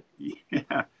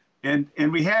 Yeah, and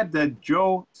we had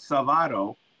Joe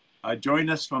Salvato join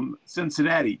us from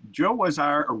Cincinnati. Joe was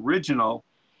our original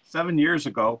 7 years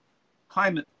ago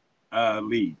climate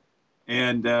lead.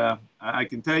 And I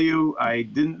can tell you, I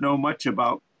didn't know much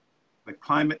about the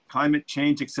climate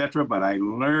change, etc., but I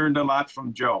learned a lot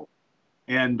from Joe.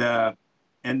 And that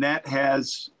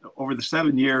has, over the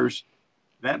 7 years,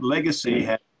 that legacy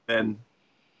has been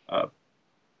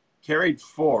carried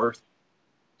forth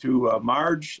to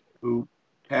Marge, who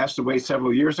passed away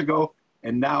several years ago,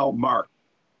 and now Mark.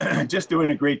 Just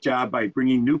doing a great job by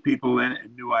bringing new people in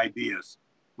and new ideas,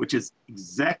 which is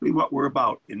exactly what we're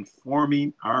about,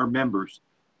 informing our members.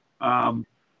 On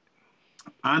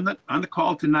the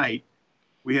call tonight,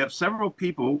 we have several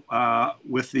people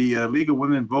with the League of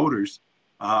Women Voters.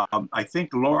 I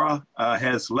think Laura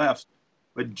has left,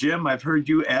 but Jim, I've heard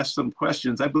you ask some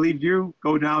questions. I believe you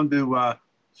go down to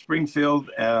Springfield.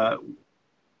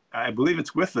 I believe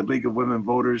it's with the League of Women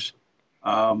Voters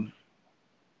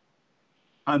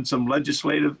on some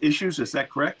legislative issues. Is that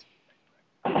correct?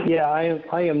 Yeah, I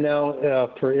am now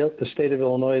for the state of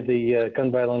Illinois, the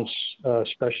gun violence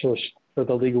specialist for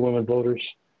the League of Women Voters.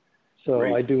 So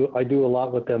great. I do a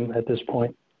lot with them at this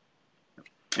point.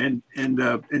 And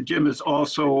Jim is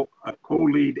also a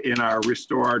co-lead in our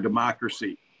Restore Our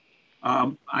Democracy.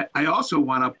 I also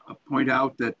want to point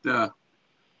out that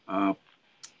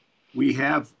we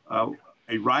have a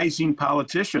rising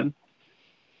politician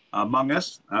among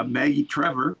us, Maggie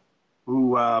Trevor,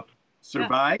 who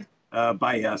survived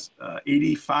by a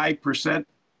 85%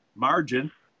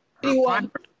 margin.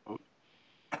 81.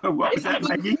 What was that,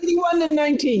 Maggie? 81 to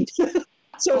 19.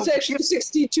 So it's actually a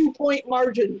 62-point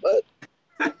margin, but.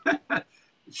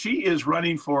 She is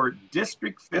running for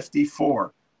District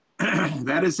 54.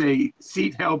 That is a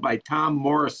seat held by Tom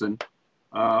Morrison,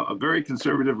 a very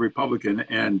conservative Republican,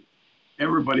 and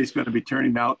everybody's going to be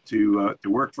turning out to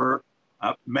work for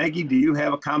her. Maggie, do you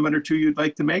have a comment or two you'd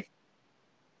like to make?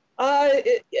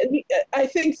 I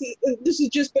think this has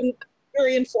just been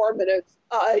very informative.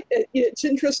 It's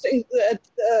interesting that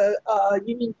the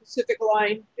Union Pacific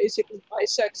line basically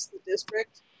bisects the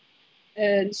district.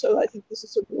 And so I think this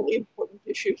is a really important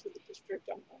issue for the district.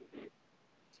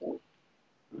 So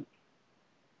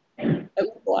I learned a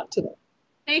lot today.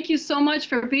 Thank you so much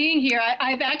for being here.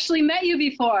 I've actually met you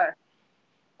before.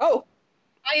 Oh.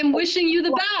 I am wishing you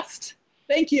the best.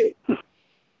 Thank you.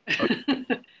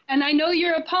 And I know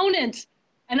your opponent,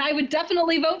 and I would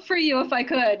definitely vote for you if I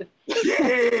could.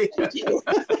 Yay! Thank you.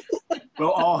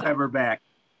 We'll all have her back.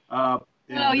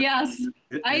 Oh, yes.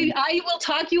 I will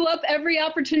talk you up every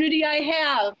opportunity I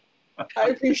have. I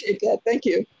appreciate that. Thank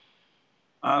you.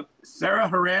 Sarah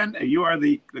Haran, you are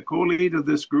the co-lead of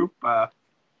this group.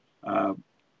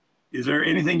 Is there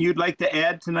anything you'd like to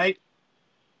add tonight?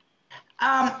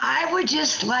 I would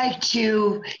just like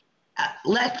to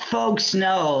let folks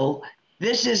know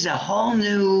this is a whole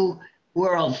new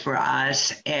world for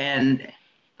us, and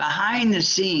behind the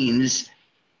scenes,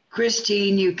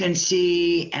 Christine, you can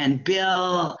see, and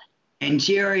Bill and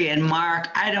Jerry and Mark,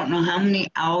 I don't know how many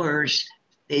hours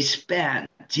they spent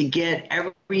to get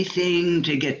everything,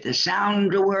 to get the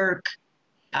sound to work.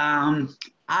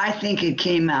 I think it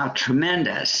came out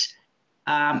tremendous.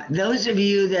 Those of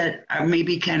you that are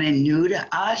maybe kind of new to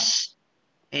us,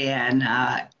 and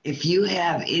if you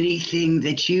have anything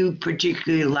that you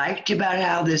particularly liked about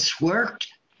how this worked,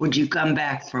 would you come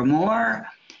back for more?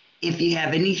 If you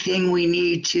have anything we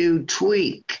need to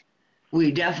tweak,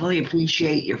 we definitely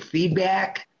appreciate your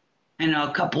feedback. I know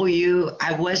a couple of you,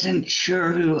 I wasn't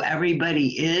sure who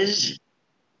everybody is.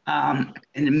 And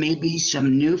there may be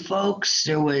some new folks.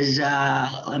 There was,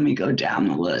 let me go down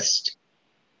the list.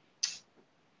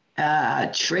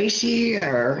 Tracy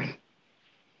or...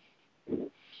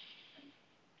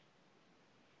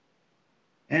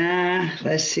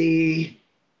 let's see.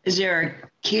 Is there a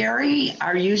Carrie?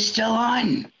 Are you still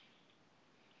on?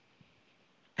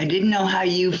 I didn't know how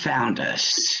you found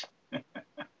us.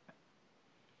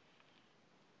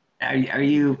 Are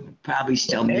you probably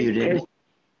still muted?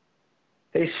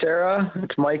 Hey, Sarah,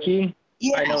 it's Mikey.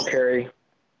 Yes. I know Carrie.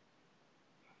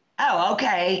 Oh,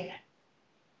 okay.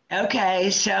 Okay,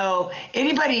 so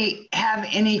anybody have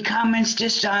any comments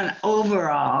just on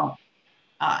overall?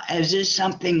 Is this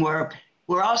something where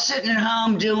we're all sitting at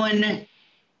home doing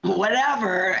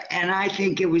whatever, and I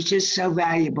think it was just so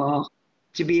valuable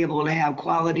to be able to have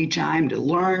quality time to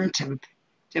learn,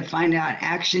 to find out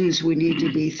actions we need to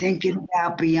be thinking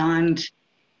about beyond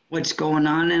what's going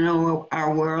on in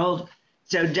our world.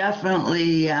 So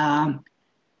definitely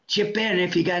chip in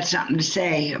if you got something to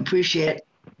say. Appreciate it.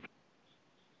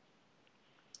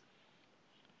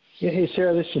 Yeah, hey,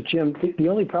 Sarah, this is Jim. The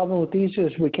only problem with these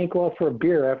is we can't go out for a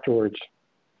beer afterwards.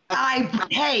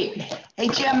 Hey,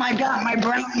 Jim, I got my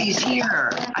brownies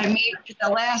here. I made the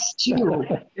last two.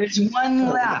 There's one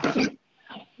left.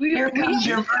 Here comes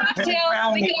your birthday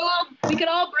brownie. We could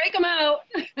all break them out.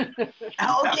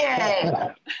 Okay.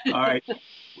 All right.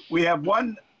 We have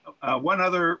one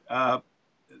other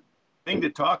thing to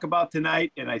talk about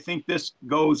tonight, and I think this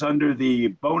goes under the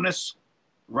bonus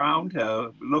round.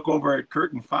 Look over at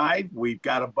curtain 5. We've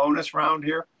got a bonus round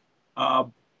here.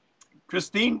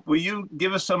 Christine, will you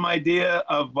give us some idea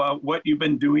of what you've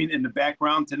been doing in the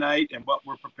background tonight and what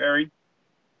we're preparing?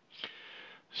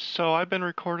 So I've been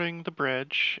recording the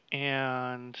bridge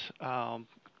and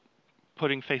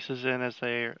putting faces in as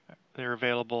they're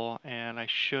available, and I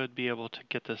should be able to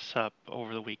get this up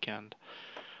over the weekend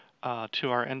to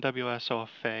our NWSOFA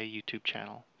YouTube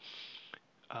channel.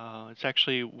 It's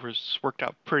actually worked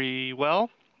out pretty well.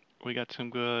 We got some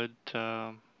good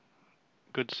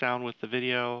sound with the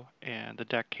video, and the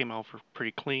deck came over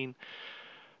pretty clean.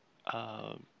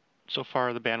 So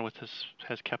far, the bandwidth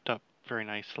has kept up very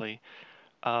nicely.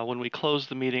 When we close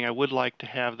the meeting, I would like to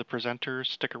have the presenters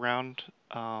stick around.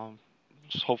 So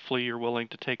hopefully you're willing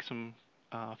to take some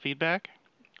feedback,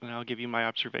 and I'll give you my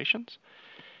observations.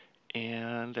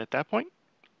 And at that point,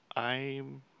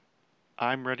 I'm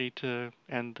ready to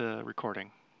end the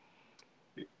recording.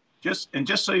 Just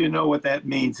so you know what that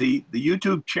means, the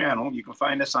YouTube channel, you can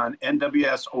find us on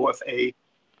NWSOFA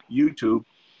YouTube.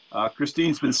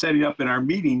 Christine's been setting up in our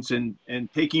meetings and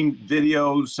taking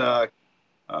videos,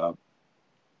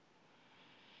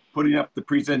 putting up the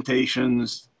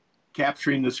presentations,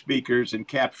 capturing the speakers, and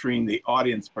capturing the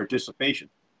audience participation.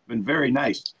 Been very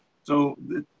nice. So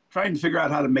trying to figure out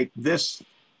how to make this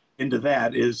into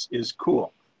that is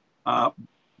cool.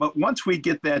 But once we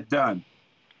get that done,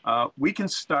 we can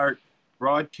start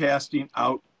broadcasting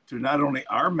out to not only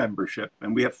our membership,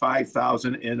 and we have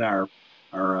 5,000 in our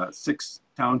 6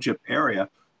 township area,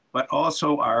 but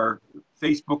also our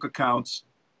Facebook accounts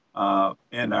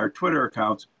and our Twitter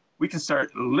accounts. We can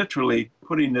start literally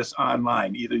putting this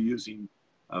online, either using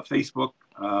Facebook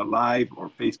Live or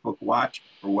Facebook Watch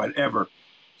or whatever.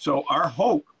 So our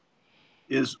hope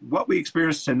is what we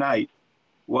experienced tonight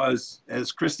was,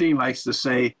 as Christine likes to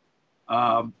say,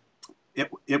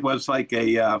 it was like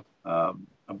a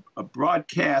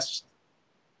broadcast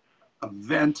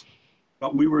event,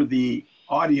 but we were the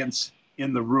audience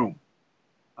in the room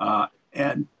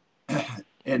and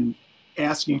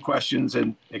asking questions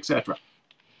and etc.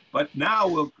 But now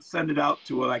we'll send it out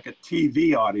to like a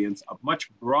TV audience, a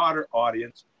much broader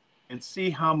audience, and see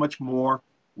how much more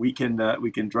we can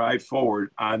drive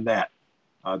forward on that.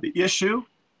 The issue,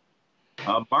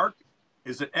 Mark,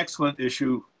 is an excellent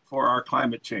issue for our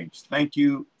climate change. Thank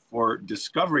you for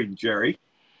discovering Jerry,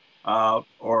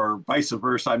 or vice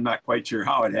versa. I'm not quite sure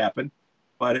how it happened,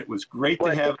 but it was great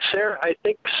to have. I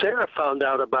think Sarah found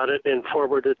out about it and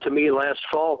forwarded it to me last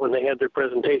fall when they had their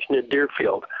presentation in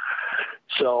Deerfield.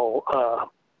 So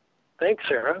thanks,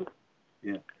 Sarah.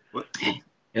 Yeah.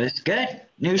 It was good.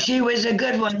 Knew she was a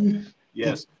good one.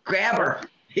 Yes. Grab her.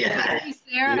 Yeah. Thanks,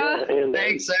 Sarah. Yeah, and,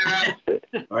 thanks, Sarah.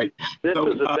 All right. This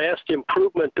is a vast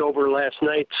improvement over last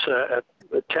night's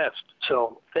test.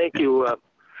 So thank you.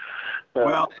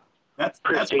 Well, that's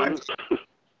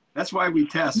why we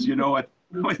test. You know,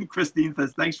 when Christine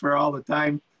says thanks for all the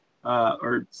time,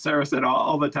 or Sarah said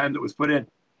all the time that was put in,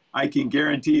 I can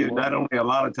guarantee you not only a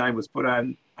lot of time was put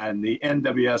on the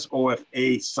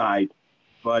NWSOFA side,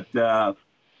 but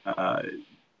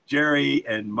Jerry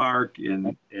and Mark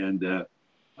and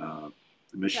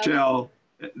Michelle,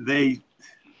 they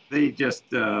just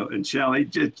and Shelley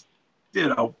just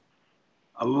did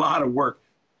a lot of work.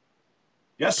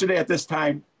 Yesterday at this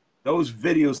time, those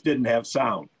videos didn't have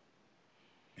sound.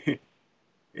 And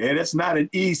it's not an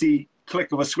easy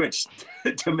click of a switch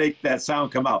to make that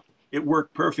sound come out. It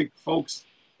worked perfect, folks.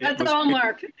 That's all,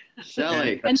 Mark.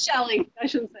 Shelley. And Shelley. I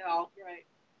shouldn't say all. You're right.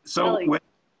 So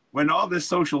when all this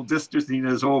social distancing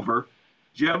is over,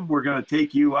 Jim, we're going to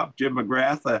take you up, Jim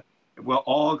McGrath. We'll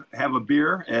all have a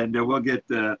beer, and we'll get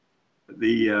the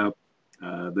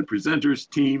presenters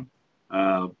team,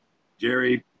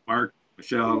 Jerry, Mark,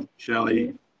 Michelle,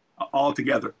 Shelley, all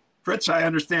together. Fritz, I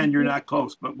understand you're not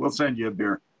close, but we'll send you a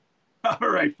beer. All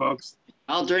right, folks.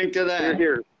 I'll drink to that.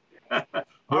 Here. All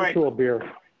right. Virtual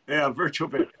beer. Yeah, virtual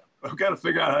beer. We've got to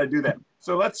figure out how to do that.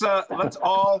 So let's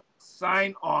all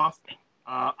sign off.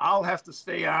 I'll have to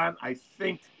stay on, I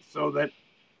think, so that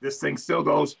this thing still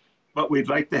goes. But we'd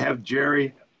like to have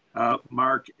Jerry,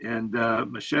 Mark, and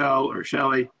Michelle or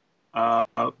Shelley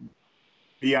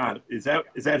be on. Is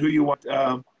that who you want,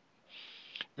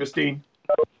 Christine?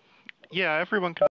 Yeah, everyone can